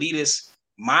that elitist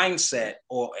mindset,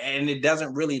 and it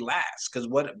doesn't really last because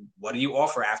what do you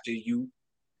offer after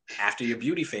your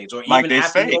beauty fades, or Like even they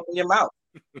after say, you open your mouth?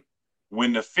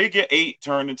 When the figure 8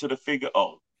 turned into the figure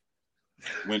O,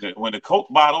 when the Coke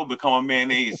bottle become a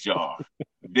mayonnaise jar,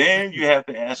 then you have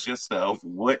to ask yourself,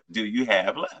 what do you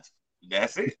have left?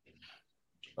 That's it.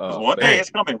 One day it's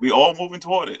coming. We all moving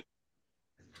toward it.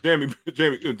 Jamie,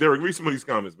 Derek, read some of these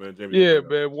comments, man. Jamie, yeah,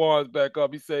 man. Juan's back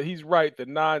up. He said he's right. The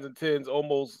 9s and 10s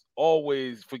almost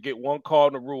always forget one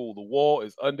cardinal rule: the wall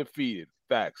is undefeated.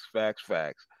 Facts.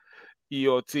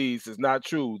 EOT says not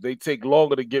true. They take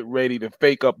longer to get ready to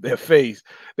fake up their face.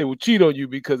 They will cheat on you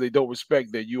because they don't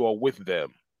respect that you are with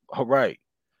them. All right.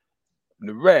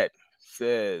 Naret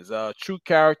says true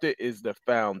character is the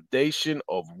foundation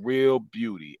of real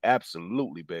beauty.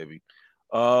 Absolutely, baby.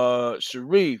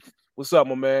 Sharif, what's up,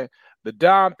 my man? The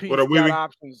dime piece got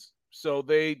options, so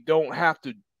they don't have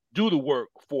to do the work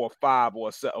for a 5 or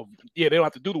a 7. Yeah, they don't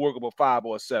have to do the work of a 5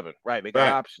 or a 7, right? They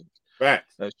got options. Right.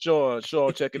 Sean,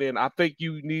 check it in. I think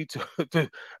you need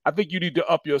to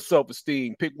up your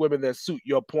self-esteem. Pick women that suit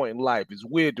your point in life. It's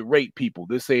weird to rate people.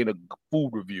 This ain't a food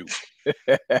review.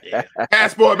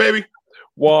 Passport, baby.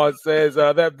 Juan says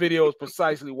that video is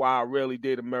precisely why I rarely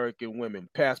date American women.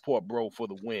 Passport bro for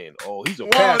the win. Oh, he's a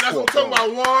passport. That's what I'm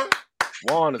talking about, Juan.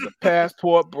 Juan is a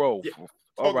passport bro.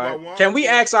 All right. Can we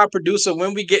ask our producer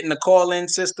when we get in the call-in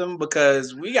system,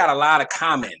 because we got a lot of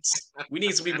comments. We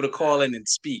need some people to call in and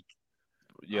speak.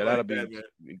 Yeah, that'll be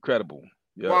incredible.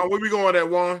 Yeah. Juan, where we going at,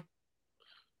 Juan?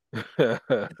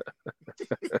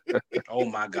 Oh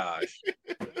my gosh.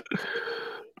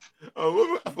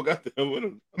 Oh, I forgot that.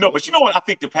 No, but you know what I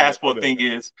think the passport thing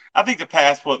is? I think the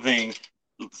passport thing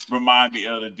remind me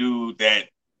of the dude that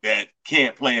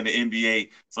can't play in the NBA.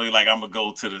 So you're like, I'm gonna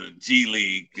go to the G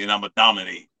League and I'm gonna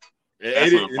dominate.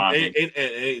 That's what it reminds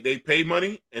me. They pay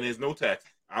money and there's no tax.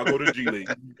 I'll go to the G League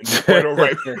and do quite all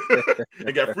right.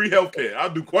 And got free healthcare. I'll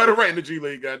do quite all right in the G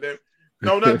League, goddamn.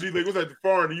 No, not G League. What's that? The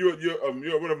foreign,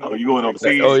 whatever. Oh, you going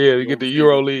overseas? Oh yeah, you get the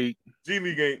Euro League. G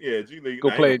League ain't. Yeah, G League.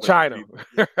 Go play in China.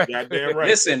 Goddamn right.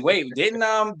 Listen, wait, didn't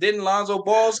Lonzo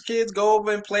Ball's kids go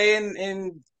over and play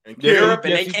in Europe,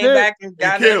 and they came back and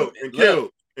got killed.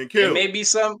 And maybe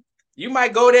you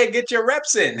might go there and get your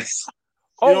reps in.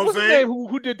 Oh, what's his name?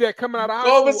 Who did that coming out of high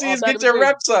school? Go overseas, get your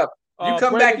reps up. You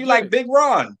come back, you like Big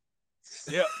Ron.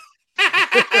 Yep.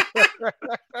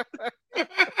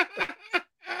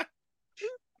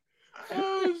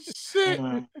 Oh shit!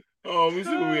 Oh, let me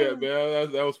see where we at,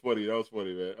 man. That was funny.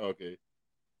 Man. Okay.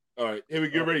 All right, here we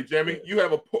get ready, Jamie. You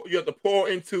have to pour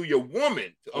into your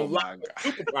woman to unlock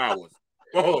superpowers.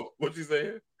 Oh, what you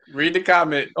saying? Read the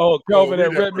comment. Oh, Kelvin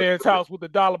at Red Man's house with the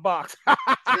dollar box.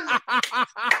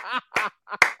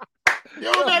 She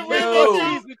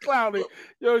be clowning.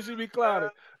 She be clowning.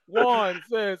 Juan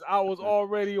says, I was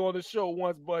already on the show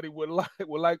once, buddy. Would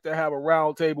like to have a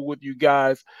round table with you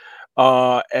guys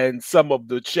and some of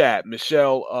the chat.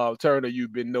 Michelle Turner,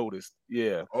 you've been noticed.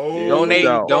 Yeah. Oh,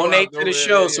 donate to the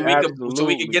show so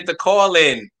we can get the call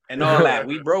in and all that.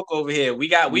 We broke over here.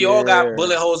 We all got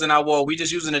bullet holes in our wall. We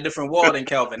just using a different wall than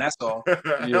Kelvin. That's all.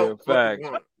 Yeah, in fact.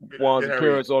 Juan's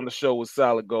appearance on the show was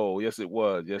solid gold. Yes, it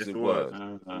was. Yes, it was.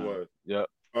 It was. Yep.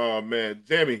 Oh man,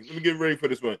 Jamie, let me get ready for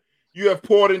this one. You have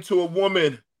poured into a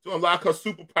woman to unlock her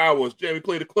superpowers. Jamie,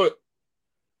 play the clip.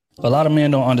 A lot of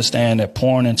men don't understand that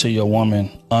pouring into your woman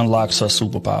unlocks her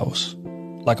superpowers.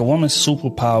 Like a woman's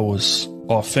superpowers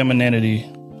are femininity,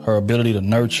 her ability to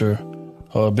nurture,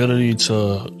 her ability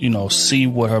to, see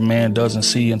what her man doesn't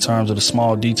see in terms of the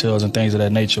small details and things of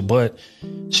that nature. But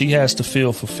she has to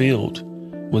feel fulfilled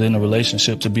within the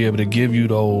relationship to be able to give you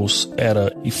those at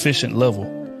an efficient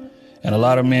level. And a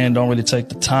lot of men don't really take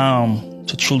the time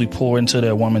to truly pour into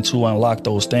their woman to unlock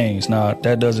those things. Now,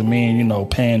 that doesn't mean,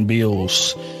 paying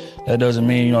bills. That doesn't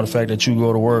mean, the fact that you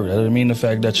go to work. That doesn't mean the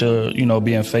fact that you're,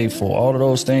 being faithful. All of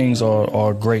those things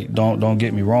are great. Don't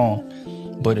get me wrong.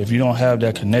 But if you don't have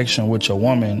that connection with your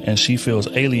woman and she feels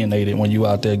alienated when you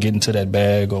out there getting to that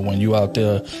bag or when you out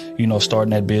there, starting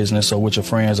that business or with your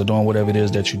friends or doing whatever it is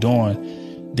that you're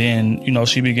doing, then,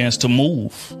 she begins to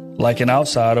move like an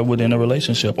outsider within a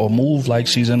relationship or move like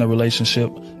she's in a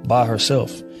relationship by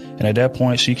herself. And at that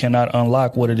point, she cannot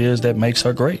unlock what it is that makes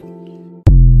her great.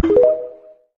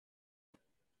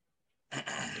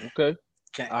 Okay.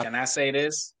 Can I say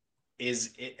this?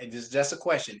 Is it is just a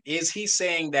question. Is he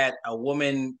saying that a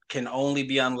woman can only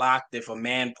be unlocked if a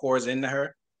man pours into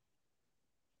her?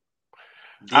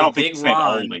 Did I don't think Big he's saying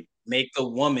Ron only. make the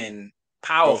woman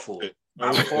powerful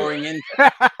by pouring into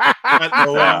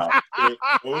I'm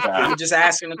just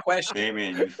asking a question.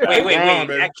 Damien, you wait. Ron,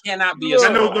 That cannot be a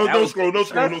No, scroll. no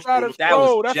scroll. That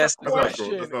was just a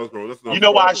question. That's not a scroll. You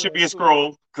know why it should be a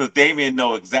scroll? Because Damien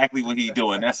know exactly what he's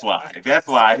doing. That's why.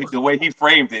 The way he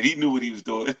framed it, he knew what he was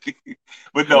doing.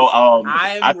 But no,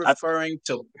 I'm referring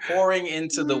to pouring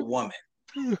into the woman.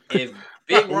 If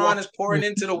Big Ron is pouring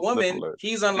into the woman,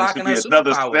 he's unlocking her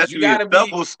superpowers. You gotta be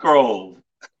double scroll.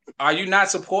 Are you not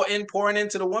supporting pouring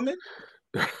into the woman?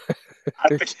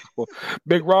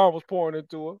 Big Ron was pouring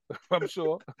into her. I'm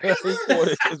sure he poured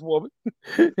into his woman.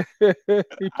 You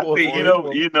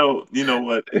know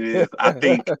what it is. I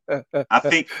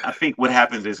think what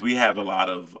happens is we have a lot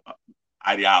of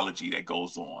ideology that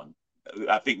goes on.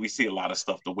 I think we see a lot of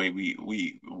stuff the way we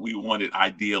want it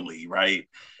ideally, right?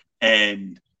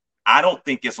 And I don't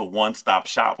think it's a one-stop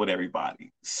shop with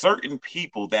everybody. Certain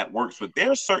people that works with,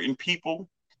 there are certain people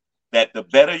that the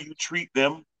better you treat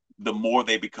them, the more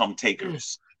they become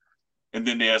takers. And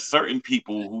then there are certain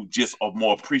people who just are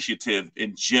more appreciative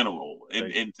in general.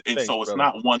 And so it's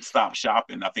not one-stop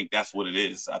shopping. I think that's what it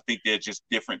is. I think they're just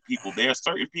different people. There are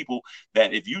certain people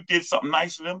that if you did something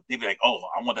nice for them, they'd be like, oh,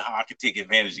 I wonder how I could take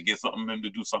advantage and get something them to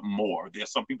do something more.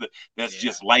 There's some people that's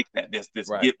just like that. There's this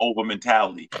get over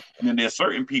mentality. And then there's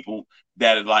certain people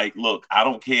that are like, look, I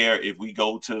don't care if we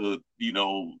go to,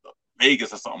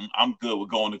 Vegas or something, I'm good with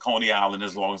going to Coney Island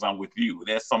as long as I'm with you.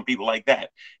 There's some people like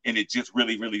that. And it just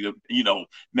really,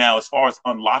 now as far as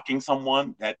unlocking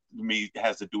someone, that to me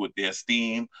has to do with their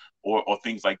esteem or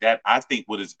things like that. I think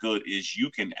what is good is you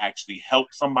can actually help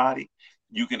somebody.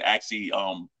 You can actually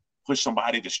push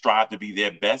somebody to strive to be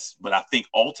their best. But I think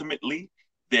ultimately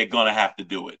they're going to have to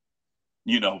do it,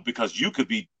 because you could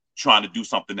be trying to do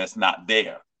something that's not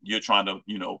there. You're trying to,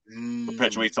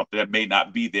 perpetuate something that may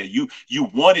not be there. You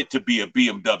want it to be a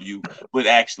BMW, but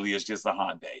actually it's just a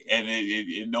Hyundai.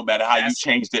 And no matter how you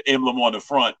change the emblem on the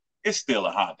front, it's still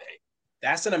a Hyundai.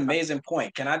 That's an amazing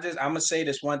point. I'm going to say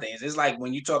this one thing. It's like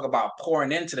when you talk about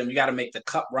pouring into them, you got to make the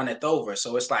cup runneth over.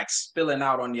 So it's like spilling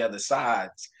out on the other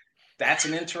sides. That's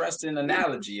an interesting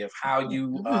analogy of how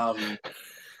you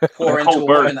pour into a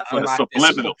woman to unlock their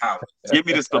superpowers. Give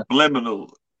me the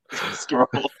subliminal scroll.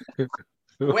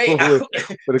 Wait,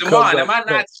 Damon, am I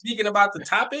not speaking about the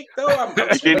topic though?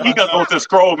 He got go to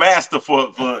Scroll Master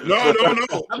for. No.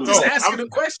 I'm just asking a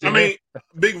question. I mean,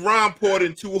 Big Ron poured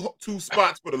in two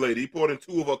spots for the lady. He poured in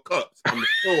 2 of her cups on the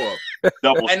floor.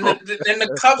 And the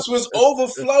cups was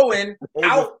overflowing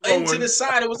out into the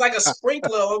side. It was like a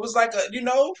sprinkler. It was like a,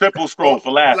 triple scroll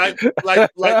for laughing.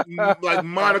 Like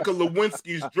Monica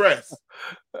Lewinsky's dress.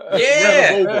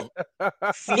 Yeah,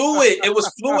 fluid. It was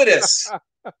fluidous.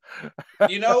 A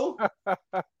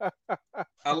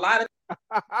lot of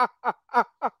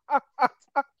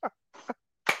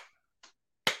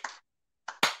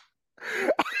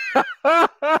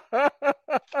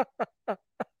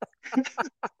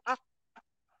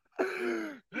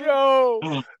Yo.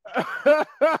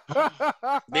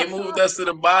 They moved us to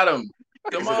the bottom.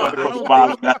 Come on,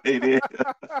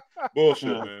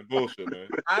 Bullshit, man.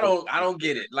 I don't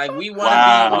get it. Like we want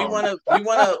to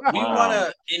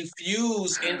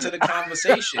infuse into the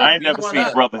conversation. I ain't never seen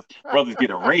brothers get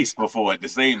erased before at the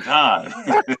same time.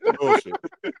 Bullshit.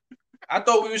 I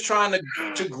thought we was trying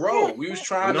to grow. We was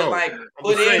trying to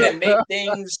put in and make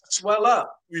things swell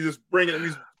up. We just bringing it. We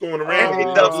going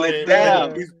around. Double it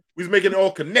down. We making it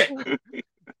all connect.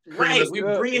 Right,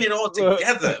 we're bringing it all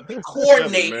together. We're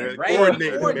coordinating, right?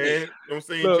 Coordinating, man. You know what I'm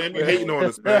saying, Jam? You hating on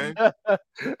us, man.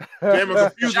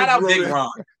 Shout out Big Ron.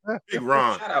 Big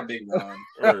Ron. Shout out Big Ron.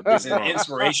 It's an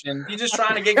inspiration. He's just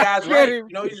trying to get guys right.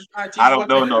 He's just trying to teach I don't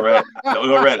know, Norette. I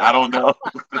don't know.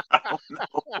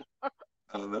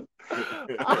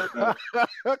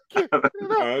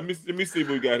 Let me see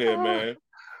what we got here, man.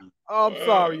 I'm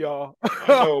sorry, y'all. I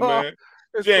know, man.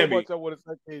 Jamie, so much I want to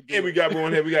say. Here we got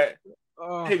one. Here we got.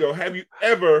 Here you go. Have you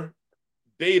ever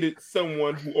dated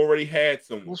someone who already had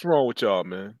someone? What's wrong with y'all,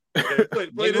 man?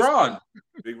 Big Ron.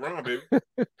 Big Ron, baby.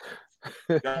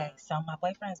 Okay, so my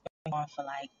boyfriend's been on for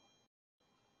like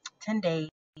 10 days.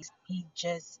 He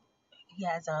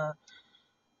has a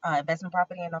investment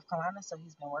property in North Carolina, so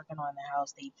he's been working on the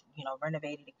house. They've,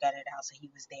 renovated it, gutted it out, so he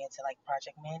was there to like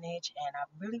project manage, and I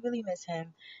really, really miss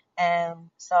him. And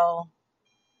so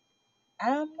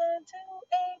I'm going to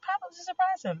a pop-up to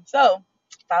surprise him. So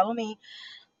follow me.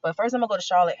 But first, I'm gonna go to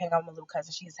Charlotte, hang out with my little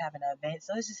cousin. She's having an event,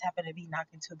 so it's just happened to be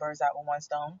knocking two birds out with one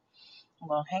stone. I'm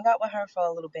gonna hang out with her for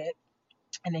a little bit,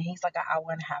 and then he's like an hour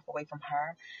and a half away from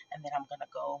her, and then I'm gonna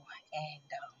go and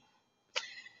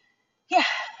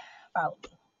follow me.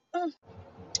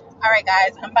 All right,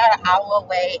 guys, I'm about an hour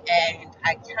away, and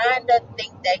I kind of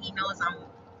think that he knows I'm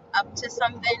up to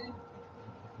something,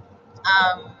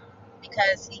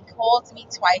 because he called me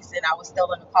twice, and I was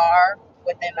still in the car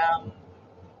within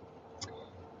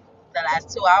the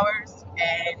last 2 hours,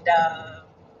 and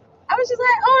I was just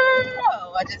like,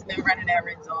 oh, I just been running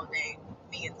errands all day,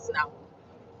 me and Snow.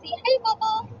 Say hey,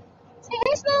 Bubba. Say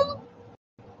hey, Snow.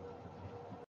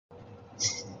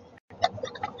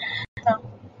 So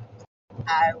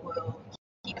I will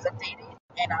keep us updated,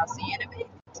 and I'll see you in a bit.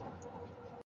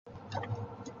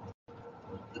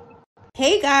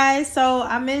 Hey guys, so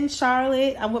I'm in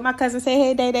Charlotte. I'm with my cousin. Say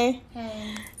hey, Day Day.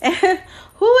 Hey.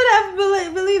 Who would ever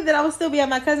believe that I would still be at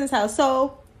my cousin's house?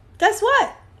 So guess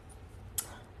what?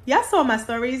 Y'all saw my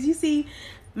stories. You see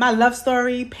my love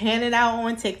story panning out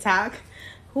on TikTok.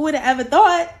 Who would have ever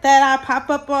thought that I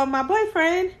pop up on my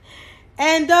boyfriend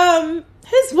and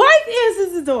his wife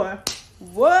answers the door?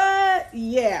 What?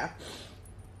 Yeah.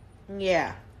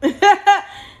 He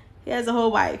has a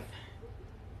whole wife.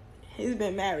 He's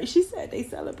been married. She said they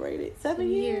celebrated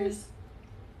 7 years.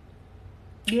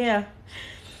 Yeah.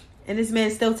 And this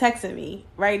man's still texting me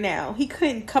right now. He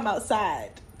couldn't come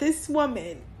outside. This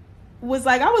woman was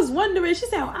like, I was wondering. She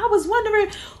said, I was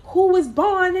wondering who was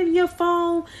born in your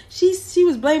phone. She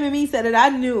was blaming me, said that I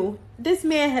knew. This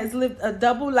man has lived a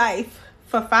double life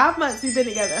for 5 months. We've been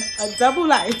together. A double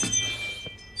life.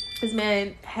 This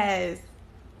man has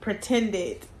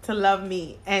pretended to love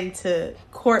me and to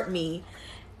court me.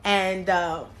 And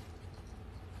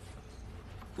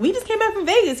we just came back from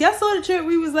Vegas. Y'all saw the trip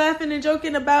we was laughing and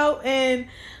joking about, and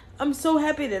I'm so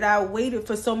happy that I waited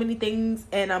for so many things,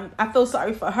 and I feel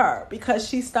sorry for her because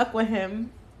she's stuck with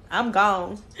him. I'm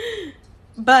gone.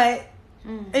 But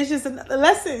it's just another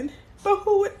lesson. But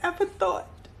who would ever thought?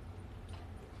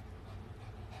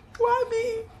 Why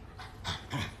me?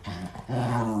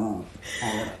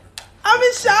 I'm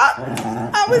in shock.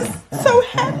 I was so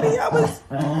happy. I was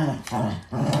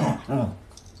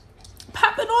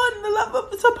popping on the love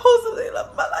of supposedly love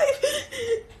of my life.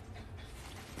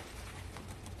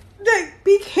 Like,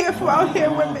 be careful out here,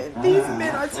 women. These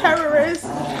men are terrorists.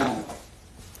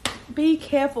 Be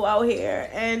careful out here,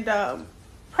 and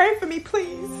pray for me,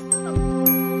 please.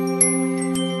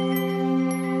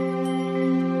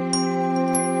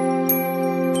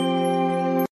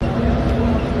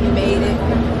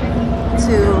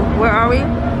 Where are we?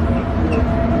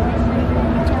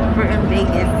 We're in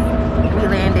Vegas. We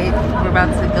landed. We're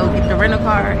about to go get the rental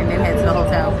car and then head to the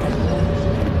hotel.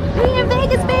 We in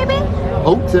Vegas, baby.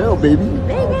 Hotel, baby.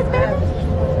 Vegas, baby.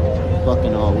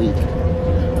 Fucking all week.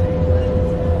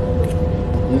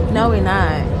 No, we're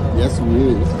not. Yes,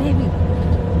 we is. Baby.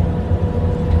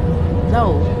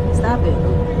 No, stop it.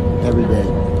 Every day.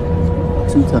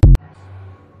 2 times.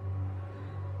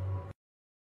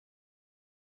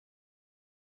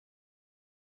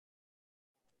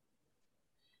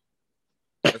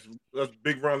 That's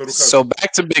Big Ron, little cousin. So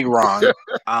back to Big Ron. That's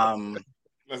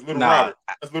little Robert.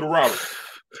 That's little Robert.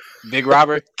 Big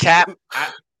Robert. Cap.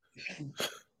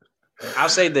 I'll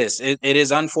say this. It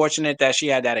is unfortunate that she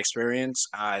had that experience.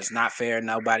 It's not fair.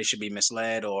 Nobody should be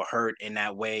misled or hurt in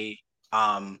that way.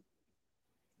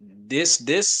 This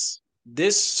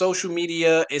social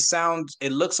media,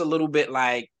 it looks a little bit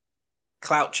like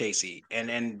clout chasey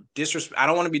and disrespect. I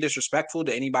don't want to be disrespectful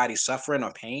to anybody suffering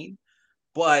or pain,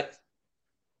 but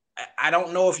I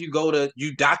don't know if you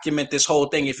document this whole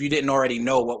thing if you didn't already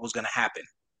know what was going to happen.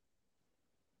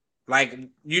 Like, I'm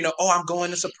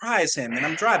going to surprise him and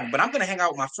I'm driving, but I'm going to hang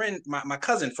out with my friend, my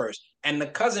cousin first. And the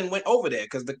cousin went over there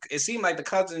because it seemed like the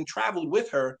cousin traveled with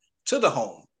her to the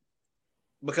home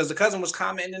because the cousin was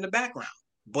commenting in the background.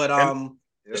 But, I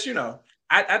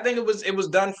think it was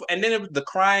done for, and then it was the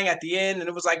crying at the end and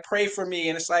it was like, pray for me.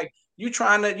 And it's like, you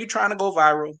trying to go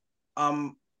viral.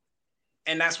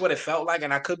 And that's what it felt like,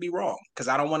 and I could be wrong because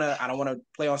I don't want to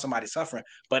play on somebody suffering.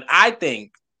 But I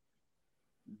think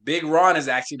Big Ron is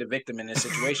actually the victim in this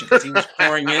situation because he was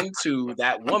pouring into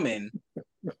that woman,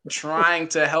 trying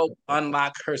to help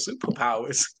unlock her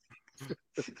superpowers.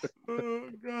 Oh,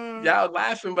 God. Y'all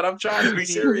laughing, but I'm trying to be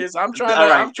serious. I'm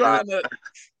trying to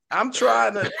I'm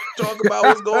trying to talk about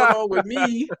what's going on with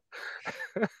me.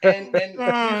 And you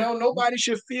know, nobody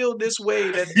should feel this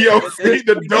way. That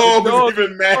the dog is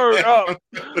even mad.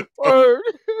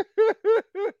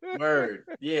 Word.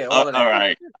 Yeah, all of that. All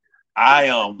right.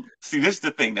 I see, this is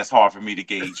the thing that's hard for me to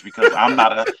gauge because I'm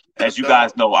not as you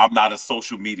guys know, I'm not a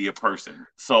social media person.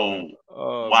 So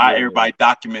why everybody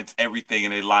documents everything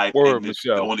in their life on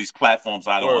these platforms,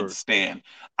 I don't understand.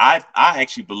 I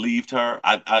actually believed her.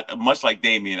 I much like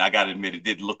Damien, I gotta admit it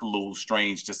did look a little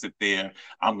strange to sit there.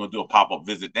 I'm gonna do a pop-up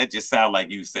visit. That just sounds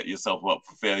like you set yourself up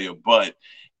for failure. But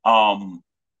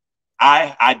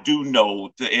I do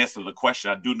know, to answer the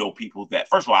question, I do know people that,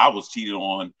 first of all, I was cheated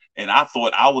on, and I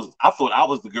thought I was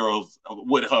the girls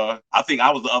with her. I think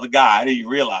I was the other guy. I didn't even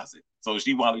realize it. So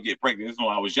she wanted to get pregnant. This is when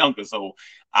I was younger. So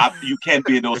you can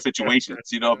be in those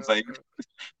situations. You know what I'm saying?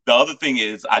 The other thing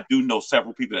is, I do know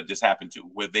several people that just happened to,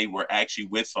 where they were actually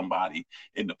with somebody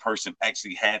and the person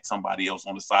actually had somebody else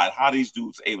on the side. How these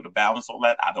dudes able to balance all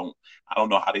that, I don't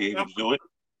know how they able to do it.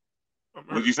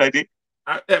 What did you say, D? It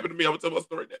happened to me. I'm gonna tell my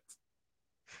story next.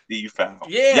 You found.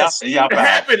 Yes. Yeah, it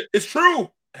happened. It's true.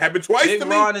 It happened twice Big to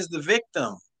me. Ron is the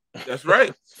victim. That's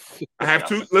right. I have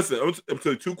two. Listen, I'm telling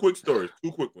you two quick stories.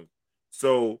 Two quick ones.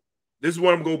 So this is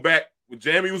where I'm going to go back.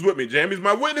 Jamie was with me. Jamie's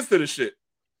my witness to this shit.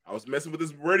 I was messing with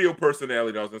this radio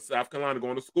personality. I was in South Carolina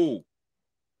going to school.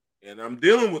 And I'm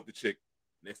dealing with the chick.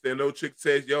 Next thing I know, chick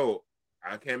says, yo,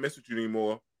 I can't mess with you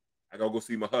anymore. I got to go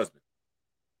see my husband.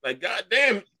 Like,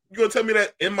 goddamn, you going to tell me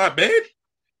that in my bed?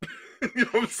 You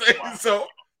know what I'm saying? Wow. So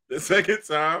the second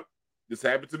time, this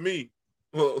happened to me.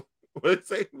 Well, let's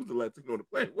say who's the Latino on the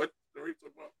plane? What the reason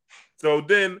about? So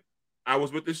then I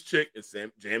was with this chick,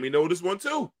 and Jamie know this one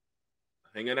too.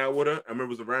 Hanging out with her. I remember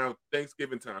it was around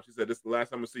Thanksgiving time. She said, this is the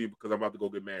last time I see you because I'm about to go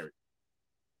get married.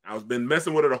 I was been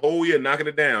messing with her the whole year, knocking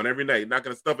it down every night,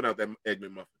 knocking the stuffing out that egg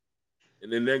McMuffin.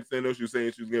 And then next thing I know, she was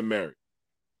saying she was getting married.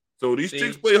 So these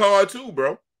chicks play hard too,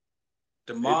 bro.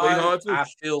 DeMar, I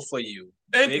feel for you.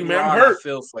 Thank you, man. I'm hurt. I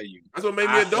feel for you. That's what made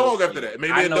me a dog after that. It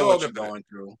made me a dog after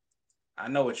that. I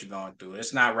know what you're going through.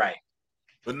 It's not right.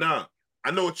 But nah,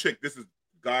 I know a chick. This is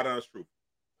God honest truth.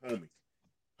 Homie.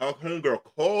 Her homegirl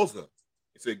calls her and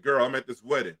said, girl, I'm at this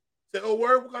wedding. Said, oh,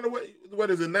 word? What kind of wedding? The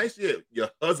wedding is nice? Yeah, your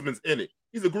husband's in it.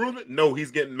 He's a groomsman? No,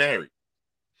 he's getting married.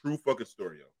 True fucking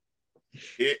story, yo.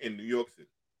 Here in New York City.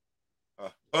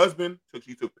 Her husband,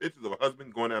 she took pictures of her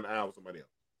husband going down the aisle with somebody else.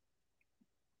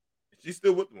 She's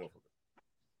still with the motherfucker.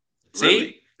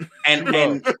 See?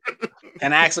 Really?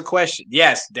 And ask a question.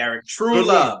 Yes, Derek. True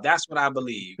love. That's what I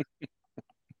believe.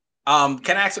 Can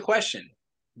I ask a question?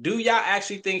 Do y'all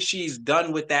actually think she's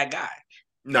done with that guy?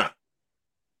 Nah.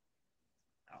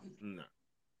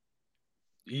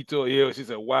 He told she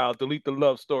said, wow, delete the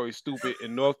love story, stupid.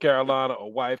 In North Carolina, a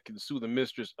wife can sue the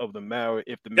mistress of the marriage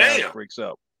if the marriage breaks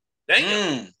up.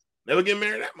 Damn. Never get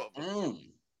married that motherfucker.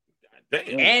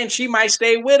 Damn. And she might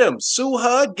stay with him. Sue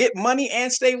her, get money,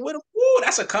 and stay with him. Ooh,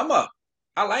 that's a come up.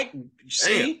 I like.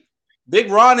 See,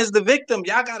 Big Ron is the victim.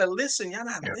 Y'all gotta listen. Y'all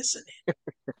not listening.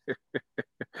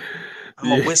 I'm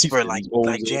gonna whisper like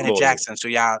Janet Jackson, so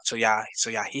y'all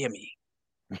hear me.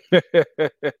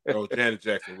 Oh, Janet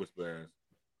Jackson whisper.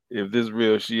 If this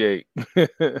real, she ain't.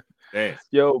 Damn.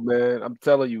 Yo, man, I'm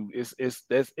telling you,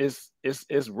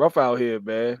 it's rough out here,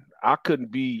 man. I couldn't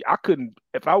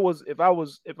if I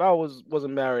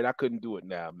wasn't married, I couldn't do it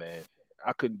now, man.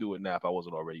 I couldn't do it now if I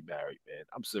wasn't already married, man.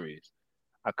 I'm serious.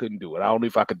 I couldn't do it. I don't know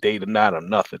if I could date or not or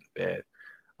nothing, man.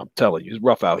 I'm telling you, it's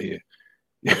rough out here.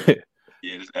 Yeah,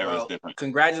 this era is different.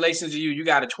 Congratulations to you. You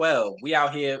got a 12. We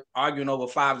out here arguing over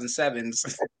 5s and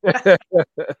 7s.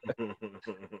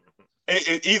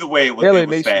 Either way, it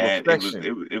was sad.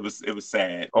 It was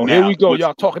sad. Oh, now, here we go.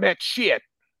 Y'all talking that shit.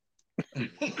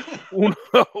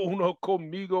 Uno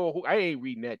conmigo. I ain't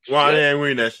reading that shit. Well, I ain't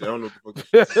reading that shit. I don't know what the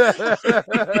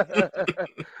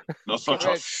fuck. No such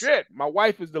a shit. My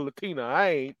wife is the Latina. I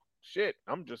ain't shit.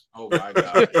 I'm just. Oh my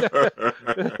god.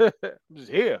 I'm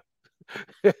just here.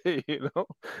 You know.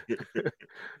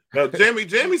 Now,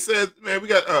 Jamie says, man, we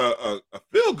got a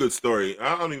feel good story.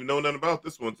 I don't even know nothing about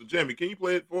this one. So, Jamie, can you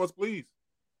play it for us, please?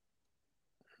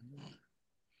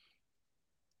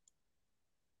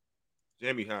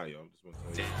 Jamie, hi, y'all. Just want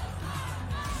to tell you.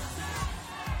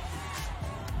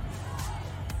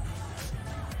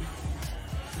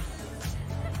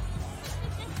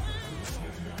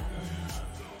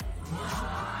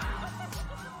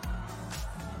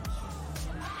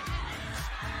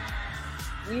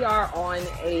 We are on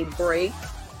a break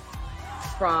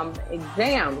from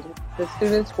exams. The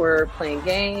students were playing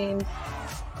games.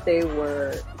 They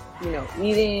were,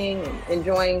 eating and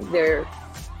enjoying their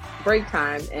break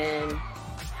time. And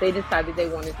they decided they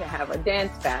wanted to have a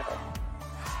dance battle.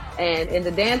 And in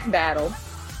the dance battle,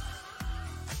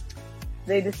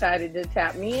 they decided to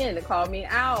tap me in, to call me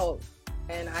out,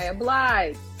 and I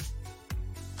obliged.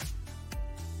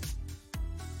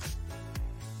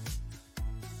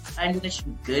 I knew that she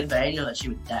was good, but I didn't know that she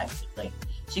was that good. Like,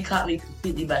 she caught me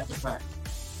completely by surprise.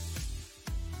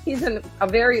 He's a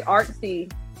very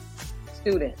artsy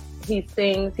student. He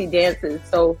sings, he dances.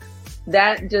 So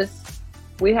that just,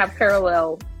 we have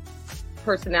parallel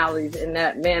personalities in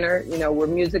that manner. You know, we're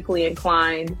musically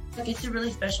inclined. Like, it's a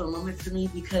really special moment for me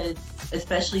because,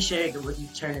 especially sharing it with you,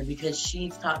 Turner, because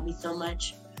she's taught me so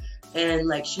much. And,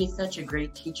 like, she's such a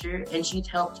great teacher, and she's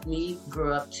helped me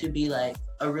grow up to be, like,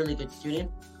 a really good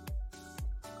student.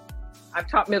 I've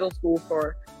taught middle school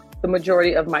for the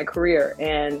majority of my career,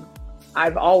 and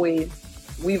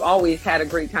we've always had a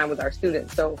great time with our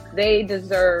students. So they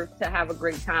deserve to have a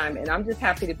great time, and I'm just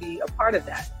happy to be a part of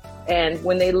that. And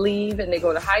when they leave and they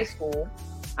go to high school,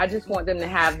 I just want them to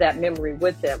have that memory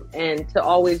with them and to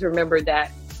always remember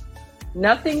that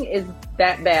nothing is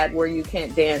that bad where you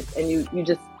can't dance, and you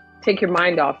just take your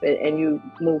mind off it and you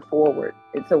move forward.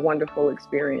 It's a wonderful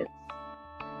experience.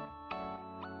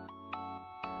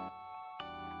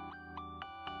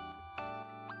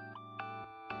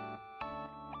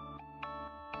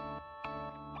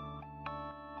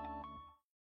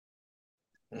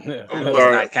 Can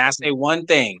I say one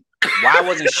thing? Why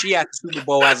wasn't she at the Super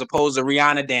Bowl as opposed to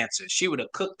Rihanna dancing? She would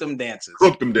have cooked them dances. She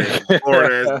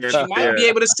might be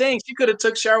able to sing. She could have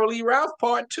took Cheryl Lee Ralph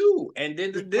part 2 and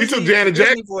did the Disney, Janet Disney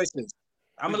Jackson voices.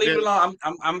 I'm gonna leave it alone.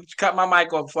 I'm cut my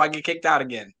mic off before I get kicked out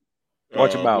again.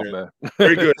 Watch your mouth, man.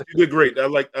 Very good. You did great. I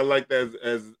like that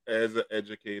as an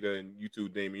educator, and you too,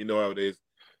 Damien. You know how it is.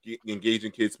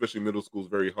 Engaging kids, especially middle school, is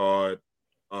very hard.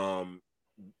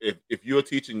 If you're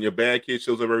teaching your bad kid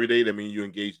shows up every day, that means you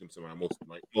engage them somehow.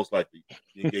 Most likely,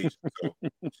 you engage them. So,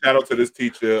 shout out to this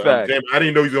teacher. Damn, I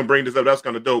didn't know he was gonna bring this up. That's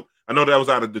kind of dope. I know that was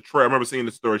out of Detroit. I remember seeing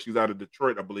the story. She's out of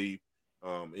Detroit, I believe.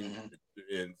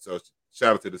 And so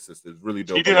shout out to the sister. It's really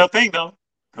dope. She did her thing though,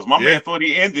 because my man thought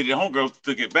he ended it. Homegirl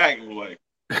took it back and was like,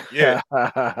 "Yeah,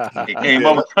 he came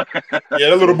over." Yeah,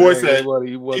 that little boy said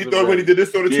he thought when he did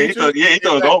this to the teacher. He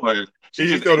thought it was over.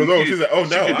 She thought it was over. She's like, "Oh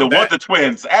no!" The Wonder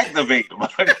Twins activate them.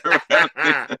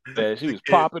 Man, she was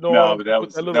popping on. No, but that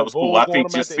was cool. I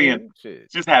think just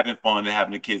having fun and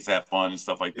having the kids have fun and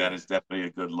stuff like that is definitely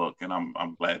a good look, and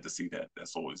I'm glad to see that.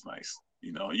 That's always nice.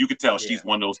 You know, you could tell she's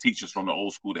one of those teachers from the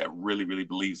old school that really, really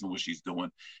believes in what she's doing.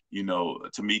 You know,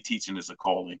 to me, teaching is a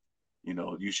calling. You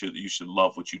know, you should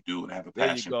love what you do and have a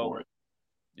passion for it.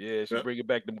 Yeah, she bringing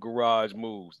back them garage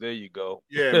moves. There you go.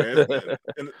 Yeah, man,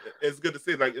 and it's good to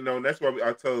see. Like, you know, and that's why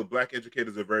I tell Black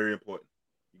educators are very important.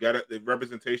 You got the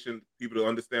representation, people to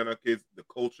understand our kids, the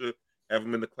culture, have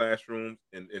them in the classrooms,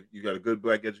 and if you got a good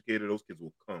Black educator, those kids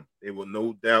will come. They will,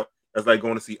 no doubt. That's like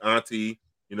going to see auntie.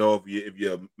 You know, if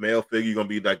you're a male figure, you're gonna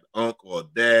be like uncle or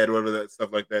dad or whatever, that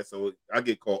stuff like that. So I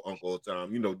get called uncle all the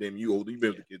time. You know, damn, you older, you've been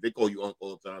with the kids. They call you uncle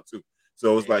all the time too.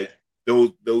 So it's like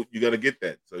those you gotta get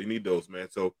that. So you need those, man.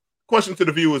 So question to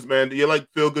the viewers, man: do you like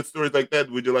feel good stories like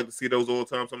that? Would you like to see those all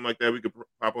the time? Something like that? We could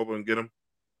pop up and get them.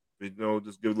 You know,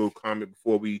 just give a little comment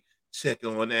before we check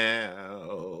on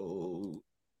out.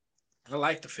 I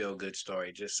like the feel good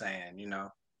story. Just saying, you know.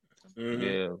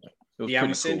 Yeah. I'm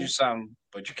gonna send you something,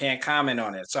 but you can't comment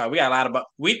on it. Sorry, we got a lot of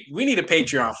we need a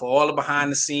Patreon for all the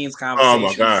behind the scenes conversations. Oh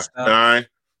my god,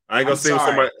 I ain't gonna say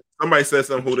somebody said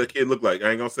something who that kid looked like.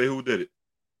 I ain't gonna say who did it.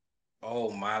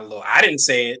 Oh my Lord, I didn't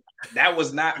say it. That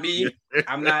was not me.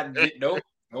 I'm not. Nope.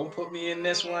 Don't put me in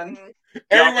this one.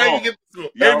 Everybody get the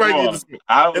smoke.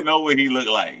 I don't know what he looked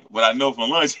like, but I know for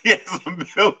lunch he had some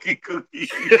milky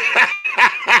cookies.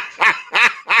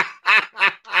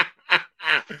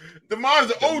 Demon's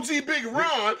the OG Big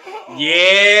Ron.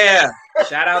 Yeah.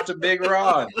 Shout out to Big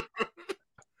Ron.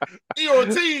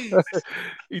 EOTs.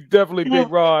 He definitely Big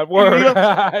Ron. Word.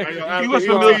 He was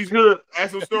some milky cookies. I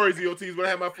had some stories, EOTs, when I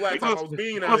had my flat top. I was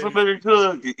being out some milky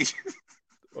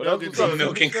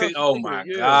cookies. Oh my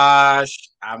gosh.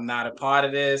 I'm not a part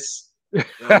of this.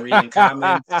 I'm reading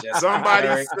comments.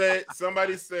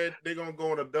 Somebody said they're gonna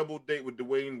go on a double date with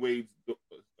Dwayne Wade's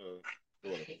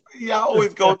Y'all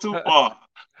always go too far.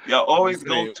 Y'all always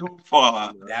go too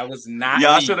far. That was not.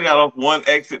 Y'all should have got off one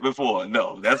exit before.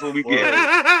 No, that's what we get.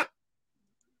 I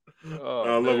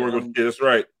love we're gonna get this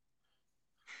right.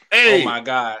 Hey, oh my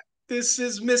God, this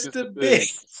is Mr. Big.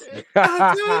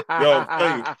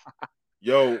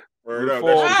 Yo, word up.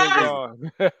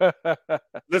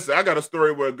 Listen, I got a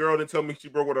story where a girl didn't tell me she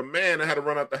broke with a man. I had to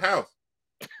run out the house.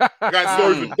 I got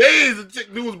stories for days. The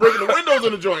chick dude was breaking the windows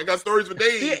in the joint. I got stories for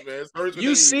days, man. Stories for You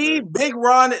days, see, man.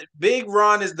 Big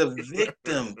Ron is the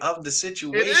victim of the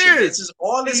situation. This is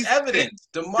all this evidence.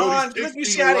 Demond, look, you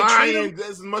see how they treat him?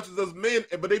 As much as us men,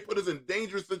 but they put us in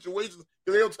dangerous situations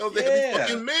because they don't tell us they have to be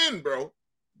fucking men, bro.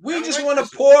 We just want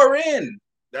to pour in.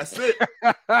 That's it.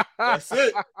 That's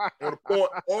it. I want to pour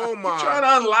all my. We're trying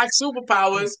to unlock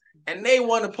superpowers, and they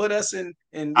want to put us in.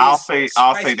 I'll say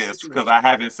this because I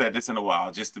haven't said this in a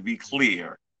while. Just to be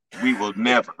clear, we will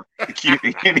never get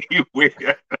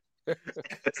anywhere.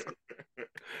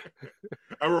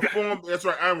 I reformed. That's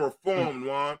right. I'm reformed,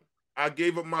 Juan. I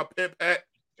gave up my pimp hat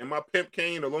and my pimp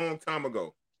cane a long time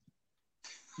ago.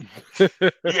 You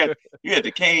had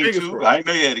the cane too. I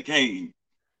know you had the cane.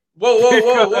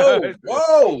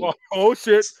 Whoa. Oh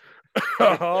shit.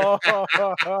 Oh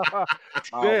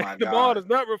my Demond God. is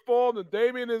not reformed and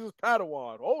Damien is his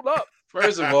Padawan. Hold up.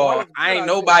 First of all, I ain't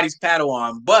nobody's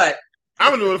Padawan, but I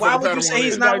don't know why would you Padawan say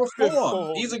he's is. not Like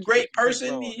reformed? He's a great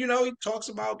person. He- You know, he talks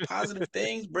about positive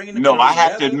things, bringing the No, people I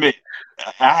have to together.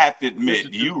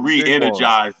 admit, you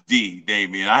re-energized D,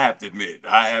 Damien. I have to admit,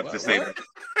 I have to say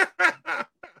that.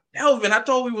 Elvin, I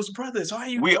thought we was brothers. Why are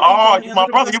you? We why are. you You my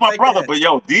brother. You my like brother. that? But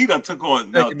yo, D done took on.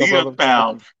 No, Thank you, D my done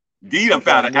brother.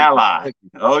 found an ally.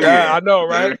 Oh yeah. I know,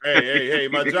 right? Hey,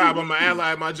 my job. I'm an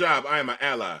ally. My job. I am an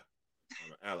ally.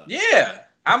 I'm an ally. Yeah,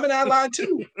 I'm an ally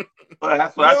too. Well,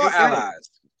 that's We're what all I just said. allies.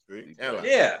 Ally.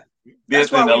 Yeah, There's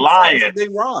that's why an we fight for alliance. Big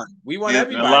Ron. We want There's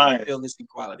an everybody to alliance. feel this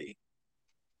equality.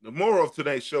 The moral of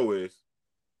today's show is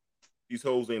these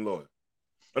hoes ain't loyal.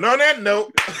 And on that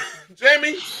note,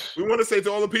 Jamie, we want to say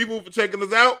to all the people for checking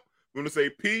us out, we want to say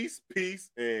peace,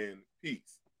 and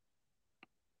peace.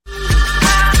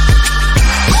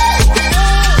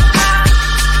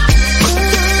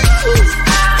 Ooh.